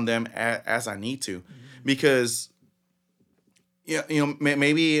working on them as I need to, because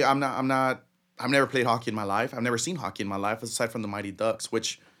maybe I've never played hockey in my life. I've never seen hockey in my life aside from the Mighty Ducks,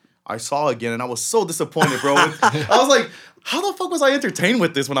 which I saw again, and I was so disappointed, bro. I was like, how the fuck was I entertained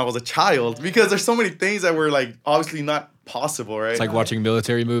with this when I was a child? Because there's so many things that were like obviously not possible, right? It's like watching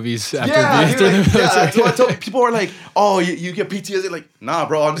military movies after so people are like, oh, you get PTSD. Like, nah,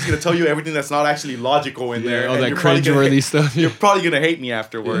 bro, I'm just gonna tell you everything that's not actually logical in there. All that cringeworthy stuff. You're probably gonna hate me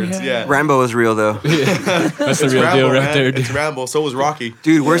afterwards. Yeah. Rambo is real though. That's the real Rambo, deal right man. there, dude. It's Rambo. So was Rocky.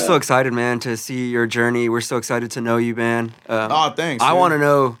 Dude, we're so excited, man, to see your journey. We're so excited to know you, man. Thanks. I dude. want to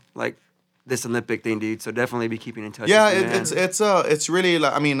know like this Olympic thing, dude. So definitely be keeping in touch. Yeah, with you, man. it's really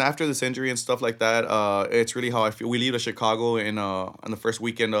like, I mean, after this injury and stuff like that, it's really how I feel. We leave to Chicago in the first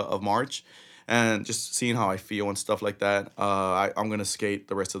weekend of March, and just seeing how I feel and stuff like that. I'm gonna skate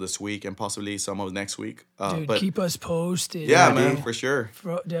the rest of this week and possibly some of next week. Dude, But keep us posted. yeah, man, for sure.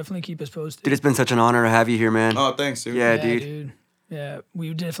 Definitely keep us posted. Dude, it's been such an honor to have you here, man. Oh, thanks, dude. Yeah, Yeah, dude. Yeah,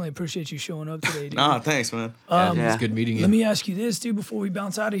 we definitely appreciate you showing up today, dude. Nah, thanks, man. It's good meeting you. Let me ask you this, dude, before we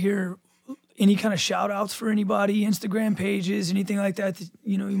bounce out of here. Any kind of shout outs for anybody, Instagram pages, anything like that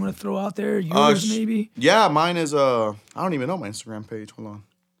you want to throw out there? Yours, maybe? Yeah, mine is I don't even know my Instagram page. Hold on.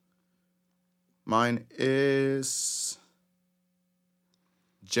 Mine is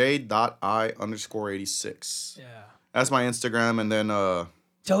j.i_86. Yeah. That's my Instagram, and then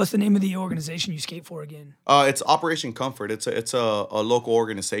Tell us the name of the organization you skate for again. it's Operation Comfort. It's a local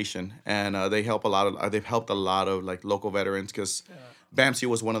organization, and they've helped a lot of like local veterans, because BAMC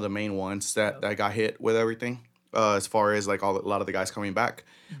was one of the main ones that got hit with everything, as far as like a lot of the guys coming back.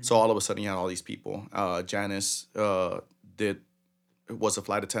 Mm-hmm. So all of a sudden you had all these people. Janice was a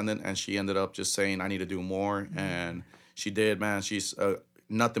flight attendant, and she ended up just saying, I need to do more, and she did, man. She's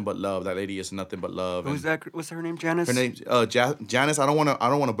nothing but love. That lady is nothing but love. Who's that? What's her name? Janice? Her name Janice. I don't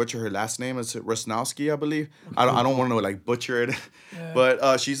want to butcher her last name. It's Rusnowski, I believe. I don't want to like butcher it,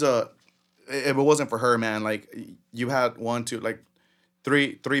 but she's if it wasn't for her, man, like you had 4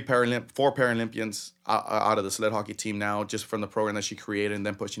 Paralympians out of the sled hockey team now, just from the program that she created, and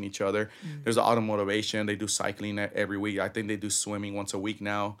then pushing each other. There's the auto motivation. They do cycling every week. I think they do swimming once a week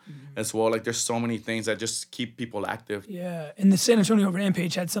now as well. Like, there's so many things that just keep people active. Yeah, and the San Antonio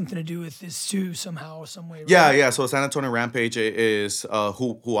Rampage had something to do with this too, somehow, some way. Right? Yeah. So San Antonio Rampage is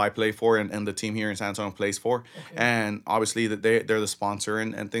who I play for, and the team here in San Antonio plays for, and obviously they're the sponsor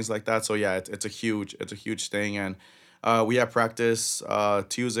and things like that. So yeah, it's a huge thing, and we have practice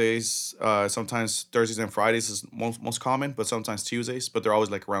Tuesdays, sometimes Thursdays and Fridays is most common, but sometimes Tuesdays. But they're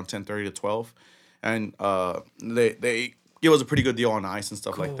always like around 10:30 to 12, and they give us a pretty good deal on ice and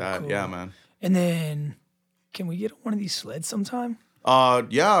stuff like that. Cool. Yeah, man. And then, can we get one of these sleds sometime?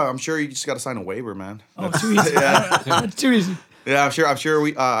 Yeah, I'm sure you just got to sign a waiver, man. Oh, too easy. That's too easy. Yeah, I'm sure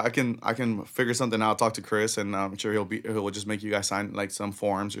we I can figure something out. Talk to Chris, and I'm sure he'll just make you guys sign like some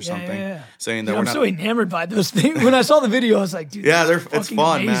forms or something saying that I'm so enamored by those things. When I saw the video, I was like, dude, it's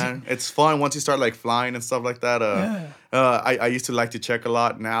fun, amazing. Man. It's fun once you start like flying and stuff like that. I used to like to check a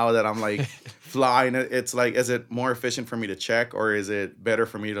lot. Now that I'm like flying, it's like, is it more efficient for me to check, or is it better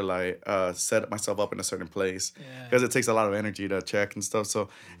for me to like set myself up in a certain place? Because it takes a lot of energy to check and stuff. So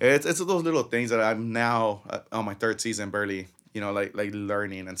it's those little things that I'm now on my 3rd season barely. Like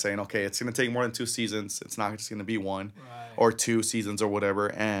learning and saying, okay, it's going to take more than 2 seasons. It's not just going to be 1 or 2 seasons or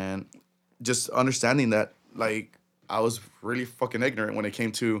whatever. And just understanding that, like, I was really fucking ignorant when it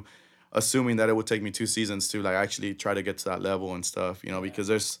came to assuming that it would take me 2 seasons to, like, actually try to get to that level and stuff, because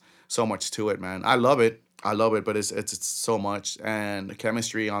there's so much to it, man. I love it, but it's so much. And the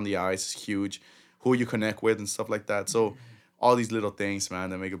chemistry on the ice is huge. Who you connect with and stuff like that. So all these little things, man,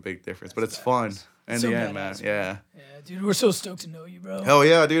 that make a big difference. But it's fun. In the end, man. Yeah, dude, we're so stoked to know you, bro. Hell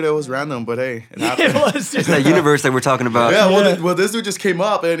yeah, dude. It was random, but hey, it happened. It was. It's that universe that we're talking about. Well, this dude just came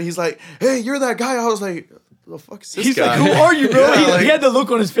up, and he's like, hey, you're that guy. I was like, the fuck is this He's guy? like, who are you, bro? Yeah, he had the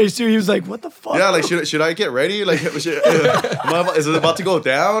look on his face, too. He was like, what the fuck? Yeah, like, should I get ready? Like, is it about to go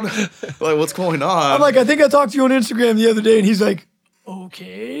down? Like, what's going on? I'm like, I think I talked to you on Instagram the other day, and he's like,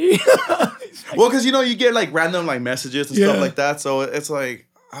 okay. Well, because, you get, like, random, like, messages and stuff like that, so it's like,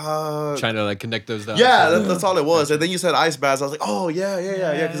 trying to like connect those dots. Yeah, that's all it was. And then you said ice baths. I was like, oh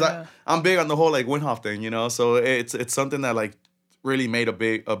yeah. Because I'm big on the whole like Wim Hof thing, So it's something that like really made a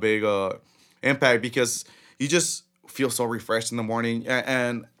big impact, because you just feel so refreshed in the morning,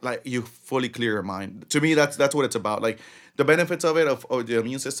 and like you fully clear your mind. To me, that's what it's about. Like the benefits of it, of the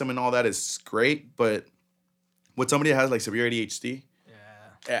immune system and all that is great. But with somebody that has like severe ADHD,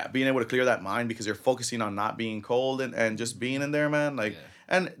 yeah, being able to clear that mind because you're focusing on not being cold and just being in there, man. Like,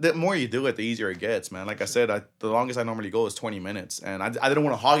 and the more you do it, the easier it gets, man. Like I said, the longest I normally go is 20 minutes. And I didn't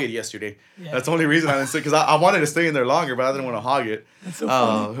want to hog it yesterday. Yeah. That's the only reason I didn't stay, because I wanted to stay in there longer, but I didn't want to hog it. That's so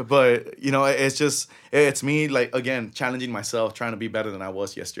funny. But, you know, it's me, like, again, challenging myself, trying to be better than I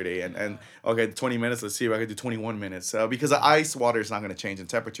was yesterday. And okay, 20 minutes, let's see if I can do 21 minutes. Because the ice water is not going to change in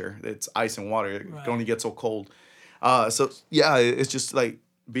temperature. It's ice and water. It can only get so cold. So, yeah, it's just, like,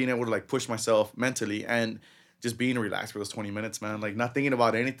 being able to like push myself mentally and just being relaxed for those 20 minutes, man. Like not thinking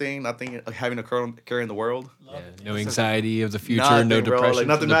about anything, not thinking, like, having a care in the world. No anxiety of the future, nothing, no bro. depression. Like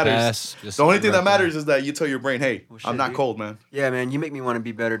nothing matters. The only thing that matters is that you tell your brain, hey, I'm not cold, man. Yeah, man, you make me want to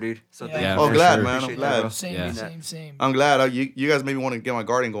be better, dude. So thank you. Oh, glad, man. I'm glad. Same. I'm glad. You guys maybe want to get my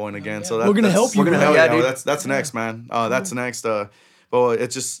garden going again. So we're gonna help you. We're gonna help you. That's next, man. That's next. But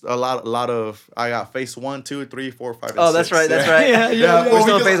it's just a lot of. I got phase 1, 2, 3, 4, 5. And oh, that's 6. right. That's right. Yeah. We're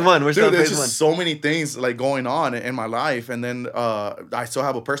still in phase 1. We're still in phase 1. There's just so many things like going on in my life, and then I still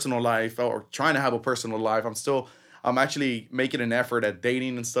have a personal life, or trying to have a personal life. I'm actually making an effort at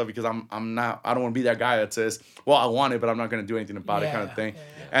dating and stuff because I don't want to be that guy that says, well, I want it, but I'm not gonna do anything about it, kind of thing.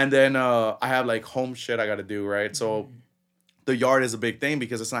 And then I have like home shit I got to do, right? So. The yard is a big thing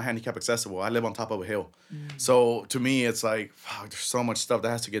because it's not handicap accessible. I live on top of a hill. So to me, it's like, fuck, there's so much stuff that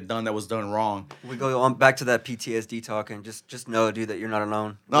has to get done that was done wrong. We go on back to that PTSD talk and just know, dude, that you're not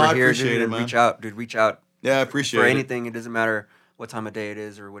alone. No, We're I here, appreciate dude, it, and man. reach out, dude. Reach out. Yeah, I appreciate for it. anything. It doesn't matter what time of day it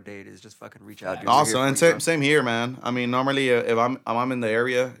is or what day it is. Just fucking reach out, dude. Awesome. And same here, man. I mean, normally if I'm in the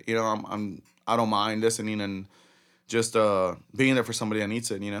area, you know, I don't mind listening and just being there for somebody that needs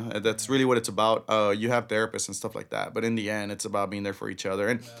it, you know. That's really what it's about. You have therapists and stuff like that, but in the end, it's about being there for each other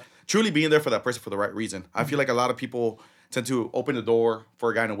and truly being there for that person for the right reason. I feel like a lot of people tend to open the door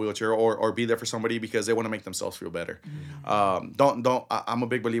for a guy in a wheelchair or be there for somebody because they want to make themselves feel better. I'm a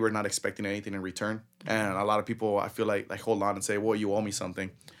big believer in not expecting anything in return, and a lot of people I feel like hold on and say, well, you owe me something,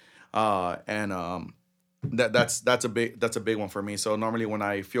 that's a big one for me. So normally when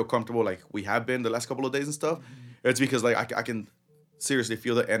I feel comfortable, like we have been the last couple of days and stuff, it's because like I can seriously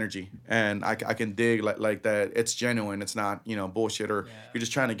feel the energy and I can dig like that it's genuine. It's not, you know, bullshit or you're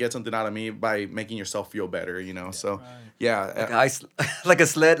just trying to get something out of me by making yourself feel better, you know. So like a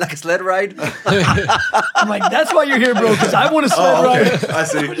sled ride. I'm like, that's why you're here, bro, because I want to sled ride. I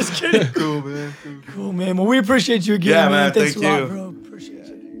see. I'm just kidding. Cool, man. Cool, man. Well, we appreciate you again, man. Thanks Thank a lot, you. bro.